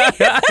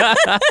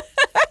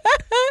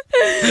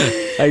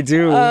 I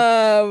do.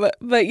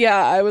 But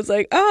yeah, I was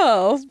like,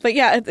 but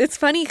yeah, it's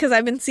funny because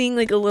I've been seeing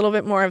like a little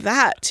bit more of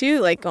that too,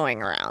 like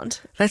going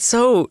around. That's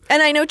so.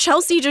 And I know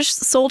Chelsea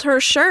just sold her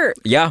shirt.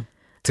 Yeah.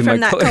 To my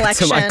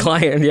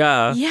client,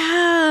 yeah.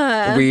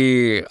 Yeah.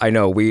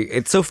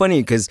 It's so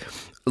funny because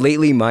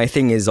lately my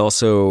thing is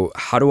also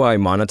how do I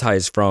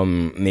monetize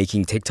from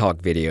making TikTok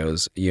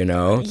videos, you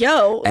know?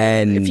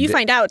 And if you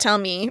find out, tell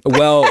me.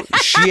 Well,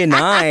 Chelsea and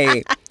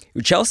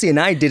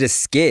I did a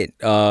skit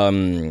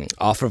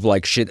off of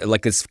like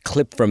this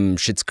clip from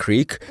Schitt's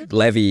Creek.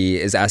 Levy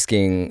is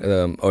asking,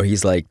 or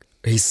he's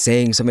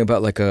saying something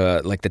about like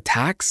the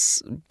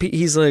tax.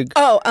 He's like,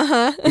 yeah,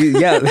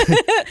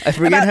 I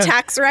forget about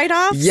tax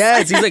write-offs.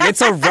 Yes, he's like,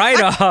 it's a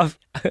write-off.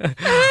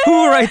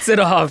 Who writes it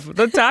off?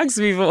 The tax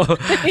people.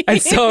 And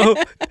so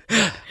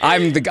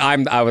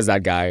I was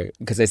that guy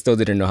because I still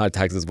didn't know how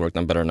taxes worked.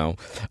 I'm better now.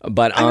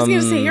 But I was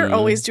gonna say you're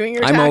always doing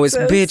your taxes. I'm always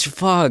bitch.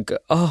 Fuck.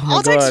 Oh my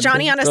I'll God. text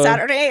Johnny on a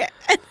Saturday.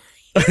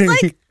 And he's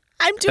like,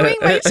 I'm doing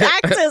my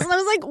taxes, and I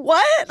was like,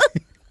 what?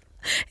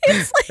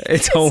 It's like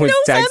It's always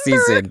November. tax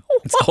season.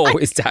 It's Why?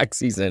 always tax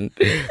season.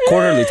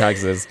 Quarterly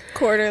taxes.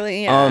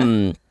 Quarterly.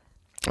 Yeah.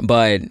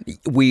 But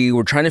we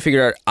were trying to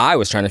figure out. I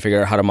was trying to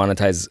figure out how to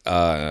monetize.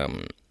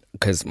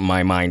 Because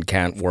my mind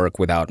can't work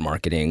without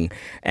marketing,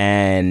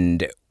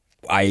 and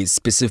I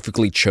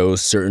specifically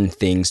chose certain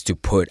things to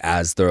put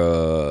as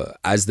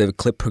the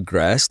clip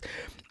progressed.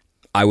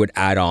 I would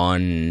add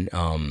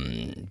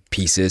on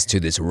pieces to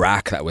this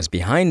rack that was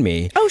behind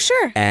me. Oh,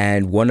 sure.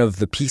 And one of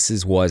the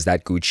pieces was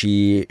that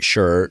Gucci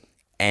shirt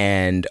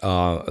and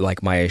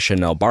like my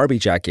Chanel Barbie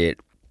jacket.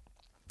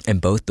 And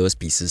both those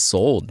pieces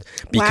sold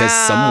because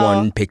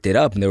someone picked it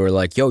up and they were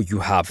like, yo, you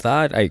have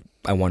that? I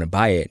want to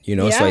buy it, you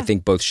know? So I Yeah.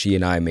 think both she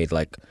and I made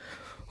like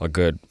a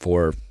good $4,000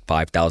 or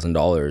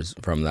 $5,000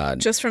 from that.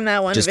 Just from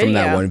that one Just video. from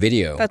that one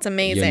video. That's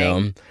amazing. You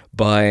know?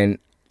 But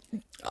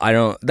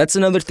that's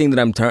another thing that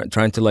I'm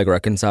trying to like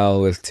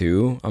reconcile with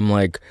too. I'm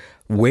like,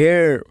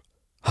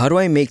 how do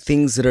I make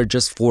things that are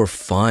just for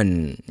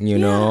fun, you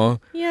know?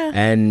 Yeah.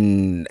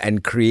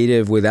 And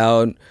creative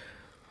without...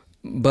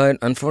 But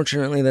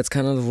unfortunately, that's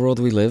kind of the world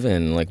we live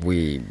in. Like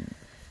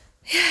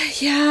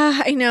Yeah,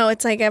 I know.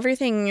 It's like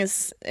everything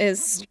is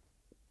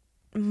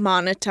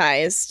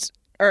monetized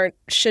or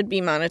should be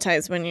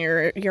monetized when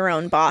you're your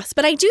own boss.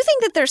 But I do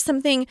think that there's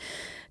something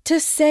to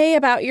say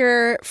about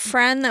your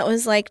friend that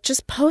was like,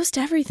 just post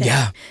everything.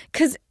 Yeah.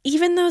 Because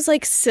even those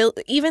like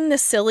even the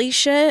silly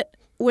shit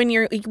when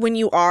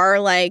you are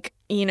like,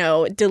 you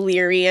know,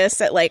 delirious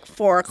at like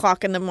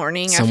 4:00 in the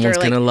morning someone's after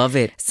like gonna love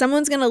it.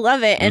 someone's gonna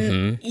love it,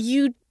 and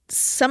you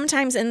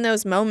sometimes in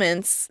those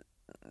moments.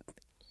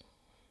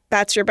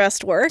 That's your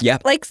best work. Yeah.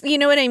 Like, you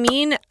know what I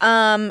mean?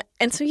 And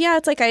so, yeah,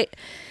 it's like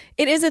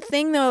it is a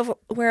thing though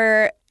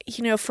where,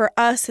 you know, for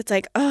us, it's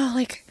like, oh,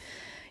 like,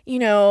 you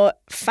know,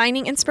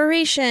 finding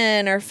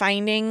inspiration or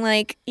finding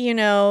like, you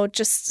know,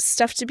 just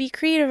stuff to be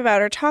creative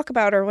about or talk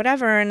about or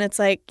whatever. And it's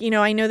like, you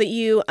know, I know that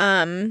you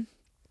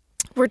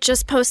were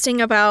just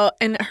posting about,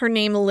 and her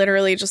name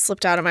literally just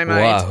slipped out of my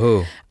mind. Wow,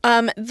 who?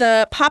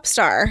 The pop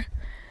star.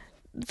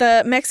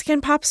 The Mexican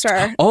pop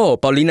star. Oh,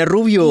 Paulina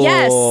Rubio.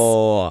 Yes.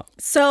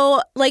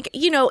 So, like,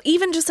 you know,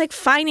 even just like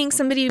finding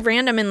somebody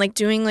random and like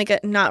doing like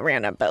not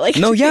random, but like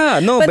No, yeah,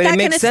 no, but that it kind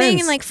makes of thing,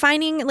 sense. and like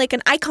finding like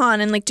an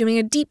icon and like doing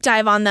a deep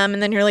dive on them,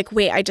 and then you're like,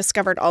 wait, I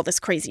discovered all this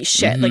crazy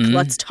shit. Like,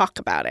 let's talk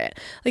about it.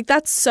 Like,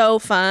 that's so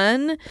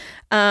fun.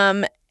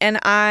 And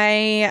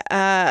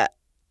I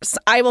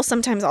will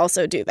sometimes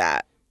also do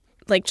that.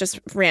 Like just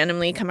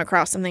randomly come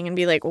across something and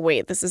be like,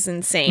 wait, this is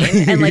insane,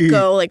 and like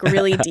go like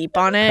really deep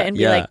on it and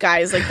be Yeah. like,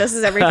 guys, like this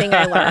is everything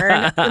I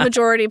learned. The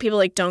majority of people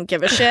like don't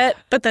give a shit,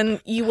 but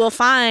then you will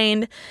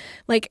find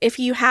like if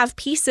you have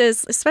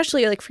pieces,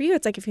 especially like for you,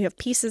 it's like if you have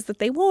pieces that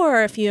they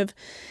wore, if you have,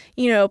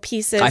 you know,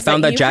 pieces. I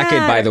found that you jacket,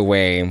 had. by the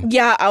way.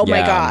 Yeah. Oh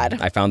my God.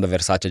 I found the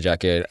Versace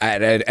jacket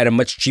at a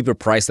much cheaper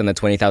price than the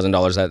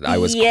 $20,000 that I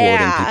was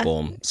quoting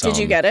people. So Did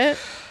you get it?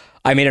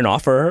 I made an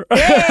offer.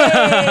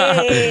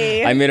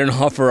 Yay! I made an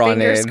offer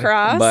on it. Fingers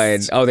crossed.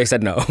 But they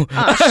said no.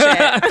 Oh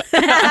shit.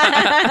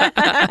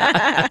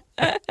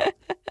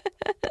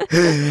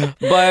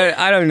 But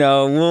I don't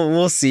know.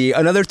 We'll see.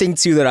 Another thing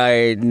too that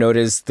I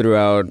noticed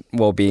throughout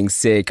while being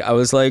sick, I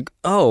was like,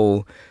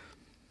 oh,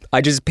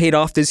 I just paid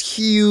off this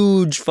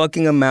huge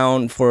fucking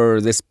amount for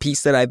this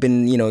piece that I've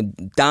been, you know,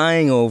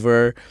 dying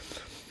over.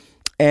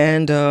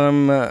 And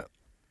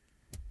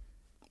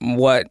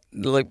what,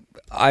 like,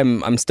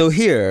 I'm still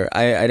here.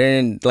 I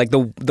didn't, like,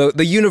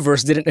 the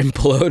universe didn't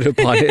implode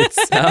upon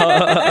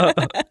itself.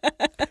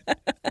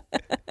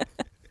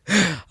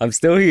 I'm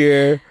still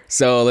here,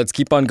 so let's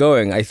keep on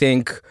going. I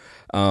think,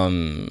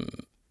 yeah,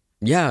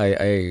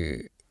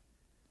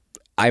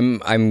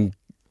 I'm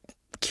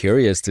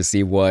curious to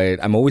see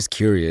I'm always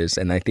curious,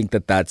 and I think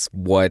that's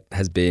what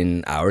has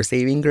been our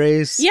saving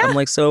grace. Yeah. I'm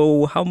like,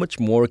 so how much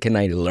more can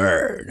I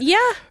learn?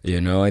 Yeah.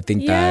 You know, I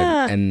think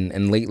Yeah. that,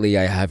 and lately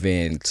I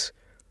haven't.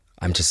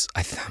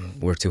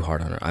 We're too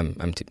hard on her.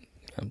 I'm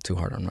too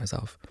hard on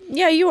myself.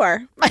 Yeah, you are.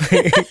 We're not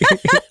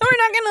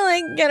gonna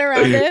like get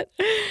around it.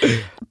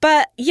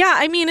 But yeah,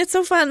 I mean, it's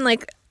so fun.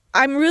 Like,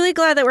 I'm really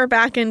glad that we're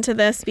back into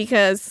this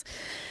because,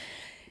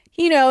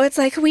 you know, it's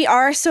like we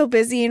are so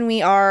busy and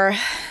we are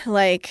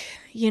like,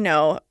 you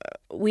know,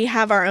 we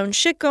have our own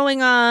shit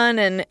going on,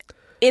 and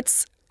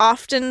it's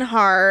often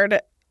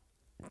hard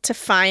to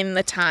find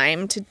the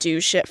time to do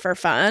shit for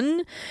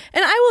fun.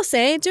 And I will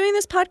say, doing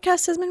this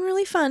podcast has been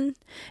really fun.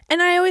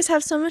 And I always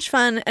have so much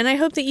fun. And I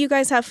hope that you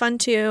guys have fun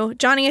too.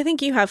 Johnny, I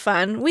think you have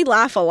fun. We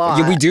laugh a lot.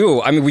 Yeah, we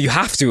do. I mean, you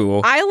have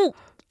to. I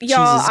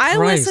Christ.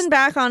 listen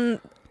back on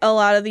a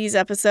lot of these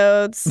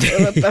episodes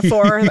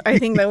before I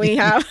think that we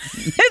have.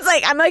 It's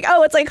like, I'm like,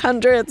 oh, it's like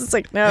hundreds. It's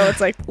like, no, it's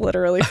like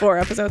literally 4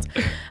 episodes.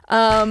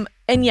 And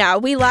yeah,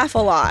 we laugh a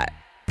lot.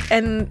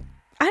 And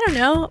I don't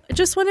know,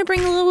 just want to bring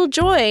a little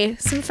joy,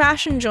 some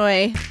fashion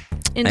joy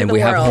into And the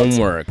we world. have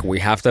homework. We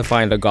have to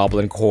find a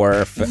Goblin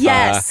Core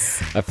Yes.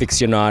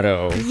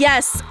 aficionado.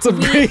 Yes.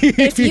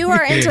 If you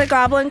are into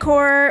Goblin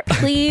Core,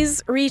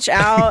 please reach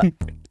out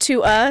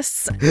to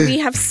us. We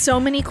have so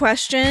many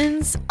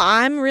questions.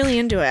 I'm really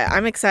into it.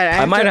 I'm excited.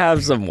 I might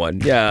have someone.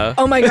 Yeah.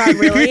 Oh my God,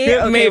 really?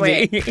 Okay, Maybe.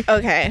 wait.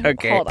 Okay.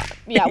 Hold on.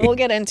 Yeah, we'll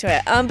get into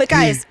it. But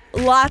guys,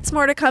 lots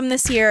more to come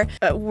this year.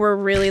 We're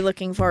really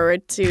looking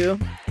forward to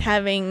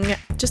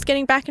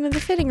getting back into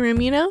the fitting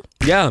room, you know?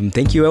 Yeah.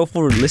 Thank you all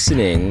for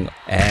listening.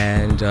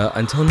 And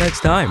until next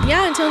time.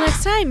 Yeah, until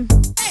next time.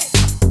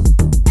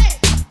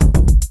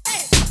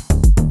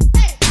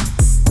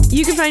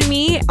 You can find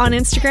me on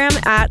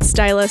Instagram at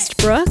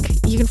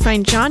StylistBrooke. You can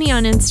find Johnny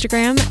on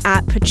Instagram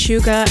at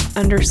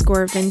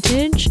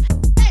Pachuga_vintage.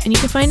 And you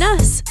can find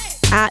us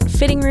at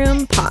Fitting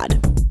Room Pod.